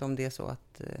verket om det är så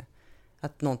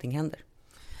att någonting händer.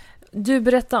 Du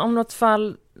berättade om något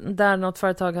fall där något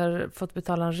företag har fått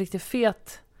betala en riktigt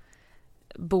fet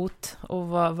bot, och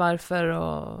varför,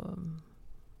 och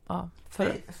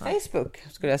Facebook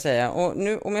skulle jag säga. Och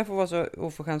nu, om jag får vara så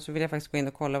oförskämd, så vill jag faktiskt gå in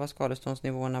och kolla vad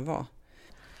skadeståndsnivåerna var.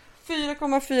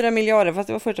 4,4 miljarder, fast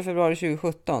det var 1 februari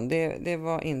 2017. Det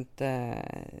var inte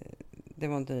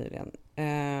nyligen. Det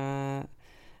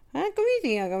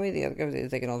är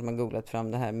säkert någon som har googlat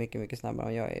fram det här mycket, mycket snabbare,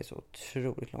 och jag är så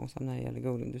otroligt långsam när det gäller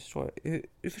googling. Du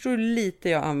förstår hur lite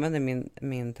jag använder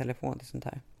min telefon till sånt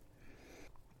här.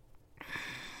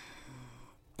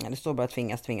 Ja, det står bara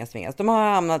tvingas. De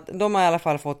har i alla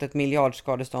fall fått ett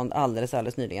miljardskadestånd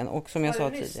alldeles nyligen. Och som jag sa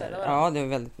tidigare. Ja, det är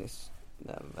väldigt nyss.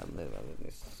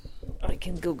 I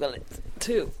can google it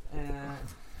too.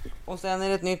 Och sen är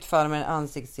det ett nytt fall med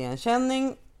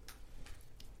ansiktsigenkänning.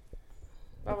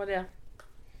 Vad var det?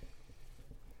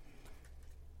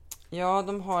 Ja,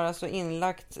 de har alltså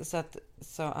inlagt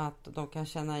så att de kan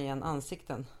känna igen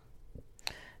ansikten.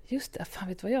 Just det, fan,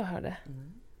 vet du vad jag hörde?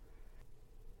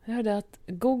 Jag hörde att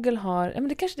Google har, men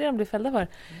det kanske det de blir fällda för.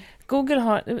 Google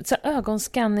har så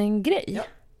ögonscanning-grej. Ja.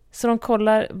 Så de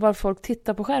kollar var folk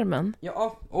tittar på skärmen.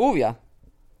 Ja, ja.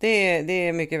 Det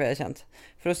är mycket välkänt.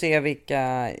 För att se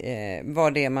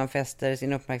vad det är man fäster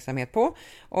sin uppmärksamhet på.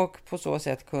 Och på så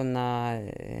sätt kunna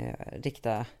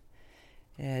rikta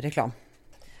reklam.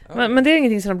 Men det är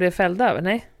ingenting som de blir fällda över,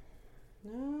 nej? Ja,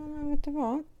 vet du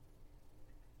vad?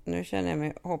 Nu känner jag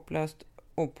mig hopplöst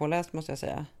opåläst, måste jag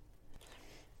säga.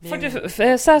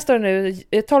 Så här står det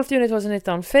nu, 12 juni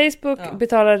 2019. Facebook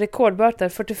betalar rekordböter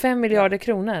 45 miljarder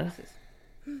kronor.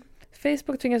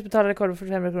 Facebook tvingas betala rekord på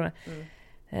 45 miljarder kronor.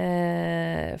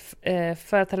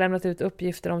 För att ha lämnat ut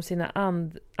uppgifter om sina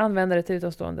användare till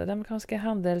utomstående. Den amerikanska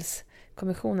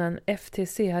handelskommissionen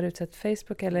FTC har utsett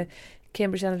Facebook eller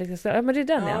Cambridge Analytica. Ja, men det är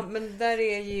den, ja. Men där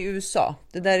är i USA.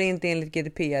 Det där är inte enligt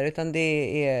GDPR, utan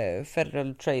det är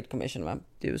Federal Trade Commission, va?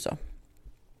 I USA.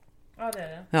 Ja, det är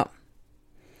det. Ja.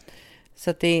 Så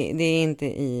att det är inte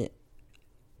i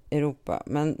Europa.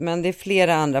 Men det är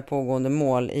flera andra pågående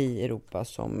mål i Europa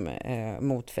som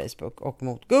mot Facebook och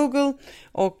mot Google.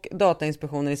 Och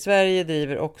Datainspektionen i Sverige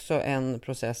driver också en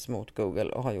process mot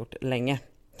Google och har gjort länge.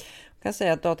 Jag kan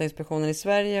säga att Datainspektionen i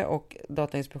Sverige och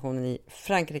Datainspektionen i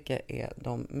Frankrike är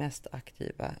de mest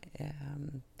aktiva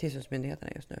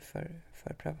tillsynsmyndigheterna just nu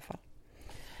för prövafall.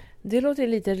 Det låter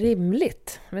lite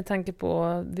rimligt med tanke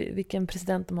på vilken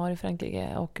president de har i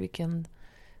Frankrike och vilken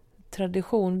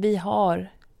tradition vi har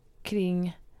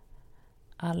kring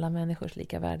alla människors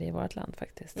lika värde i vårt land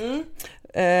faktiskt.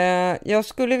 Jag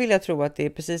skulle vilja tro att det är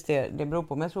precis det beror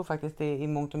på, men jag tror faktiskt det i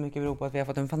mångt och mycket beror på att vi har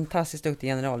fått en fantastiskt duktig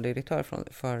generaldirektör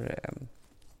för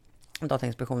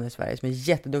Datainspektionen i Sverige som är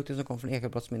jätteduktig, som kom från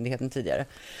Ekobrottsmyndigheten tidigare.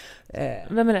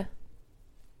 Vem är det?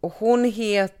 Och hon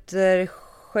heter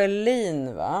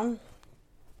Schelin, va?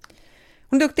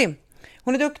 Hon är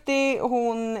duktig.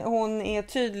 Hon är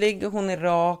tydlig, hon är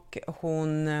rak,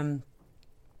 hon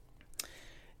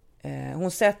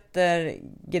sätter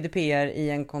GDPR i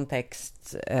en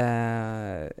kontext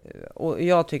och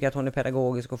jag tycker att hon är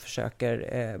pedagogisk och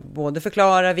försöker både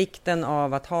förklara vikten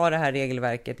av att ha det här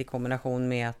regelverket i kombination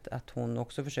med att hon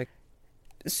också försöker.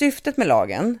 Syftet med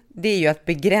lagen, det är ju att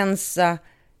begränsa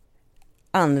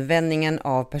användningen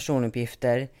av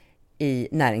personuppgifter i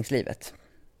näringslivet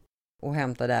och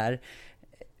hämta där.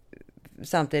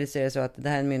 Samtidigt är det så att det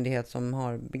här är en myndighet som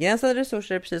har begränsade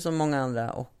resurser precis som många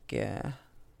andra och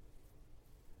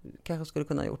kanske skulle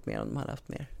kunna ha gjort mer om de hade haft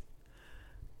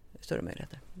större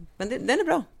möjligheter. Men den är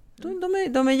bra.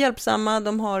 De är hjälpsamma,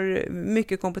 de har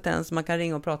mycket kompetens, man kan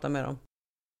ringa och prata med dem.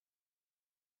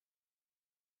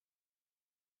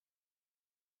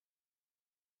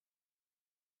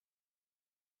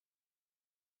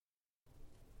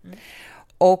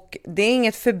 Och det är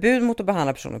inget förbud mot att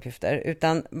behandla personuppgifter,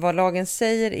 utan vad lagen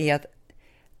säger är att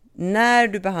när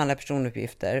du behandlar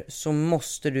personuppgifter så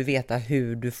måste du veta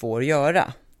hur du får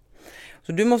göra.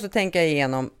 Så du måste tänka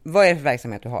igenom, vad är det för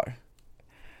verksamhet du har?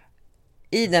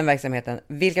 I den verksamheten,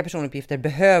 vilka personuppgifter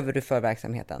behöver du för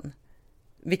verksamheten?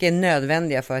 Vilka är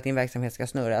nödvändiga för att din verksamhet ska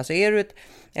snurra? Alltså är du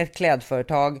ett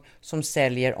klädföretag som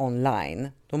säljer online,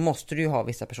 då måste du ju ha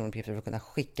vissa personuppgifter för att kunna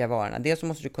skicka varorna. Dels så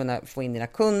måste du kunna få in dina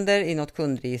kunder i något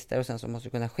kundregister och sen så måste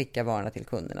du kunna skicka varorna till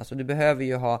kunderna. Så du behöver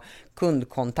ju ha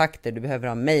kundkontakter, du behöver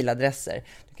ha mejladresser.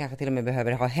 Du kanske till och med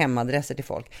behöver ha hemadresser till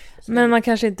folk. Men man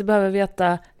kanske inte behöver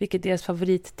veta vilket deras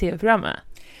favorit-tv-program är?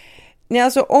 Nej,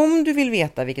 alltså om du vill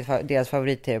veta vilket deras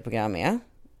favorit-tv-program är,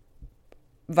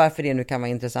 varför det nu kan vara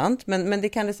intressant, men det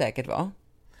kan det säkert vara.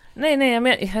 Nej,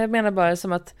 jag menar bara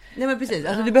som att... Nej, men precis.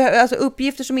 Alltså, du behöver, alltså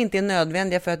uppgifter som inte är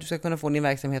nödvändiga för att du ska kunna få din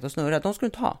verksamhet att snurra, de ska du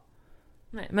inte ha.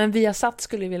 Nej, men Viasat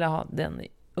skulle vilja ha den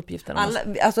uppgiften.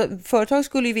 Alltså, företag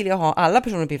skulle ju vilja ha alla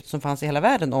personuppgifter som fanns i hela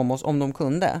världen om oss, om de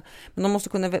kunde. Men de måste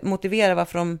kunna motivera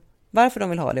varför de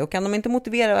vill ha det. Och kan de inte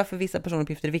motivera varför vissa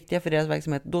personuppgifter är viktiga för deras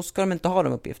verksamhet, då ska de inte ha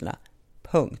de uppgifterna.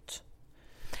 Punkt.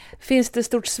 Finns det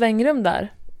stort svängrum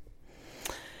där?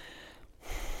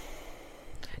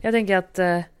 Jag tänker att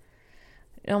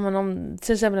men om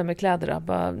till exempel med kläder då,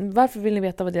 bara, varför vill ni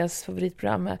veta vad deras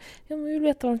favoritprogram är? Ja, men vi vill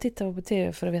veta vad de tittar på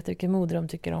tv för att veta vilken mode de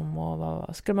tycker om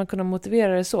och skulle man kunna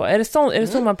motivera det så? Är det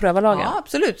så man prövar lagen? Ja,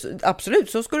 absolut.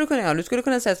 Så skulle du kunna göra. Du skulle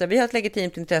kunna säga så här, vi har ett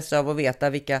legitimt intresse av att veta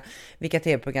vilka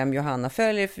tv-program Johanna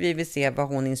följer, för vi vill se vad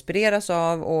hon inspireras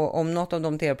av, och om något av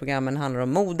de tv-programmen handlar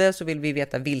om mode så vill vi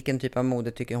veta vilken typ av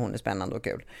mode tycker hon är spännande och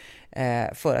kul,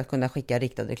 för att kunna skicka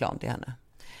riktad reklam till henne.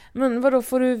 Men vadå,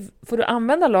 får du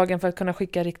använda lagen för att kunna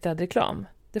skicka riktad reklam?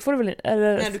 Det får du väl inte?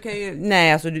 Eller?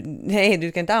 Nej,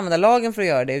 du kan inte använda lagen för att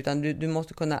göra det, utan du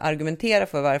måste kunna argumentera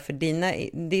för varför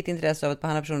ditt intresse av att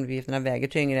behandla personuppgifterna väger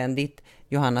tyngre än ditt,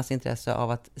 Johannas, intresse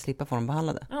av att slippa få dem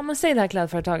behandlade. Ja, men säg det här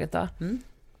klädföretaget då.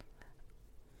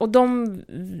 Och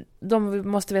de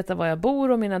måste veta var jag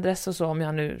bor och min adress och så, om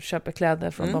jag nu köper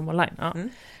kläder från dem online. Ja.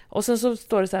 Och sen så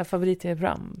står det så här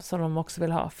favorit-tv-program som de också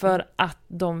vill ha för att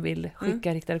de vill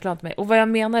skicka riktad reklam till mig. Och vad jag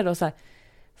menar då så här,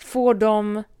 får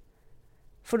de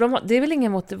det är väl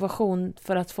ingen motivation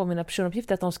för att få mina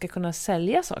personuppgifter att de ska kunna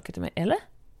sälja saker till mig, eller?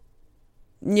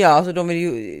 Ja, alltså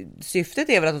syftet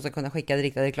är väl att de ska kunna skicka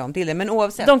riktad reklam till det, men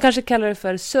oavsett. De kanske kallar det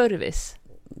för service.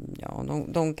 Ja,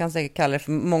 de kan säkert kalla det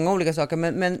för många olika saker,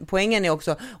 men poängen är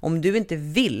också, om du inte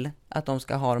vill att de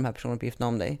ska ha de här personuppgifterna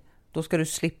om dig, då ska du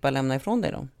slippa lämna ifrån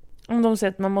dig dem. Om de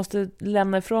säger att man måste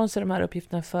lämna ifrån sig de här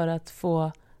uppgifterna för att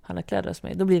få handla kläder hos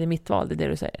mig, då blir det mitt val, det är det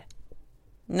du säger.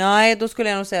 Nej, då skulle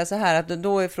jag nog säga så här, att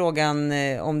då är frågan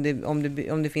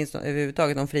om det finns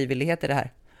överhuvudtaget någon frivillighet i det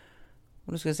här.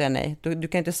 Och då skulle jag säga nej. Du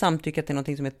kan inte samtycka till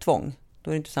någonting som är tvång.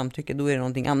 Då är det inte samtycke, då är det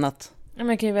någonting annat.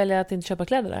 Man kan ju välja att inte köpa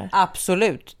kläder där.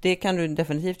 Absolut, det kan du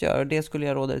definitivt göra och det skulle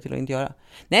jag råda dig till att inte göra.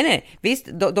 Nej, visst,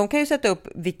 de kan ju sätta upp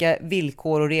vilka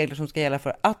villkor och regler som ska gälla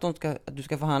för att du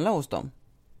ska få handla hos dem.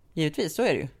 Givetvis, så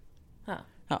är det ju.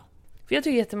 Ja. För jag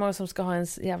tycker jättemånga som ska ha en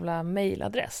jävla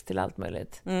mailadress till allt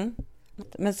möjligt. Mm.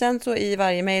 Men sen så i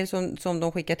varje mejl som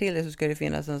de skickar till dig så ska det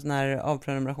finnas en sån här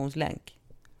avprenumerationslänk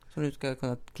som du ska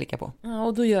kunna klicka på. Ja,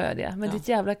 och då gör jag det. Men det är ett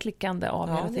jävla klickande av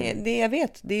hela tiden. Jag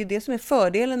vet. Det är det som är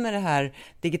fördelen med det här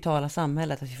digitala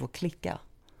samhället, att vi får klicka.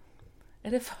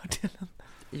 Är det fördelen?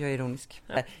 Jag är ironisk.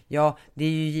 Ja, det är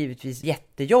ju givetvis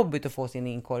jättejobbigt att få sin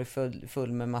inkorg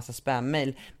full med massa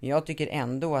spam-mail. Men jag tycker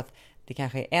ändå att det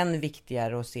kanske är än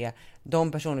viktigare att se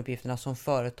de personuppgifterna som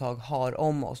företag har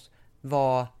om oss.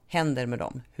 Vad händer med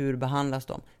dem? Hur behandlas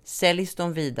de? Säljs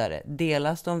de vidare?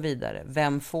 Delas de vidare?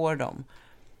 Vem får dem?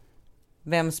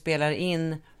 Vem spelar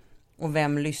in och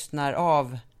vem lyssnar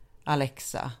av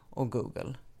Alexa och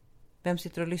Google? Vem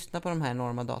sitter och lyssnar på de här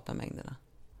enorma datamängderna?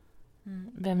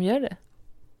 Vem gör det?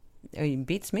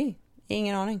 Beats me.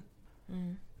 Ingen aning.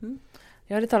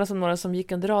 Jag hörde talas om några som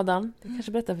gick under radarn. Det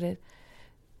kanske berättar för dig.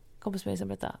 Kompis med mig som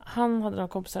berättade. Han hade några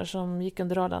kompisar som gick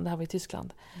under radarn. Det här var i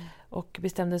Tyskland. Och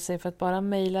bestämde sig för att bara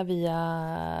mejla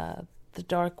via the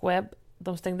dark web.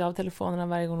 De stängde av telefonerna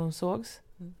varje gång de sågs.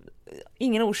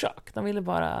 Ingen orsak. De ville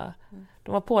bara...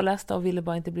 De var pålästa och ville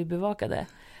bara inte bli bevakade.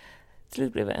 Till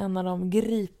slut blev en av dem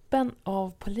gripen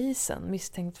av polisen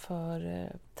misstänkt för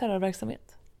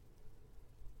terrorverksamhet.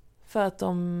 För att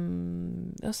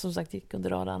de, som sagt, gick under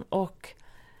radarn. Och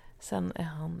sen är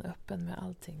han öppen med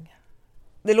allting.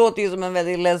 Det låter ju som en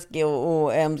väldigt läskig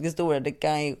och hemsk historia. Det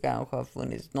kan ju kanske ha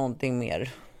funnits någonting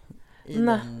mer i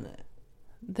den.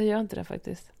 Det gör inte det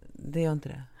faktiskt. Det gör inte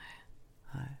det?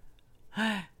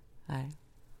 Nej.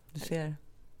 Du ser.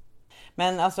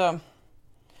 Men alltså,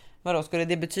 vadå, skulle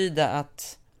det betyda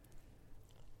att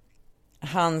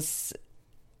hans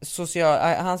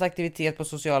aktivitet på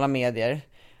sociala medier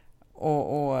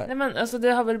och... Nej, men alltså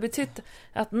det har väl betytt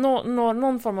att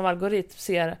någon form av algoritm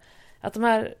ser att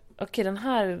den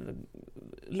här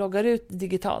loggar ut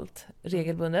digitalt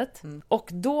regelbundet. Och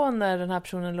då när den här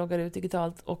personen loggar ut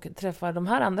digitalt och träffar de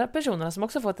här andra personerna som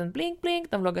också fått en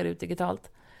blink, de loggar ut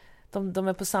digitalt. De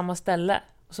är på samma ställe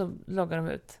och så loggar de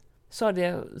ut. Så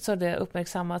har det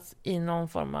uppmärksammats i någon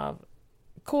form av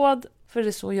kod, för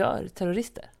det så gör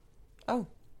terrorister. Oh,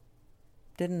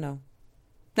 didn't know.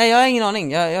 Nej, jag har ingen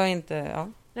aning. Jag är inte...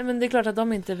 Ja. Nej, men det är klart att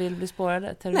de inte vill bli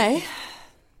spårade terrorister.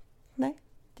 Nej,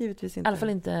 givetvis inte. I alla fall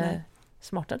inte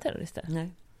smarta terrorister.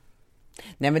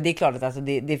 Nej, men det är klart att alltså,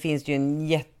 det finns ju en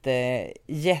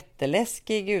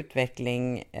jätteläskig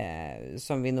utveckling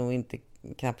som vi nog inte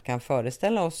knappt kan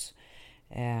föreställa oss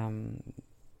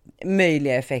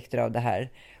möjliga effekter av det här.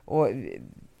 Och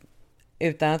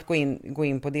utan att gå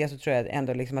in på det så tror jag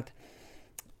ändå liksom att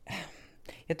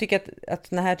jag tycker att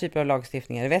den här typen av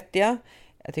lagstiftningar är vettiga.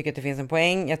 Jag tycker att det finns en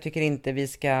poäng. Jag tycker inte vi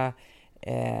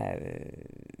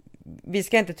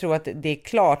ska inte tro att det är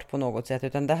klart på något sätt,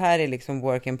 utan det här är liksom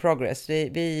work in progress.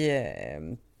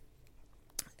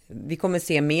 Vi kommer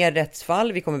se mer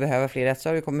rättsfall, vi kommer behöva fler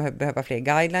rättsfall, vi kommer behöva fler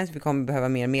guidelines, vi kommer behöva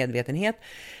mer medvetenhet.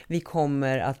 Vi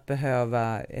kommer att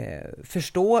behöva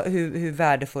förstå hur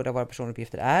värdefulla våra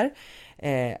personuppgifter är.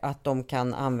 Att de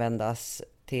kan användas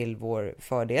till vår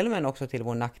fördel men också till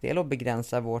vår nackdel och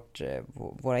begränsa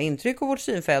våra intryck och vårt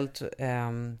synfält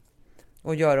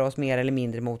och göra oss mer eller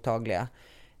mindre mottagliga.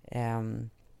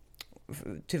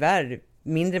 Tyvärr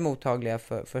mindre mottagliga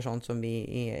för sånt som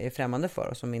vi är främmande för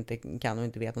och som vi inte kan och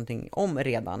inte vet någonting om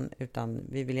redan, utan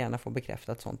vi vill gärna få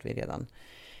bekräftat sånt vi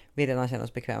redan känner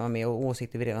oss bekväma med och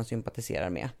åsikter vi redan sympatiserar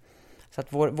med. Så att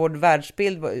vår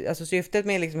världsbild, alltså syftet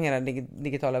med liksom hela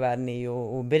digitala världen är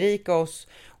ju att berika oss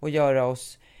och göra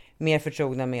oss mer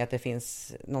förtrogna med att det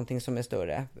finns någonting som är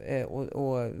större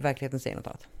och verkligheten säger något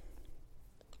annat.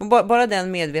 Och bara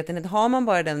den medvetenheten, har man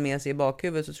bara den med sig i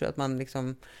bakhuvudet så tror jag att man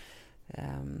liksom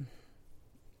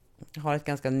har ett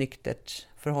ganska nyktert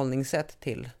förhållningssätt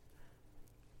till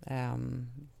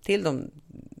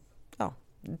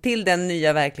den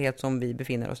nya verklighet som vi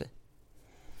befinner oss i.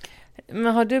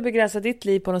 Men har du begränsat ditt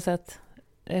liv på något sätt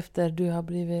efter du har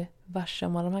blivit varse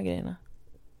om alla de här grejerna?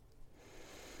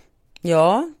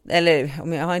 Ja, eller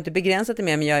jag har inte begränsat det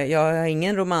mer, men jag har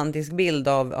ingen romantisk bild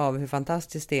av hur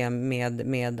fantastiskt det är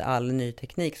med all ny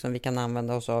teknik som vi kan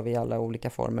använda oss av i alla olika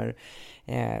former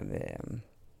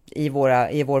i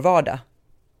vår vardag.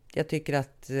 Jag tycker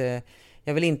att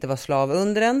jag vill inte vara slav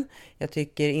under den. Jag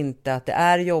tycker inte att det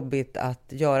är jobbigt att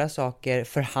göra saker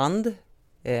för hand,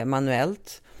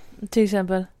 manuellt. Till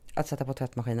exempel? Att sätta på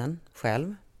tvättmaskinen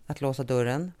själv. att låsa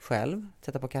dörren själv,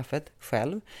 sätta på kaffet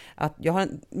själv. Att jag har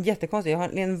jag har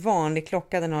en vanlig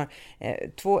klocka, den har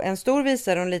en stor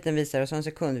visare och en liten visare och så en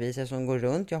sekundvisare som går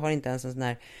runt. Jag har inte ens en sån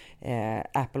här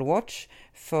Apple Watch,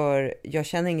 för jag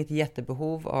känner inget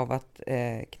jättebehov av att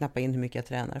knappa in hur mycket jag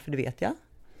tränar, för det vet jag.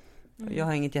 Jag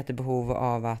har inget jättebehov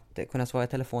av att kunna svara i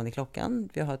telefon i klockan,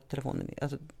 för jag har telefonen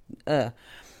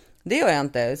det gör jag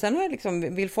inte. Sen har jag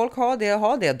liksom, vill folk ha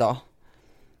det då.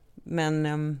 Men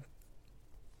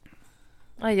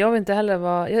nej, jag vill inte heller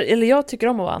vara, jag tycker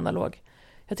om att vara analog.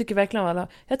 Jag tycker verkligen om att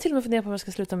jag har till och med funderat på om jag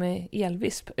ska sluta med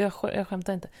elvisp. Jag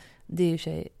skämtar inte. Det är ju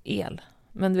tjej el.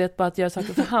 Men du vet, bara att göra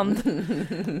saker för hand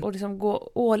och liksom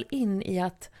gå all in i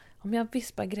att om jag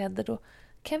vispar grädde, då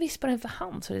kan jag vispa den för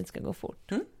hand så det inte ska gå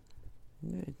fort.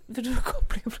 För då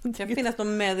kopplar jag från det. Det kan finnas något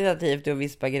meditativt i att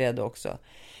vispa grädde också.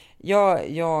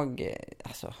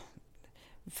 Alltså,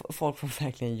 folk får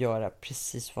verkligen göra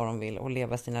precis vad de vill och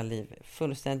leva sina liv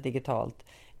fullständigt digitalt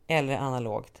eller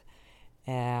analogt.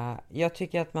 Jag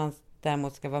tycker att man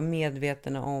däremot ska vara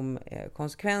medveten om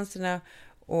konsekvenserna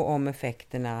och om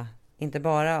effekterna, inte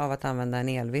bara av att använda en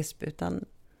elvisp utan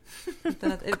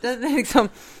liksom,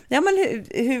 ja, men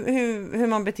hur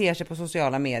man beter sig på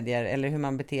sociala medier eller hur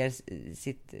man beter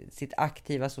sitt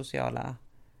aktiva sociala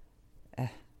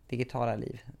digitala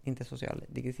liv, inte sociala,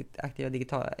 sitt aktiva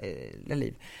digitala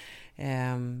liv.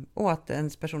 Och att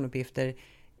ens personuppgifter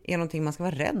är någonting man ska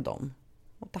vara rädd om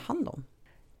och ta hand om.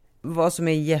 Vad som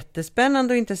är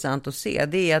jättespännande och intressant att se,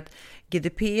 det är att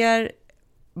GDPR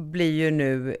blir ju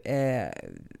nu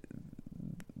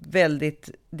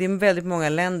det är väldigt många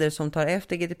länder som tar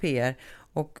efter GDPR,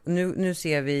 och nu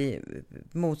ser vi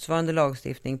motsvarande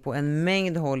lagstiftning på en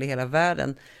mängd håll i hela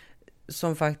världen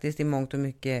som faktiskt i mångt och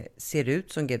mycket ser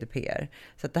ut som GDPR.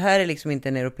 Så att det här är liksom inte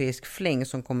en europeisk fläng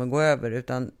som kommer gå över,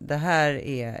 utan det här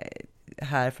är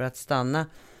här för att stanna.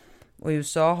 Och i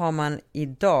USA har man i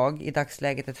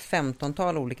dagsläget ett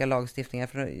 15-tal olika lagstiftningar,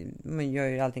 för man gör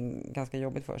ju allting ganska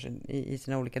jobbigt för sig. I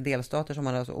sina olika delstater som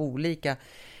man har alltså olika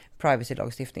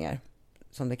privacy-lagstiftningar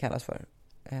som det kallas för.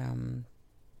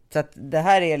 Så att det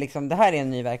här är en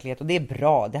ny verklighet, och det är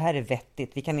bra, det här är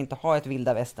vettigt. Vi kan inte ha ett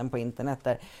vilda västern på internet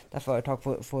där företag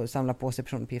får samla på sig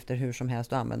personuppgifter hur som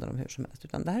helst och använda dem hur som helst,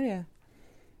 utan det här jag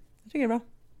tycker det är bra.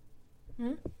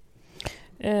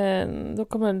 Då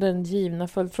kommer den givna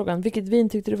följdfrågan. Vilket vin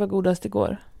tyckte du var godast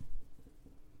igår?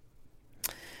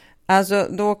 Alltså,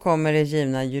 då kommer det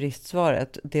givna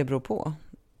juristsvaret. Det beror på.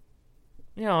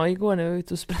 Ja, igår när jag var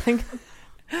ute och sprang.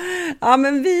 Ja,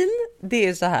 men vin, det är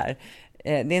ju så här. Det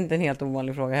är inte en helt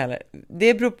ovanlig fråga heller.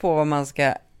 Det beror på vad man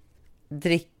ska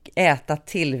äta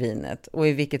till vinet och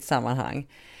i vilket sammanhang.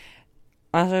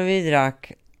 Alltså, vi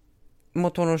drack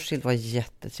Motornorskild, var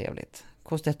jättetrevligt.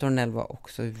 Costetornell var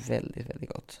också väldigt, väldigt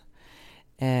gott.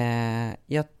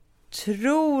 Jag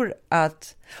tror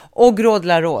att... Och Gros de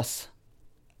la Rose.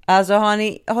 Alltså,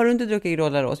 har du inte druckit Gros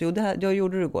de la Rose? Jo, det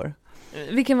gjorde du igår.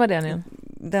 Vilken var den igen?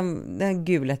 Den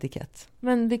gul etikett.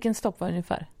 Men vilken stopp var det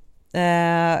ungefär?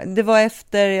 Det var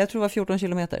efter, jag tror det var 14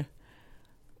 kilometer.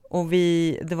 Och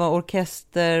det var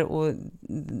orkester och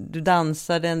du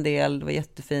dansade en del, det var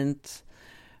jättefint.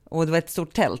 Och det var ett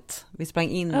stort tält vi sprang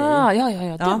in i. Ja,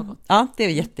 det var gott. Ja, det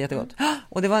var jättegott.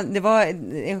 Och det var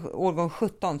en årgång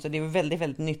 17, så det var väldigt,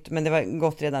 väldigt nytt. Men det var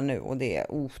gott redan nu, och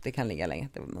det kan ligga länge.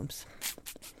 Det var mums.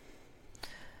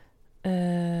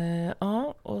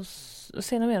 Ja, och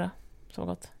sen mera så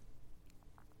gott.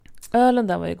 Ölen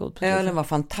där var ju god på slutet. Ölen var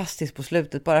fantastisk på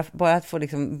slutet. Bara att få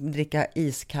liksom dricka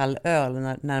iskall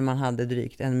öl när man hade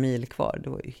drygt en mil kvar. Det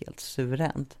var ju helt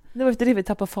suveränt. Det var efter det vi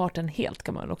tappade farten helt,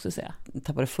 kan man väl också säga.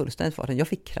 Tappade fullständigt farten. Jag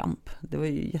fick kramp. Det var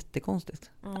ju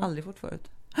jättekonstigt. Aldrig fått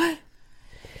förut.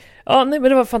 Ja, nej, men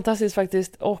det var fantastiskt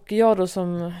faktiskt. Och jag då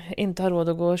som inte har råd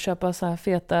att gå och köpa så här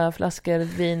feta flaskor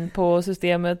vin på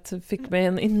systemet fick mig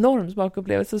en enorm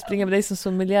smakupplevelse att springa med dig som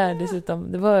sommelier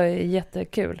dessutom. Det var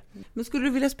jättekul. Men skulle du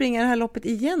vilja springa det här loppet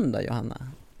igen då,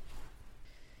 Johanna?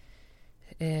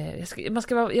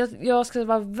 Jag ska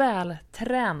vara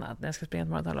vältränad när jag ska springa ett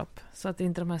maratonlopp. Så att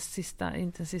inte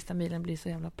den sista milen blir så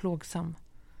jävla plågsam.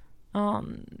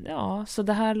 Ja, så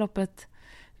det här loppet,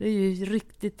 det är ju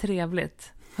riktigt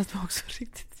trevligt. Fast det var också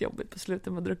riktigt jobbigt på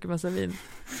slutet med att dricka massa vin.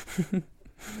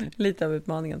 Lite av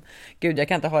utmaningen. Gud, jag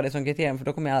kan inte ha det som kriterium, för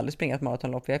då kommer jag aldrig springa ett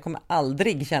maratonlopp. Jag kommer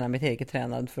aldrig känna mig tillräckligt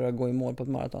tränad för att gå i mål på ett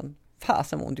maraton.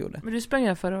 Fasen vad ont gjorde. Men du sprang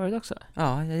ju förra året också.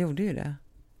 Ja, jag gjorde ju det.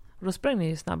 Och då sprang ni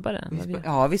ju snabbare.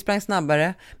 Vi sprang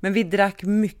snabbare. Men vi drack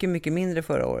mycket, mycket mindre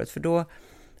förra året. För då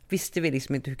visste vi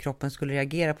liksom inte hur kroppen skulle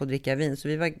reagera på att dricka vin. Så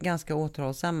vi var ganska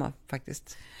återhållsamma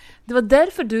faktiskt. Det var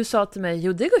därför du sa till mig,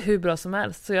 jo det går hur bra som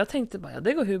helst. Så jag tänkte bara,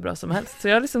 det går hur bra som helst. Så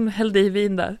jag liksom hällde i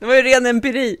vin där. Det var ju ren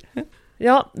empiri.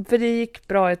 Ja, för det gick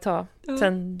bra ett tag.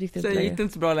 Sen gick det inte Sen längre. gick det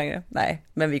inte så bra längre. Nej,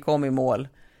 men vi kom i mål.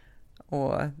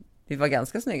 Och vi var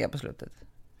ganska snygga på slutet.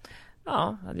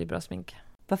 Ja, det hade bra smink.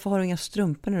 Varför har du inga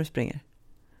strumpor när du springer?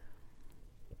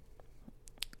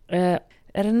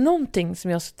 Är det någonting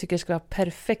som jag tycker ska vara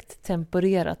perfekt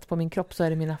temporerat på min kropp så är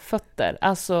det mina fötter.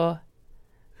 Alltså,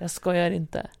 jag skojar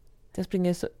inte. Jag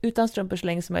springer så utan strumpor så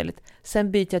länge som möjligt.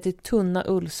 Sen byter jag till tunna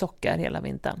ullsockar hela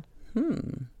vintern.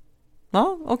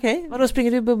 Ja, okej. Vadå,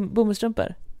 springer du i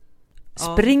bomullstrumpor? Ja.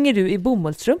 Springer du i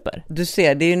bomullstrumpor? Du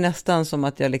ser, det är ju nästan som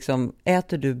att jag liksom,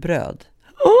 äter du bröd?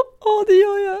 Ja, det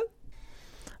gör jag.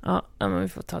 Ja, men vi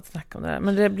får ta ett snack om det här.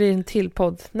 Men det blir en till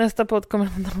podd. Nästa podd kommer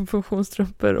att handla om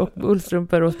funktionsstrumpor och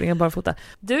ullstrumpor och springa barfota.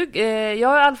 Du, jag är i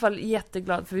alla fall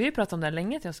jätteglad, för vi har ju pratat om det här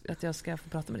länge, att jag ska få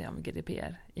prata med dig om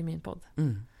GDPR i min podd.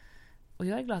 Och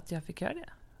jag är glad att jag fick göra det.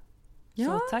 Ja.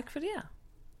 Så tack för det.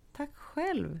 Tack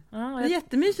själv. Ja, Det är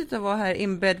jättemysigt att vara här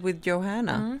in bed with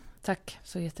Johanna. Tack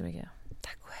så jättemycket.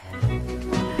 Tack själv.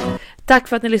 Tack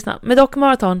för att ni lyssnade. Medoc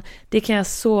Marathon, det kan jag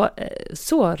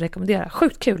så rekommendera.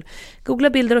 Sjukt kul. Googla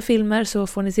bilder och filmer så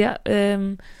får ni se.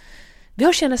 Vi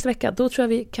hörs igen nästa vecka. Då tror jag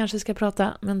vi kanske ska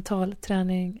prata mental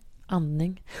träning,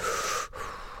 andning,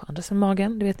 andas med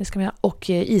magen, det vet ni ska man göra. Och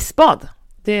isbad.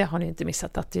 Det har ni inte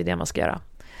missat att det är det man ska göra.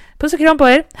 Puss och kram på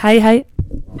er. Hej hej.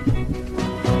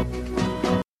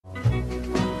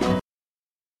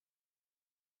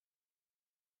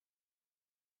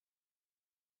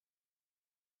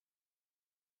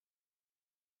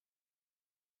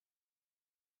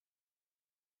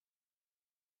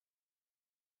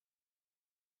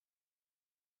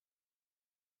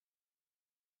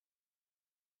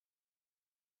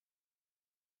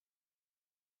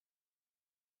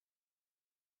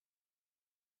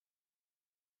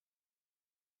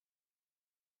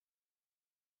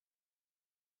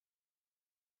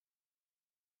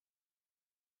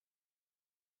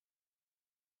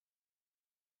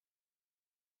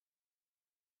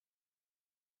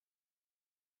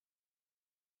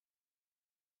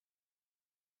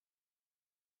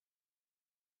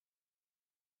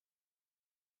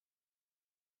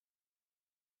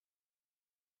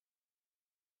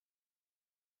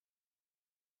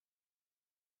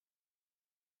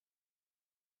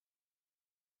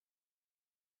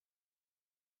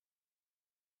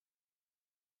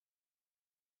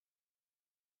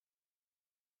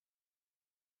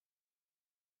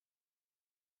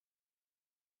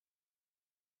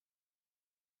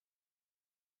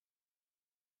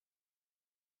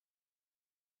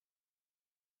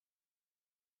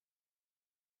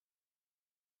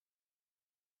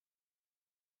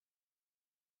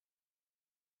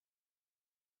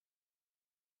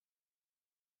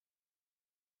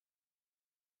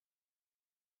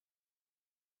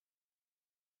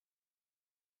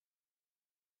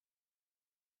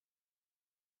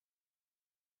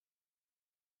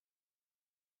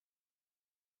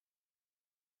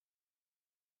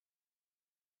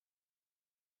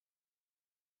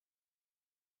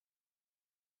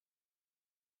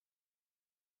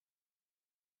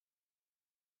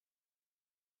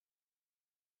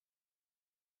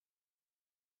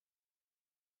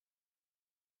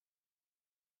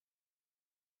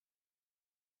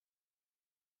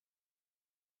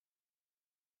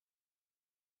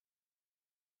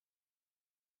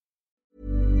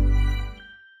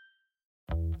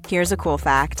 Here's a cool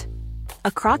fact.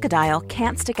 A crocodile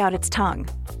can't stick out its tongue.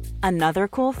 Another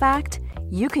cool fact,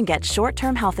 you can get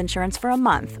short-term health insurance for a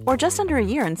month or just under a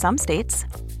year in some states.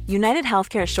 United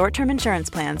Healthcare short-term insurance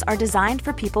plans are designed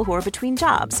for people who are between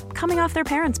jobs, coming off their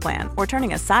parents' plan, or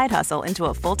turning a side hustle into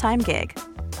a full-time gig.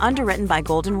 Underwritten by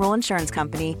Golden Rule Insurance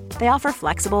Company, they offer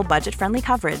flexible, budget-friendly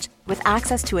coverage with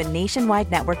access to a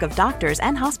nationwide network of doctors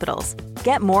and hospitals.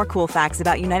 Get more cool facts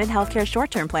about United Healthcare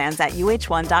short-term plans at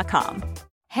uh1.com.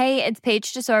 Hey, it's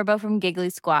Paige DeSorbo from Giggly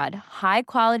Squad. High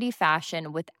quality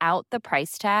fashion without the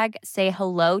price tag. Say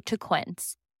hello to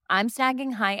Quince. I'm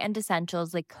snagging high-end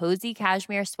essentials like cozy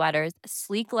cashmere sweaters,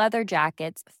 sleek leather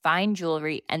jackets, fine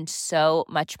jewelry, and so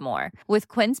much more. With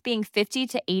Quince being 50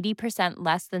 to 80%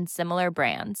 less than similar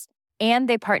brands. And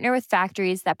they partner with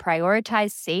factories that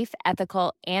prioritize safe,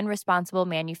 ethical, and responsible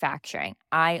manufacturing.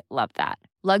 I love that.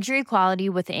 Luxury quality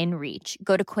within reach.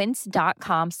 Go to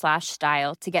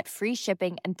quince.com/style to get free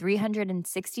shipping and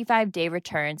 365-day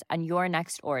returns on your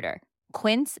next order.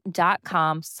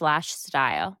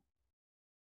 Quince.com/style.